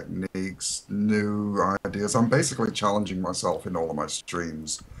techniques, new ideas. I'm basically challenging myself in all of my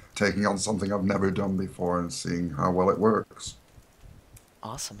streams taking on something I've never done before and seeing how well it works.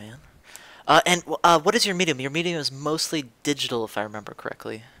 Awesome, man. And what is your medium? Your medium is mostly digital, if I remember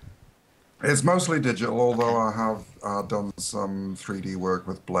correctly. It's mostly digital, although I have done some 3D work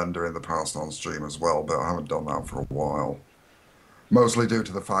with Blender in the past on stream as well, but I haven't done that for a while. Mostly due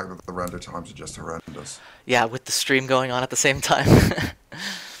to the fact that the render times are just horrendous. Yeah, with the stream going on at the same time.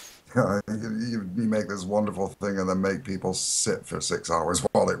 You make this wonderful thing and then make people sit for 6 hours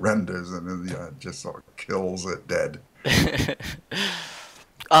while it renders, and yeah, it just sort of kills it dead.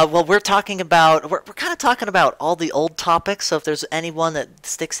 Well, we're kind of talking about all the old topics, so if there's any one that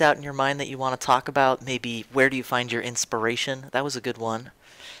sticks out in your mind that you want to talk about, maybe where do you find your inspiration? That was a good one.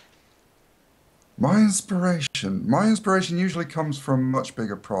 My inspiration usually comes from much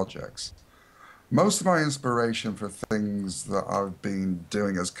bigger projects. Most of my inspiration for things that I've been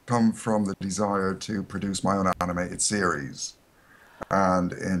doing has come from the desire to produce my own animated series,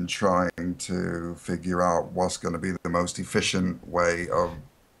 and in trying to figure out what's going to be the most efficient way of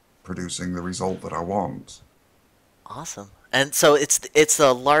producing the result that I want. Awesome. And so it's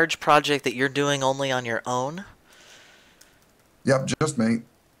a large project that you're doing only on your own? Yep, just me.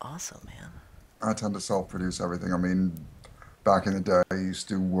 Awesome, man. I tend to self-produce everything. I mean, back in the day, I used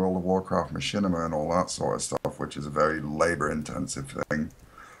to do World of Warcraft machinima and all that sort of stuff, which is a very labor-intensive thing.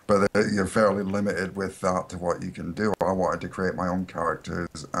 But you're fairly limited with that to what you can do. I wanted to create my own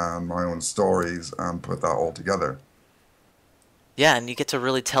characters and my own stories and put that all together. Yeah, and you get to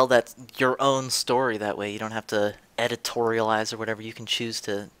really tell your own story that way. You don't have to editorialize or whatever. You can choose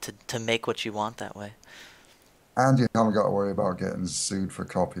to make what you want that way. And you haven't got to worry about getting sued for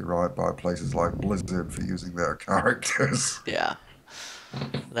copyright by places like Blizzard for using their characters. Yeah.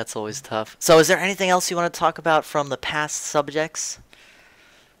 That's always tough. So is there anything else you want to talk about from the past subjects?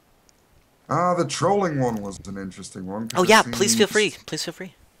 The trolling one was an interesting one. Oh yeah, please feel free. Please feel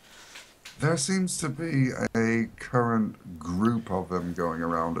free. There seems to be a current group of them going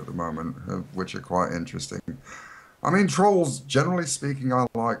around at the moment, which are quite interesting. I mean, trolls, generally speaking, I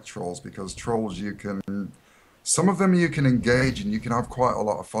like trolls because trolls some of them you can engage and you can have quite a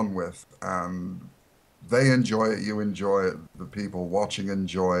lot of fun with, and they enjoy it, you enjoy it, the people watching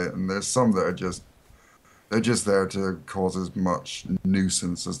enjoy it, and there's some that are they're just there to cause as much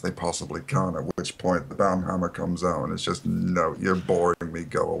nuisance as they possibly can, at which point the bam hammer comes out and it's just, no, you're boring me,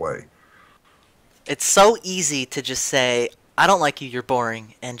 go away. It's so easy to just say, I don't like you, you're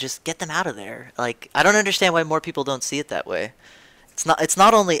boring, and just get them out of there. Like, I don't understand why more people don't see it that way. It's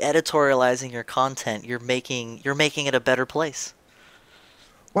not only editorializing your content, you're making it a better place.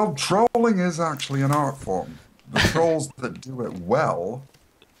 Well, trolling is actually an art form. The trolls that do it well,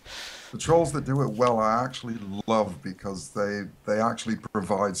 I actually love because they actually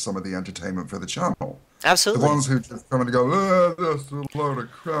provide some of the entertainment for the channel. Absolutely. The ones who just come in and go, that's a load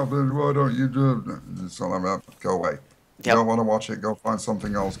of crap, then why don't you do it? It's all like that. Go away. Yep. You don't want to watch it, go find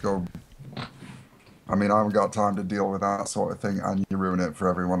something else, go. I mean, I haven't got time to deal with that sort of thing, and you ruin it for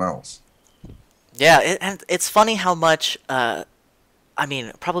everyone else. Yeah, and it's funny how much, I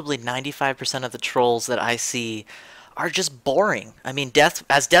mean, probably 95% of the trolls that I see are just boring. I mean,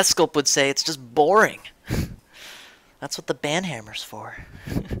 as Deathscope would say, it's just boring. That's what the banhammer's for.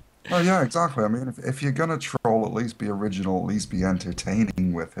 Oh yeah, exactly. I mean, if you're gonna troll, at least be original, at least be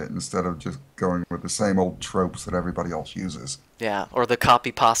entertaining with it, instead of just going with the same old tropes that everybody else uses. Yeah, or the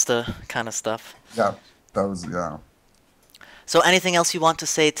copy pasta kind of stuff. Yeah, yeah. So anything else you want to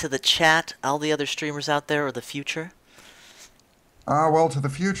say to the chat, all the other streamers out there, or the future? Well, to the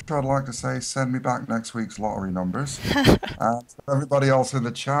future, I'd like to say send me back next week's lottery numbers. And to everybody else in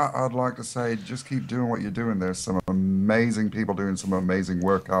the chat, I'd like to say just keep doing what you're doing. There's some amazing people doing some amazing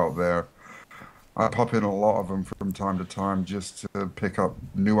work out there. I pop in a lot of them from time to time just to pick up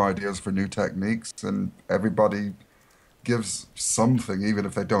new ideas for new techniques, and everybody gives something, even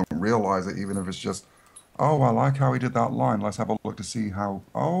if they don't realize it, even if it's just, oh, I like how he did that line. Let's have a look to see how,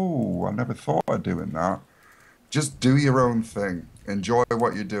 oh, I never thought of doing that. Just do your own thing. Enjoy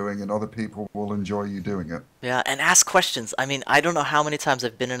what you're doing, and other people will enjoy you doing it. Yeah, and ask questions. I mean, I don't know how many times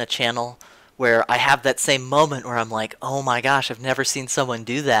I've been in a channel where I have that same moment where I'm like, oh my gosh, I've never seen someone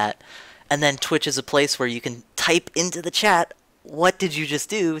do that. And then Twitch is a place where you can type into the chat, what did you just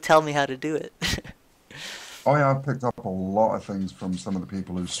do? Tell me how to do it. Oh yeah, I've picked up a lot of things from some of the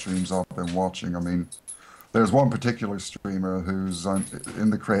people whose streams I've been watching. I mean, there's one particular streamer who's in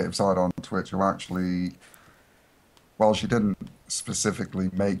the creative side on Twitch who actually... Well, she didn't specifically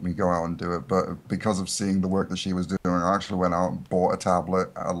make me go out and do it, but because of seeing the work that she was doing, I actually went out and bought a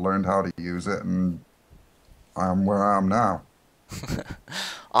tablet, I learned how to use it, and I'm where I am now.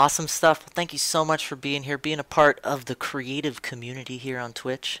 Awesome stuff. Well, thank you so much for being here, being a part of the creative community here on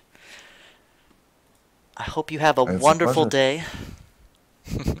Twitch. I hope you have a It's a wonderful pleasure. day.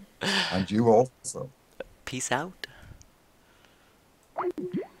 And you also. Peace out.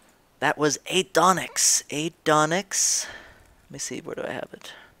 That was Adonix. Adonix. Let me see, where do I have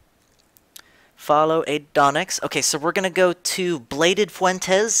it? Follow Adonix. Okay, so we're going to go to Bladed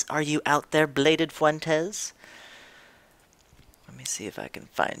Fuentes. Are you out there, Bladed Fuentes? Let me see if I can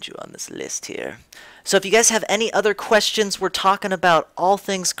find you on this list here. So if you guys have any other questions, we're talking about all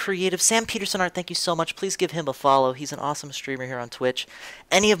things creative. Sam Peterson Art, thank you so much. Please give him a follow. He's an awesome streamer here on Twitch.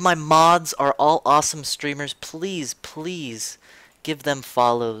 Any of my mods are all awesome streamers. Please, please give them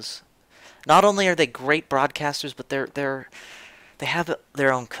follows. Not only are they great broadcasters, but they have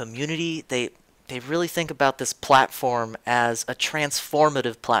their own community. They really think about this platform as a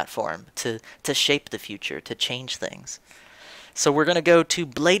transformative platform to shape the future, to change things. So we're going to go to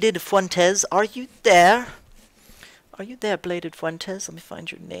Bladed Fuentes. Are you there? Are you there, Bladed Fuentes? Let me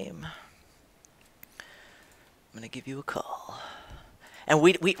find your name. I'm going to give you a call. And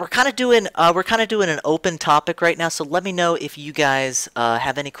we're kind of doing an open topic right now, so let me know if you guys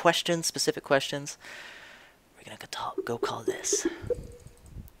have any questions, specific questions. We're going to go call this.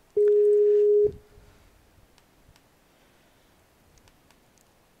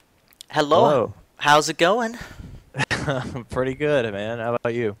 Hello. Hello. How's it going? Pretty good, man. How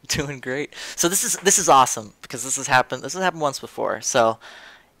about you? Doing great. So this is awesome because this has happened once before. So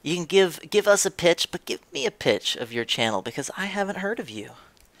you can give us a pitch, but give me a pitch of your channel because I haven't heard of you.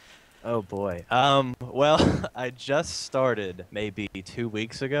 Oh boy. Well, I just started maybe 2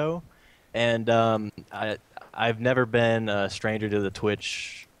 weeks ago, and I've never been a stranger to the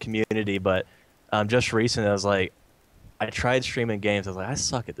Twitch community, but just recently I was like, I tried streaming games. I was like, I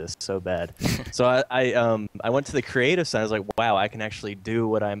suck at this so bad. So I went to the creative side. I was like, wow, I can actually do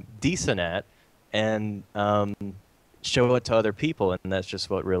what I'm decent at, and show it to other people, and that's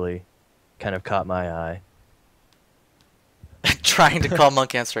just what really kind of caught my eye. Trying to call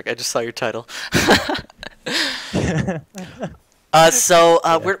Monk Strike. I just saw your title.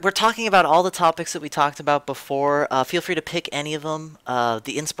 We're talking about all the topics that we talked about before. Feel free to pick any of them.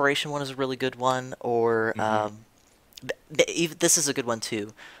 The inspiration one is a really good one, or this is a good one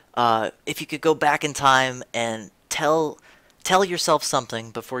too. If you could go back in time and tell yourself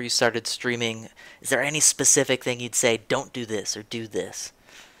something before you started streaming, is there any specific thing you'd say, don't do this or do this?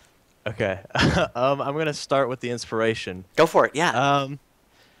 Okay. I'm going to start with the inspiration. Go for it, yeah.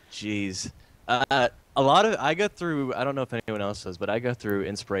 Jeez. I go through, I don't know if anyone else does, but I go through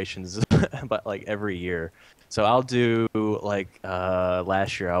inspirations but like every year. So I'll do like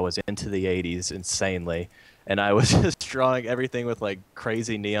last year I was into the 80s insanely, and I was just drawing everything with like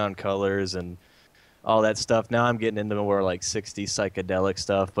crazy neon colors and all that stuff. Now I'm getting into more like 60s psychedelic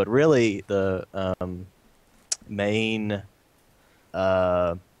stuff, but really the main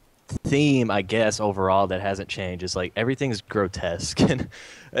theme, I guess, overall that hasn't changed is like everything's grotesque and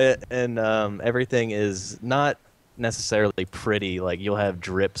everything is not necessarily pretty. Like you'll have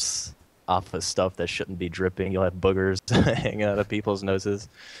drips off of stuff that shouldn't be dripping. You'll have boogers hanging out of people's noses.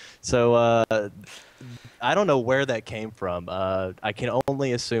 So I don't know where that came from. I can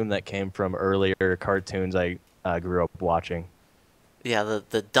only assume that came from earlier cartoons I grew up watching. Yeah,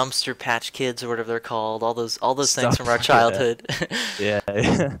 the Dumpster Patch Kids or whatever they're called. All those things from our childhood. Yeah.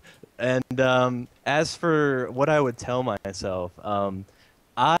 And as for what I would tell myself,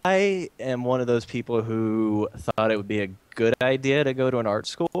 I am one of those people who thought it would be a good idea to go to an art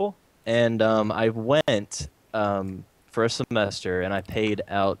school, and I went for a semester, and I paid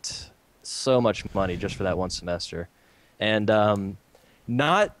out so much money just for that one semester. And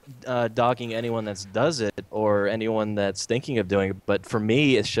not dogging anyone that does it or anyone that's thinking of doing it, but for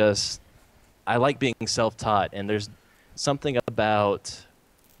me, it's just I like being self-taught, and there's something about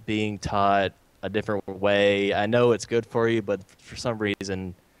being taught a different way. I know it's good for you, but for some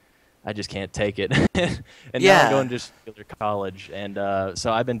reason, I just can't take it. And now I'm going to just regular college, and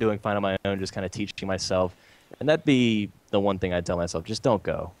so I've been doing fine on my own, just kind of teaching myself. And that'd be the one thing I'd tell myself: just don't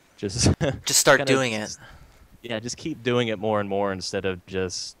go. Just start doing it. Yeah, just keep doing it more and more instead of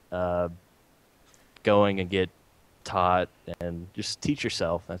just going and get taught, and just teach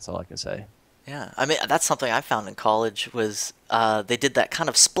yourself. That's all I can say. Yeah, I mean, that's something I found in college was they did that kind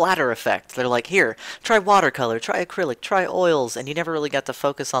of splatter effect. They're like, here, try watercolor, try acrylic, try oils, and you never really got to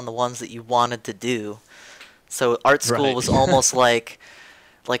focus on the ones that you wanted to do. So art school was almost like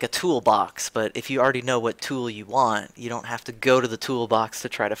a toolbox, but if you already know what tool you want, you don't have to go to the toolbox to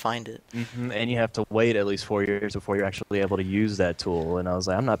try to find it. Mm-hmm. And you have to wait at least 4 years before you're actually able to use that tool. And I was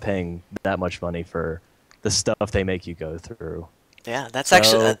like, I'm not paying that much money for the stuff they make you go through. Yeah, that's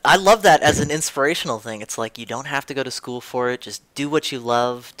actually, I love that as an inspirational thing. It's like you don't have to go to school for it. Just do what you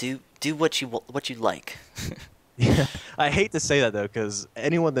love. do what you like. Yeah, I hate to say that though, because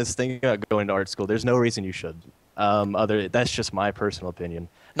anyone that's thinking about going to art school, there's no reason you should. That's just my personal opinion.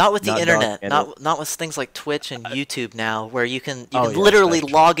 Not with the internet, dogging not with things like Twitch and YouTube now, where you can Oh, yes, literally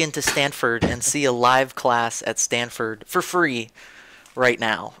that's log into Stanford and see a live class at Stanford for free right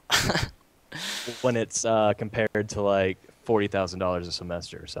now. when it's compared to like $40,000 a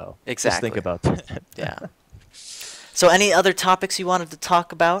semester. So Exactly. just think about that. Yeah. So any other topics you wanted to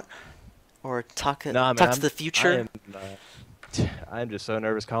talk about, or talk No, man, to the future? I'm just so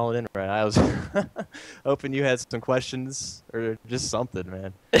nervous calling in right now. I was hoping you had some questions or just something,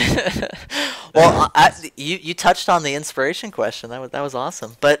 man. Well, you touched on the inspiration question. That was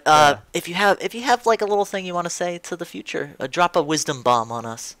awesome. But if you have like a little thing you want to say to the future, drop a wisdom bomb on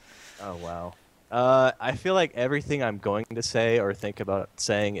us. Oh wow. I feel like everything I'm going to say or think about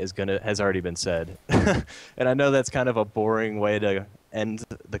saying has already been said, and I know that's kind of a boring way to end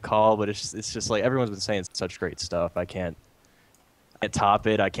the call, but it's just like everyone's been saying such great stuff. I can't top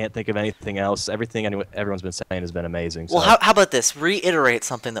it. I can't think of anything else. Everything everyone's been saying has been amazing. So. Well, how about this? Reiterate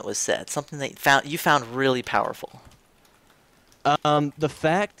something that was said, something that you found really powerful. The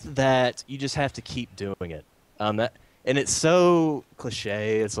fact that you just have to keep doing it. And it's so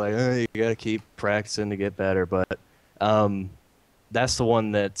cliche. It's like, oh, you gotta keep practicing to get better. But that's the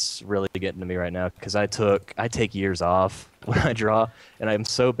one that's really getting to me right now, because I take years off when I draw, and I'm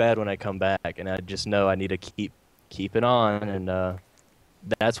so bad when I come back, and I just know I need to keep it on, and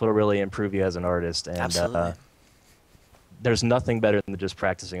that's what'll really improve you as an artist. And Absolutely. There's nothing better than just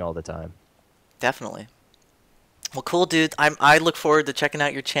practicing all the time. Definitely. Well, cool, dude. I look forward to checking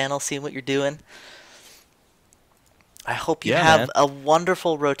out your channel, seeing what you're doing. I hope you have a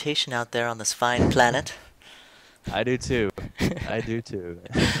wonderful rotation out there on this fine planet. I do too. I do too.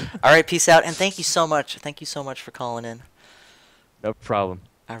 All right, peace out, and thank you so much. Thank you so much for calling in. No problem.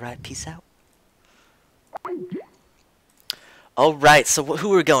 All right, peace out. All right, so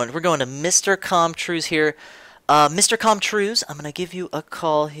who are we going? We're going to Mr. Comtrues here. Mr. Comtrues, I'm going to give you a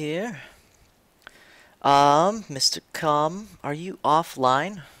call here. Mr. Com, are you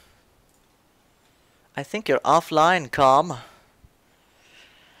offline? I think you're offline, Com.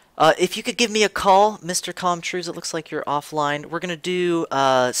 If you could give me a call, Mr. Comtrues, it looks like you're offline. We're going to do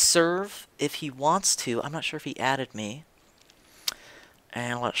serve if he wants to. I'm not sure if he added me.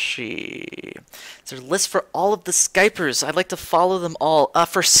 And let's see. Is there a list for all of the Skypers? I'd like to follow them all.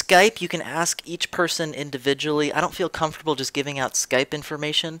 For Skype, you can ask each person individually. I don't feel comfortable just giving out Skype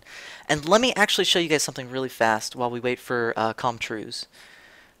information. And let me actually show you guys something really fast while we wait for Comtrues.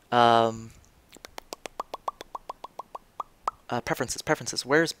 Preferences.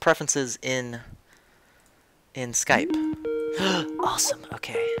 Where's preferences in Skype? Awesome.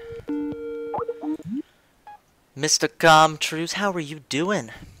 Okay. Mr. Comtrues, how are you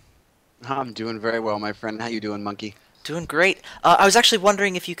doing? I'm doing very well, my friend. How you doing, Monkey? Doing great. I was actually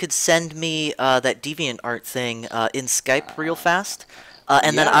wondering if you could send me that DeviantArt thing in Skype real fast.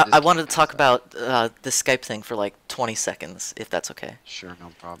 And then I wanted to talk about the Skype thing for like 20 seconds, if that's okay. Sure,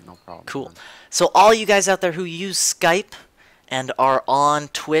 no problem. Cool. So all you guys out there who use Skype and are on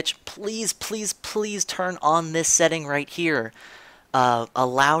Twitch, please, please, please turn on this setting right here.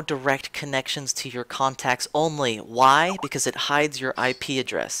 Allow direct connections to your contacts only. Why? Because it hides your IP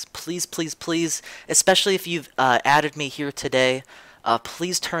address. Please, please, please, especially if you've added me here today,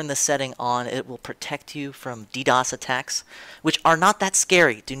 please turn this setting on. It will protect you from DDoS attacks, which are not that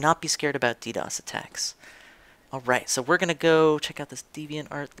scary. Do not be scared about DDoS attacks. Alright, so we're going to go check out this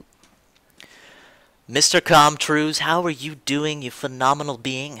DeviantArt. Mr. Comtrues, how are you doing, you phenomenal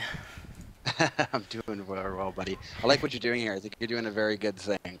being? I'm doing very well, buddy. I like what you're doing here. I think you're doing a very good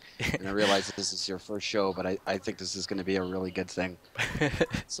thing. And I realize this is your first show, but I think this is going to be a really good thing.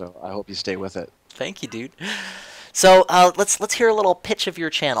 So I hope you stay with it. Thank you, dude. So let's hear a little pitch of your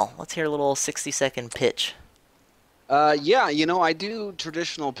channel. Let's hear a little 60-second pitch. Yeah, you know, I do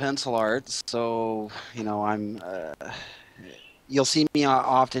traditional pencil art, so you know, you'll see me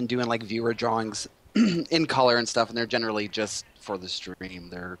often doing like viewer drawings in color and stuff, and they're generally just for the stream.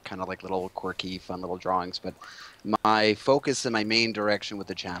 They're kind of like little quirky, fun little drawings. But my focus and my main direction with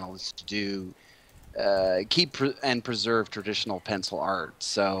the channel is to do keep and preserve traditional pencil art.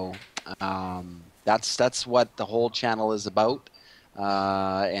 So that's what the whole channel is about,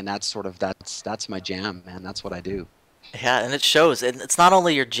 and that's my jam, man. That's what I do. Yeah, and it shows. And it's not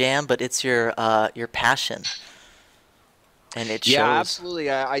only your jam, but it's your passion. And it shows. Yeah,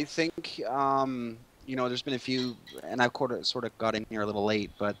 absolutely. I think you know, there's been a few, and I've sort of got in here a little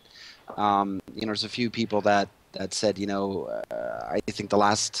late, but you know, there's a few people that said, you know, I think the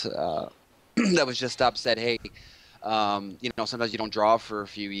last that was just up said, hey, Sometimes you don't draw for a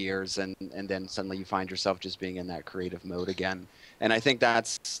few years, and then suddenly you find yourself just being in that creative mode again. And I think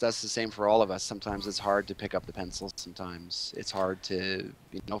that's the same for all of us. Sometimes it's hard to pick up the pencil. Sometimes it's hard to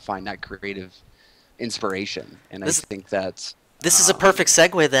find that creative inspiration. And I think that this is a perfect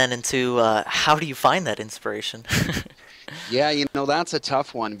segue then into how do you find that inspiration? Yeah, that's a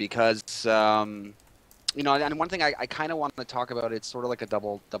tough one because and one thing I kind of want to talk about, it's sort of like a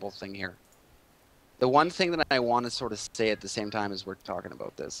double thing here. The one thing that I want to sort of say at the same time as we're talking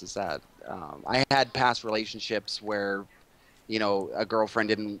about this is that I had past relationships where, a girlfriend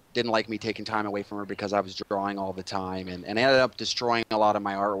didn't like me taking time away from her because I was drawing all the time, and ended up destroying a lot of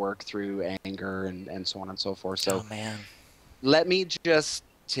my artwork through anger and so on and so forth. So, oh man, let me just,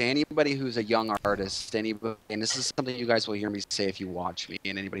 to anybody who's a young artist, anybody, and this is something you guys will hear me say if you watch me,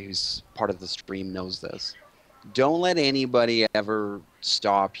 and anybody who's part of the stream knows this. Don't let anybody ever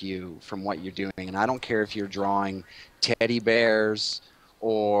stop you from what you're doing. And I don't care if you're drawing teddy bears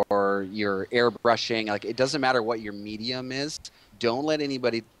or you're airbrushing. Like, it doesn't matter what your medium is. Don't let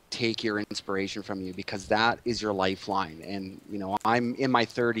anybody take your inspiration from you, because that is your lifeline. And, I'm in my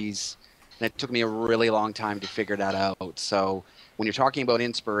 30s, and it took me a really long time to figure that out. So when you're talking about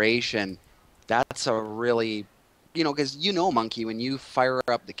inspiration, that's a really, because Monkey, when you fire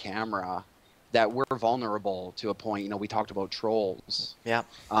up the camera, that we're vulnerable to a point. We talked about trolls. Yeah.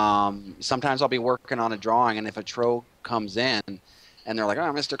 Sometimes I'll be working on a drawing, and if a troll comes in and they're like,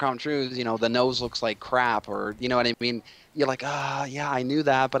 "Oh, Mr. Comtruz, the nose looks like crap," or what I mean, you're like, yeah, I knew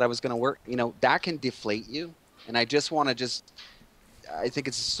that, but I was going to work. That can deflate you. And I just want to I think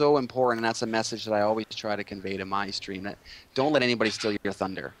it's so important, and that's a message that I always try to convey to my stream, that don't let anybody steal your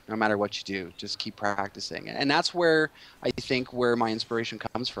thunder, no matter what you do. Just keep practicing. And that's where I think where my inspiration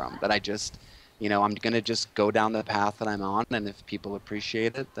comes from, that I just, I'm going to just go down the path that I'm on, and if people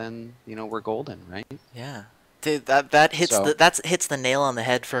appreciate it, then, we're golden, right? Yeah. Dude, that hits hits the nail on the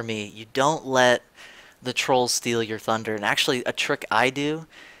head for me. You don't let the trolls steal your thunder. And actually, a trick I do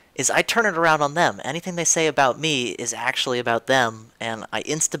is I turn it around on them. Anything they say about me is actually about them, and I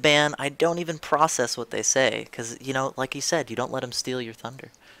insta-ban. I don't even process what they say, because, like you said, you don't let them steal your thunder.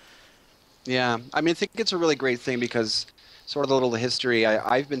 Yeah, I mean, I think it's a really great thing, because sort of a little history.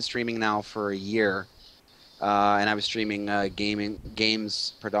 I've been streaming now for a year, and I was streaming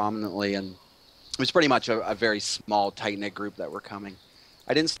games predominantly, and it was pretty much a very small, tight-knit group that were coming.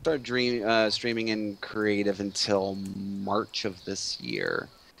 I didn't start streaming in creative until March of this year.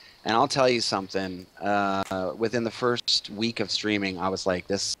 And I'll tell you something, within the first week of streaming, I was like,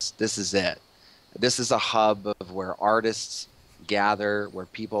 this is it. This is a hub of where artists gather, where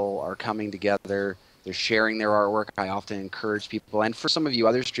people are coming together, they're sharing their artwork. I often encourage people, and for some of you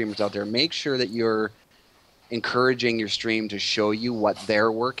other streamers out there, make sure that you're encouraging your stream to show you what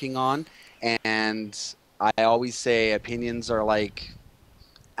they're working on. And I always say opinions are like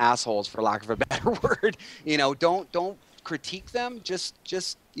assholes, for lack of a better word. Don't critique them, just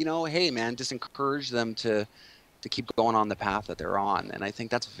hey man, just encourage them to keep going on the path that they're on. And I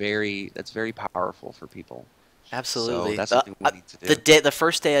think that's very powerful for people. Absolutely. So that's something we need to do. The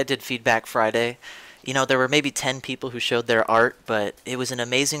first day I did Feedback Friday, there were maybe 10 people who showed their art, but it was an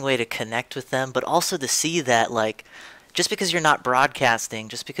amazing way to connect with them, but also to see that, like, just because you're not broadcasting,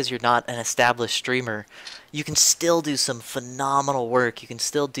 just because you're not an established streamer, you can still do some phenomenal work. You can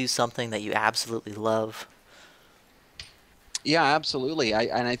still do something that you absolutely love. Yeah, absolutely.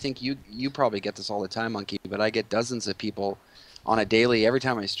 And I think you probably get this all the time, Monkey, but I get dozens of people on a daily, every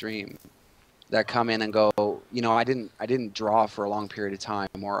time I stream, that come in and go, I didn't draw for a long period of time,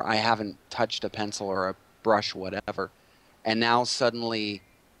 or I haven't touched a pencil or a brush, whatever. And now suddenly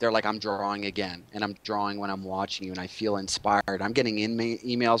they're like, I'm drawing again, and I'm drawing when I'm watching you, and I feel inspired. I'm getting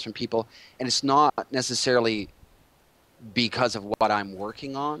emails from people, and it's not necessarily because of what I'm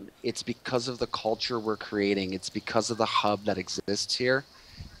working on. It's because of the culture we're creating. It's because of the hub that exists here.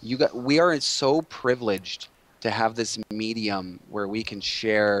 We are so privileged to have this medium where we can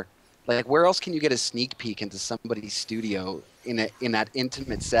share. Like, where else can you get a sneak peek into somebody's studio in that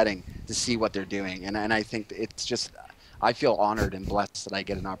intimate setting to see what they're doing? And I think it's just, I feel honored and blessed that I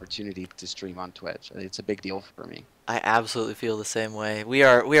get an opportunity to stream on Twitch. It's a big deal for me. I absolutely feel the same way. We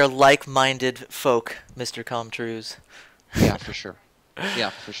are like-minded folk, Mr. Comtruz. Yeah, for sure.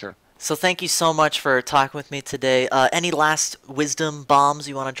 Yeah, for sure. So thank you so much for talking with me today. Any last wisdom bombs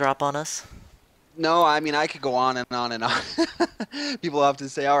you want to drop on us? No, I mean, I could go on and on and on. People often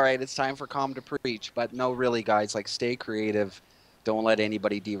say, all right, it's time for Calm to preach. But no, really, guys, like, stay creative. Don't let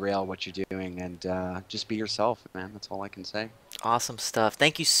anybody derail what you're doing. And just be yourself, man. That's all I can say. Awesome stuff.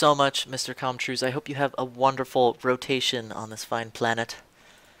 Thank you so much, Mr. Comtruz. I hope you have a wonderful rotation on this fine planet.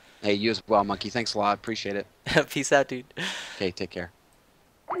 Hey, you as well, Monkey. Thanks a lot. Appreciate it. Peace out, dude. Okay, take care.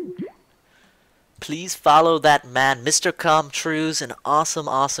 Please follow that man, Mr. Comtrue's an awesome,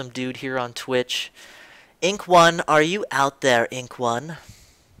 awesome dude here on Twitch. Ink1, are you out there, Ink1?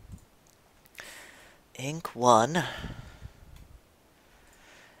 Ink1.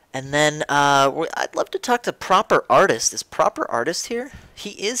 And then, I'd love to talk to Proper Artist. Is Proper Artist here?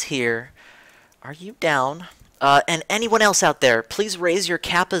 He is here. Are you down? And anyone else out there, please raise your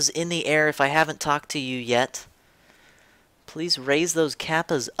kappas in the air if I haven't talked to you yet. Please raise those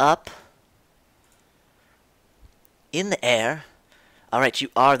kappas up. In the air. Alright, you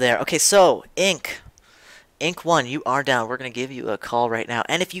are there. Okay, so, Ink1, you are down. We're going to give you a call right now.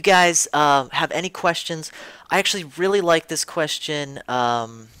 And if you guys have any questions, I actually really like this question.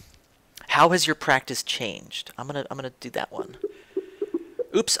 How has your practice changed? I'm gonna do that one.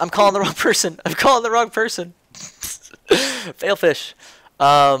 Oops, I'm calling the wrong person. I'm calling the wrong person. Failfish.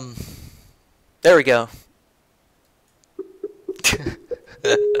 There we go.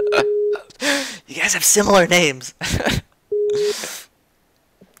 You guys have similar names.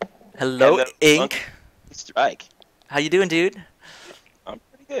 Hello, Ink. Strike. How you doing, dude? I'm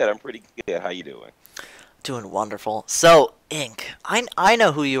pretty good. I'm pretty good. How you doing? Doing wonderful. So, Ink, I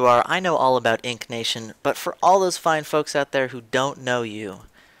know who you are. I know all about Ink Nation. But for all those fine folks out there who don't know you,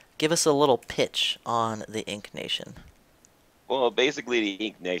 give us a little pitch on the Ink Nation. Well, basically, the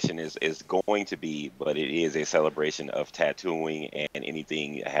Ink Nation is going to be, but it is a celebration of tattooing and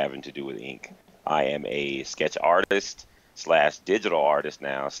anything having to do with ink. I am a sketch artist / digital artist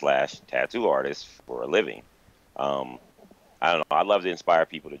now / tattoo artist for a living. I don't know. I love to inspire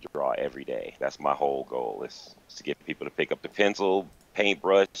people to draw every day. That's my whole goal, is to get people to pick up the pencil,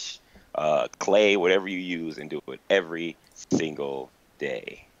 paintbrush, clay, whatever you use, and do it every single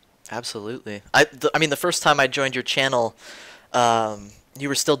day. Absolutely. I mean, the first time I joined your channel, you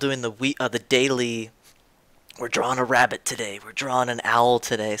were still doing the daily, we're drawing a rabbit today, we're drawing an owl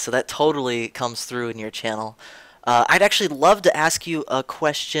today, so that totally comes through in your channel. I'd actually love to ask you a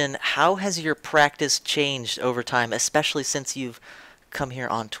question. How has your practice changed over time, especially since you've come here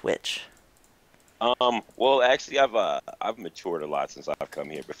on Twitch? Well, actually, I've matured a lot since I've come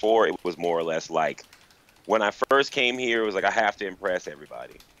here. Before, it was more or less like, when I first came here, it was like I have to impress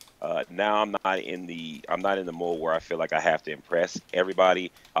everybody. Now I'm not in the mode where I feel like I have to impress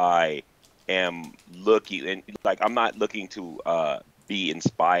everybody. I am looking, and like, I'm not looking to be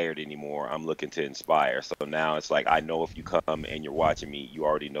inspired anymore. I'm looking to inspire. So now it's like, I know if you come and you're watching me, you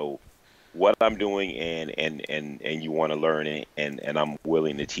already know what I'm doing, and you want to learn it, and I'm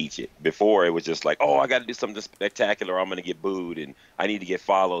willing to teach it. Before, it was just like, oh, I got to do something spectacular, or I'm gonna get booed, and I need to get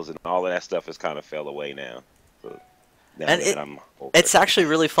follows, and all of that stuff has kind of fell away now. So now And that I'm over it's actually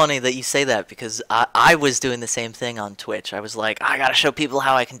really funny that you say that, because I was doing the same thing on Twitch. I was like, I gotta show people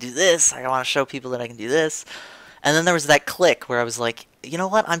how I can do this. I want to show people that I can do this. And then there was that click where I was like, you know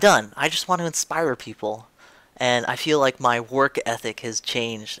what? I'm done. I just want to inspire people. And I feel like my work ethic has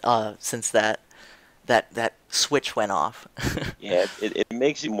changed since that switch went off. Yeah, it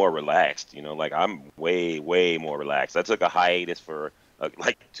makes you more relaxed, you know. Like, I'm way more relaxed. I took a hiatus for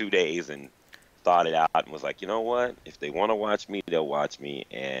like 2 days and thought it out and was like, you know what? If they want to watch me, they'll watch me,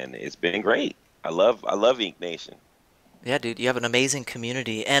 and it's been great. I love Ink Nation. Yeah, dude, you have an amazing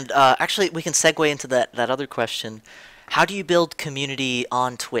community. And actually, we can segue into that other question. How do you build community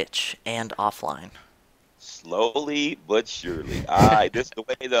on Twitch and offline? Slowly but surely.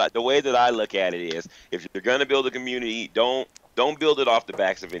 The way that I look at it is, if you're gonna build a community, don't build it off the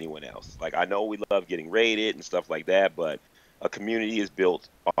backs of anyone else. Like, I know we love getting rated and stuff like that, but a community is built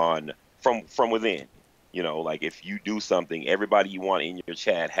on from within. You know, like, if you do something, everybody you want in your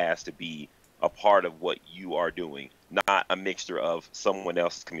chat has to be a part of what you are doing, not a mixture of someone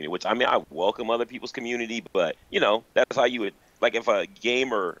else's community. Which, I mean, I welcome other people's community, but, you know, that's how you would, like, if a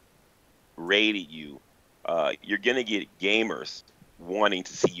gamer rated you, you're gonna get gamers wanting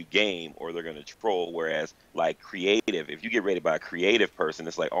to see you game, or they're gonna troll. Whereas, like, creative, if you get rated by a creative person,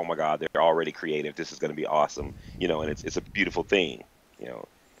 it's like, oh my god, they're already creative, this is gonna be awesome, you know. And it's a beautiful thing, you know.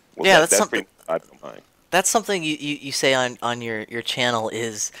 Well, yeah, that's something. pretty much what I don't mind. That's something you say on your channel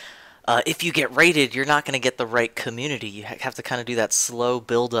is, if you get rated, you're not going to get the right community. You have to kind of do that slow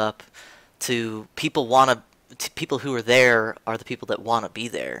build up to people people who are there are the people that want to be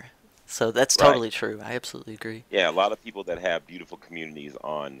there. So that's totally true. I absolutely agree. Yeah, a lot of people that have beautiful communities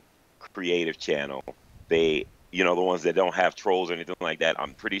on creative channel, they, you know, the ones that don't have trolls or anything like that,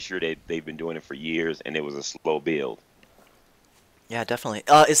 I'm pretty sure they've been doing it for years, and it was a slow build. Yeah, definitely.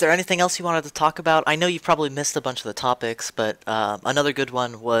 Is there anything else you wanted to talk about? I know you've probably missed a bunch of the topics, but another good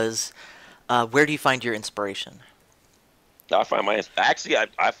one was, where do you find your inspiration? I find my actually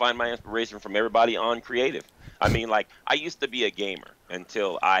I find my inspiration from everybody on creative. I mean, like I used to be a gamer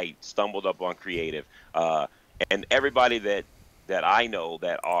until I stumbled up on creative, and everybody that I know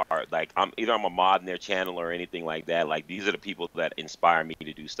that are like I'm a mod in their channel or anything like that. Like these are the people that inspire me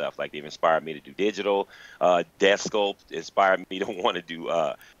to do stuff. Like they've inspired me to do digital, death sculpt, inspired me to want to do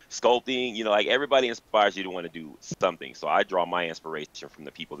sculpting. You know, like everybody inspires you to want to do something. So I draw my inspiration from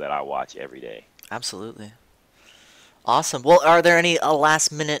the people that I watch every day. Absolutely. Awesome. Well, are there any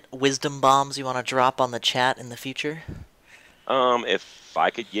last-minute wisdom bombs you want to drop on the chat in the future? If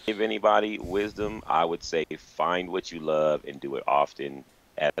I could give anybody wisdom, I would say find what you love and do it often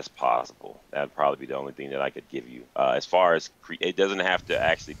as possible. That'd probably be the only thing that I could give you. As far as it doesn't have to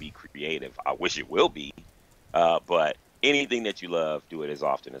actually be creative. I wish it will be, but anything that you love, do it as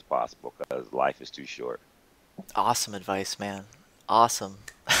often as possible because life is too short. Awesome advice, man. Awesome.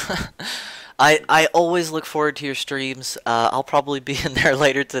 I always look forward to your streams. I'll probably be in there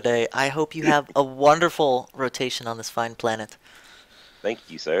later today. I hope you have a wonderful rotation on this fine planet.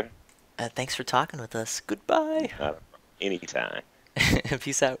 Thank you, sir. Thanks for talking with us. Goodbye. Anytime.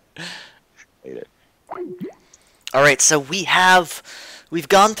 Peace out. Later. All right, so we've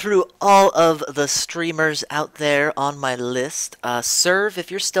gone through all of the streamers out there on my list. Serve, if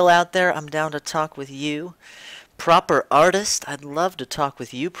you're still out there, I'm down to talk with you. Proper Artist, I'd love to talk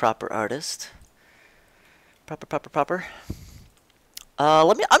with you, Proper Artist. Proper.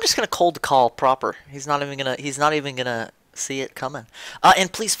 I'm just gonna cold call Proper. He's not even gonna see it coming.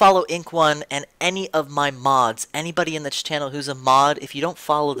 And please follow Ink1 and any of my mods. Anybody in this channel who's a mod, if you don't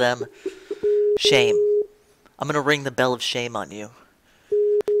follow them, shame. I'm gonna ring the bell of shame on you.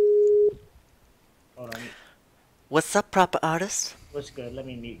 Hold on. What's up, Proper Artist? What's good? Let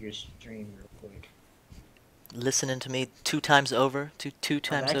me mute your stream real quick. Listening to me two times over. Two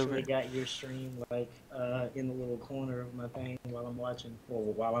times I've over. actually got your stream like in the little corner of my thing while I'm watching, or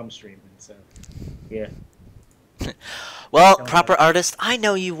while I'm streaming. So, yeah. Well, Proper Artist, I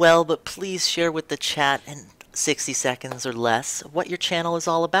know you well, but please share with the chat in 60 seconds or less what your channel is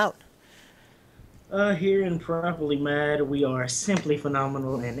all about. Here in Properly Mad, we are simply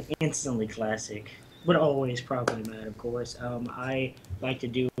phenomenal and instantly classic, but always Properly Mad, of course. I like to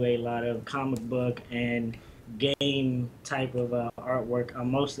do a lot of comic book and game type of artwork.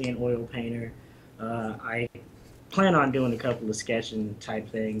 I'm mostly an oil painter. I plan on doing a couple of sketching type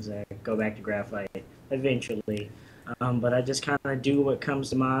things, go back to graphite eventually. But I just kind of do what comes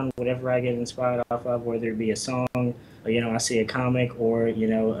to mind, whatever I get inspired off of, whether it be a song, or, I see a comic, or,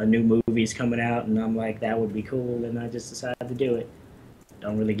 a new movie's coming out, and I'm like, that would be cool, and I just decide to do it.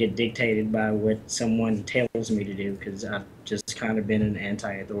 Don't really get dictated by what someone tells me to do, because I've just kind of been an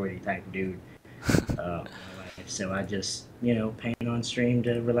anti-authority type dude. So I just, paint on stream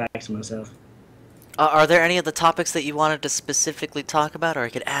to relax myself. Are there any of the topics that you wanted to specifically talk about, or I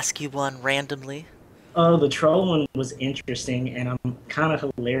could ask you one randomly? The troll one was interesting, and I'm kind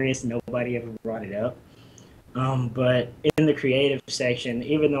of hilarious. Nobody ever brought it up. But in the creative section,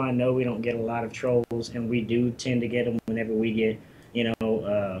 even though I know we don't get a lot of trolls, and we do tend to get them whenever we get,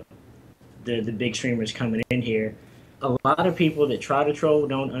 the big streamers coming in here, a lot of people that try to troll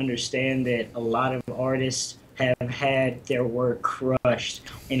don't understand that a lot of artists have had their work crushed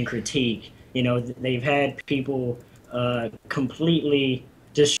in critique. They've had people completely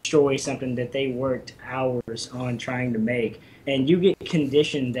destroy something that they worked hours on trying to make, and you get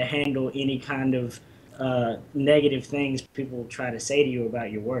conditioned to handle any kind of negative things people try to say to you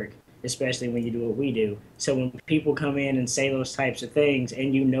about your work, especially when you do what we do. So when people come in and say those types of things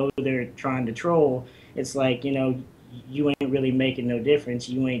and they're trying to troll, it's like, you ain't really making no difference.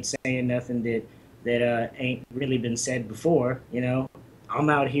 You ain't saying nothing that ain't really been said before. I'm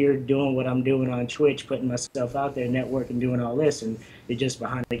out here doing what I'm doing on Twitch, putting myself out there, networking, doing all this, and you're just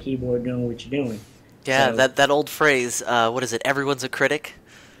behind the keyboard doing what you're doing. Yeah, So- that old phrase, what is it, everyone's a critic?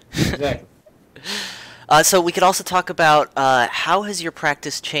 Exactly. So we could also talk about how has your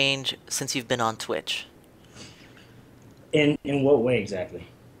practice changed since you've been on Twitch? In what way exactly?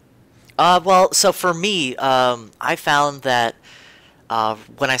 Well, so for me, I found that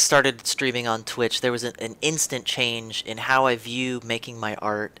when I started streaming on Twitch, there was an instant change in how I view making my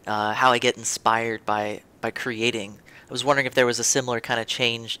art, how I get inspired by creating. I was wondering if there was a similar kind of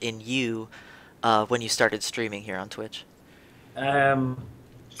change in you when you started streaming here on Twitch.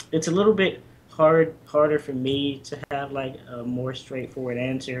 It's a little bit harder for me to have like a more straightforward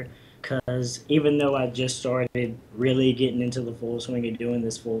answer, because even though I just started really getting into the full swing of doing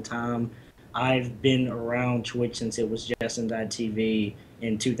this full time, I've been around Twitch since it was Justin.tv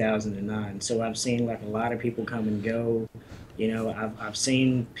in 2009. So I've seen like a lot of people come and go. I've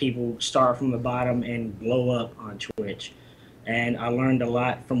seen people start from the bottom and blow up on Twitch. And I learned a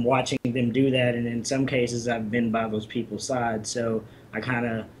lot from watching them do that, and in some cases I've been by those people's side, so I kind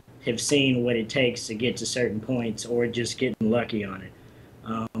of have seen what it takes to get to certain points or just getting lucky on it.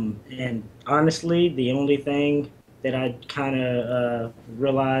 And honestly, the only thing that I kind of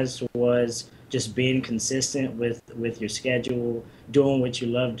realized was just being consistent with your schedule, doing what you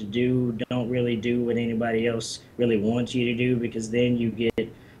love to do. Don't really do what anybody else really wants you to do, because then you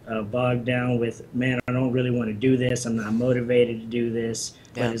get bogged down with, man, I don't really want to do this. I'm not motivated to do this.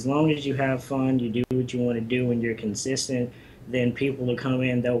 Yeah. But as long as you have fun, you do what you want to do, and you're consistent, then people will come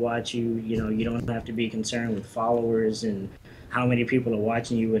in, they'll watch you. You know, you don't have to be concerned with followers and how many people are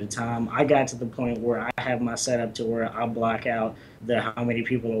watching you at a time. I got to the point where I have my setup to where I block out the how many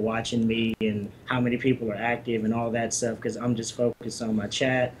people are watching me and how many people are active and all that stuff, because I'm just focused on my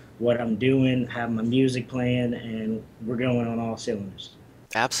chat, what I'm doing, have my music playing, and we're going on all cylinders.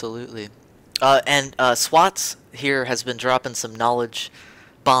 Absolutely. And Swats here has been dropping some knowledge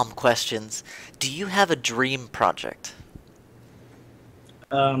bomb questions. Do you have a dream project?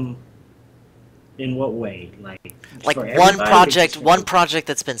 In what way? Like for one everybody, or just for one project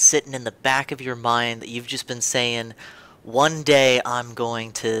that's been sitting in the back of your mind that you've just been saying, one day I'm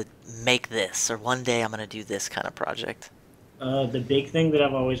going to make this, or one day I'm going to do this kind of project? The big thing that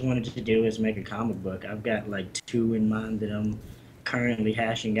I've always wanted to do is make a comic book. I've got like 2 in mind that I'm currently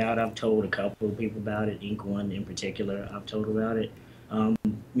hashing out. I've told a couple of people about it, Ink One in particular, I've told about it.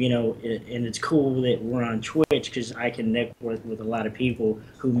 You know, and it's cool that we're on Twitch because I can network with a lot of people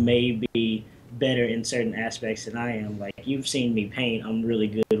who may be better in certain aspects than I am. Like, you've seen me paint. I'm really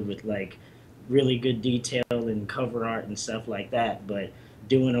good with like really good detail and cover art and stuff like that, but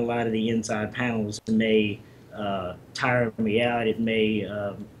doing a lot of the inside panels may tire me out. It may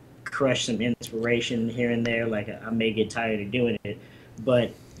crush some inspiration here and there. Like, I may get tired of doing it,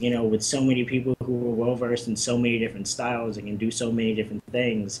 but you know, with so many people who are well versed in so many different styles and can do so many different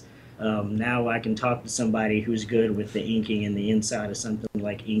things, now I can talk to somebody who's good with the inking and the inside of something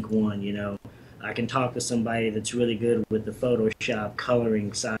like Ink One. You know, I can talk to somebody that's really good with the Photoshop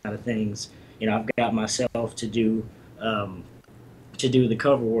coloring side of things. You know, I've got myself to do the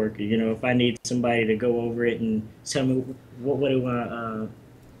cover work. You know, if I need somebody to go over it and tell me what do I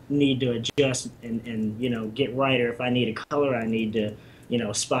need to adjust and you know, get right, or if I need a color I need to, you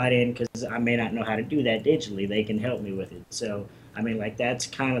know, spot in, because I may not know how to do that digitally. They can help me with it. So, I mean, like, that's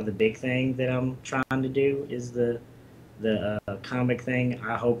kind of the big thing that I'm trying to do is the comic thing.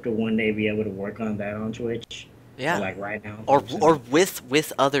 I hope to one day be able to work on that on Twitch. Yeah. Like right now. Or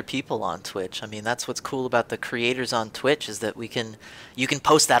with other people on Twitch. I mean, that's what's cool about the creators on Twitch, is that you can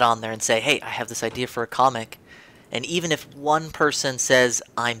post that on there and say, hey, I have this idea for a comic. And even if one person says,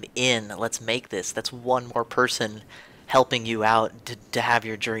 I'm in, let's make this, that's one more person helping you out to have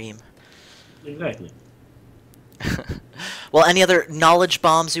your dream. Exactly. Well, any other knowledge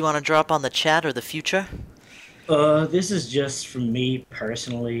bombs you want to drop on the chat or the future? This is just from me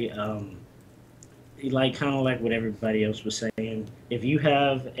personally. Like, kind of like what everybody else was saying. If you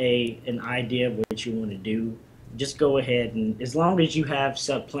have an idea of what you want to do, just go ahead, and as long as you have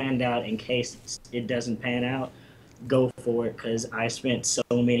stuff planned out in case it doesn't pan out, go for it, because I spent so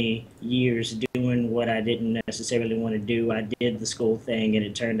many years doing what I didn't necessarily want to do. I did the school thing, and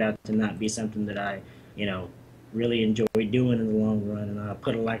it turned out to not be something that I, you know, really enjoyed doing in the long run, and I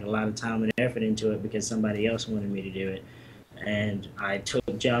put a lot of time and effort into it because somebody else wanted me to do it. And I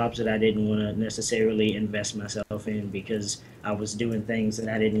took jobs that I didn't want to necessarily invest myself in because I was doing things that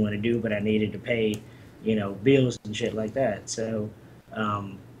I didn't want to do, but I needed to pay, you know, bills and shit like that. So,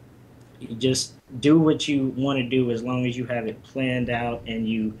 you just do what you want to do as long as you have it planned out and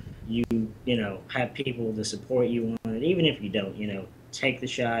you know, have people to support you on it. Even if you don't, you know, take the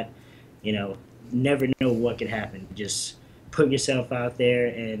shot. You know, never know what could happen. Just put yourself out there,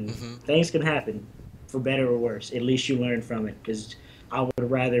 and things can happen, for better or worse. At least you learn from it, because I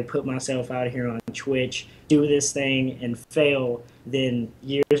would rather put myself out here on Twitch, do this thing, and fail than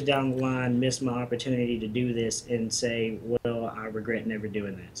years down the line miss my opportunity to do this and say, well, I regret never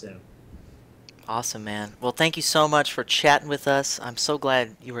doing that. So. Awesome, man. Well, thank you so much for chatting with us. I'm so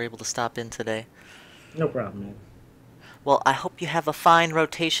glad you were able to stop in today. No problem, man. Well, I hope you have a fine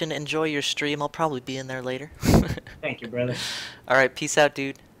rotation. Enjoy your stream. I'll probably be in there later. Thank you, brother. All right, peace out,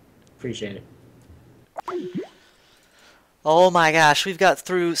 dude. Appreciate it. Oh my gosh, we've got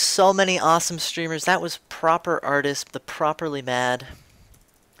through so many awesome streamers. That was Proper Artist, the Properly Mad.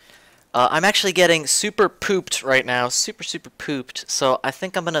 I'm actually getting super pooped right now, super pooped. So I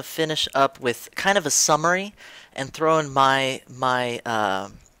think I'm gonna finish up with kind of a summary and throw in my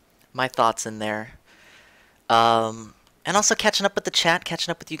thoughts in there. And also catching up with the chat,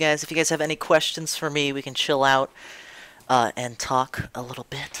 catching up with you guys. If you guys have any questions for me, we can chill out. and talk a little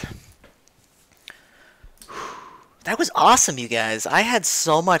bit. That was awesome, you guys. I had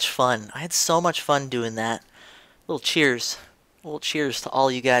so much fun. I had so much fun doing that. Little cheers. Little cheers to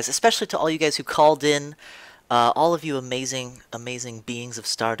all you guys, especially to all you guys who called in. All of you amazing, amazing beings of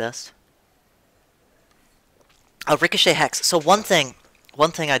Stardust. Ricochet Hex. So one thing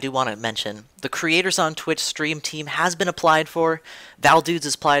I do want to mention. The Creators on Twitch stream team has been applied for. Val Dudes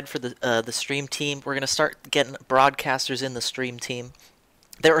has applied for the stream team. We're going to start getting broadcasters in the stream team.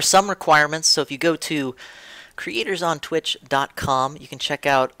 There are some requirements, so if you go to creatorsontwitch.com, you can check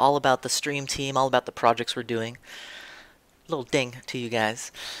out all about the stream team, all about the projects we're doing. Little ding to you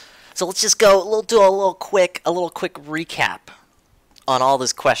guys. So let's just go, do a little quick recap on all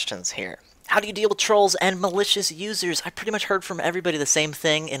these questions here. How do you deal with trolls and malicious users? I pretty much heard from everybody the same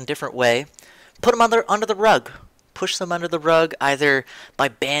thing in a different way. Put them under the rug. Push them under the rug, either by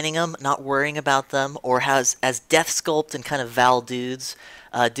banning them, not worrying about them, or as Death Sculpt and kind of Val Dudes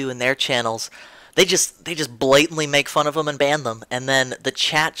do in their channels. They just blatantly make fun of them and ban them, and then the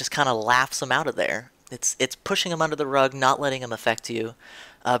chat just kind of laughs them out of there. It's pushing them under the rug, not letting them affect you,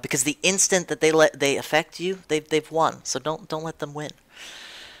 because the instant that they affect you, they've won. So don't let them win.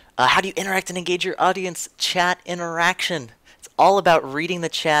 How do you interact and engage your audience? Chat interaction. It's all about reading the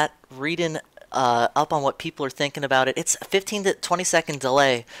chat, reading up on what people are thinking about it. It's a 15 to 20 second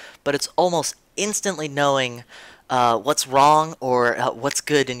delay, but it's almost instantly knowing what's wrong or what's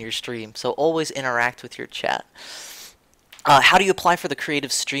good in your stream. So always interact with your chat. How do you apply for the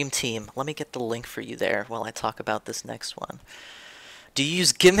Creative Stream Team? Let me get the link for you there while I talk about this next one. Do you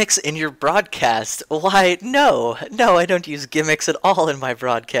use gimmicks in your broadcast? Why, no, I don't use gimmicks at all in my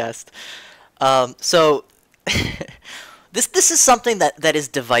broadcast. So this is something that is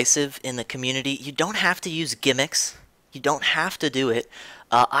divisive in the community. You don't have to use gimmicks. You don't have to do it.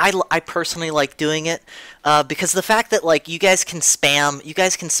 I personally like doing it because the fact that like you guys can spam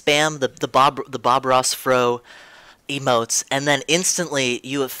the Bob Ross Fro emotes, and then instantly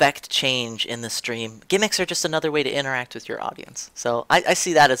you affect change in the stream. Gimmicks are just another way to interact with your audience. So I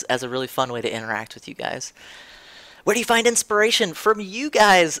see that as a really fun way to interact with you guys. Where do you find inspiration? From you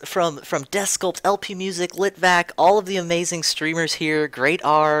guys, from Death Sculpt, LP Music, Litvac, all of the amazing streamers here, Great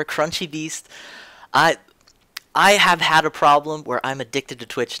R, Crunchy Beast. I have had a problem where I'm addicted to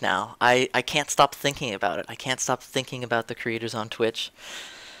Twitch now. I can't stop thinking about it. I can't stop thinking about the creators on Twitch.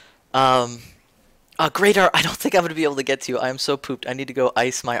 Great art, I don't think I'm going to be able to get to you. I am so pooped. I need to go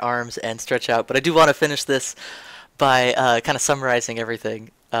ice my arms and stretch out. But I do want to finish this by kind of summarizing everything.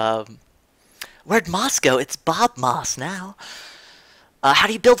 Where'd Moss go? It's Bob Moss now. How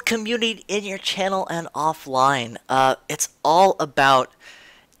do you build community in your channel and offline? It's all about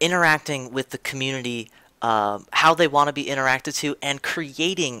interacting with the community, how they want to be interacted to, and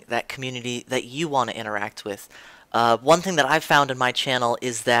creating that community that you want to interact with. One thing that I've found in my channel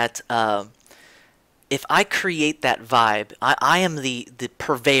is that if I create that vibe, I am the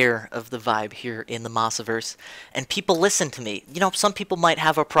purveyor of the vibe here in the Mossiverse, and people listen to me. You know, some people might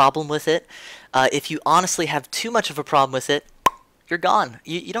have a problem with it. If you honestly have too much of a problem with it, you're gone.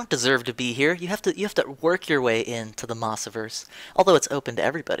 You don't deserve to be here. You have to work your way into the Mossiverse, although it's open to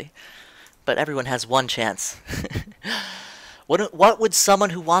everybody. But everyone has one chance. What would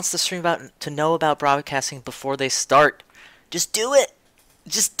someone who wants to stream about to know about broadcasting before they start? Just do it.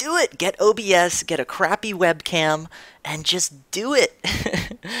 Just do it. Get OBS, get a crappy webcam, and just do it.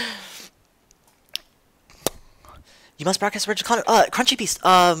 You must broadcast original content. Crunchy Beast.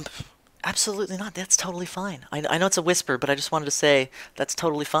 Absolutely not. That's totally fine. I know it's a whisper, but I just wanted to say that's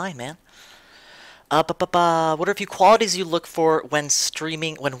totally fine, man. What are a few qualities you look for when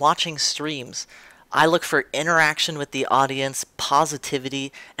watching streams? I look for interaction with the audience,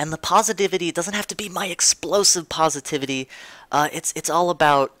 positivity, and the positivity doesn't have to be my explosive positivity. It's all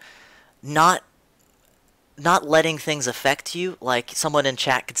about not letting things affect you. Like someone in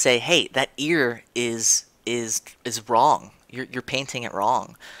chat could say, "Hey, that ear is wrong. You're painting it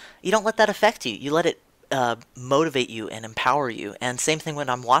wrong." You don't let that affect you. You let it motivate you and empower you. And same thing when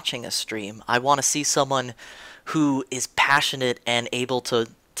I'm watching a stream. I want to see someone who is passionate and able to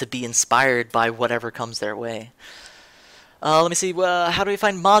be inspired by whatever comes their way. Let me see. How do we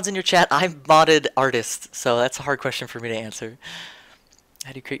find mods in your chat? I'm modded artist, so that's a hard question for me to answer.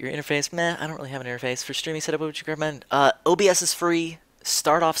 How do you create your interface? Meh, I don't really have an interface. For streaming setup, what would you recommend? OBS is free.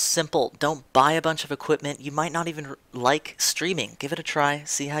 Start off simple. Don't buy a bunch of equipment. You might not even like streaming. Give it a try.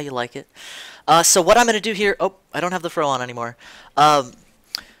 See how you like it. So what I'm going to do here... Oh, I don't have the fro on anymore.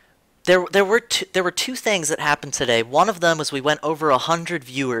 There were two things that happened today. One of them was we went over 100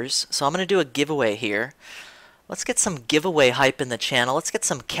 viewers. So I'm going to do a giveaway here. Let's get some giveaway hype in the channel. Let's get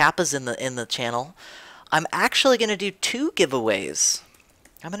some kappas in the channel. I'm actually going to do 2 giveaways.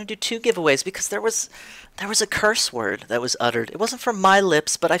 I'm going to do 2 giveaways because there was a curse word that was uttered. It wasn't from my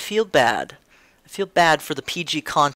lips, but I feel bad. I feel bad for the PG content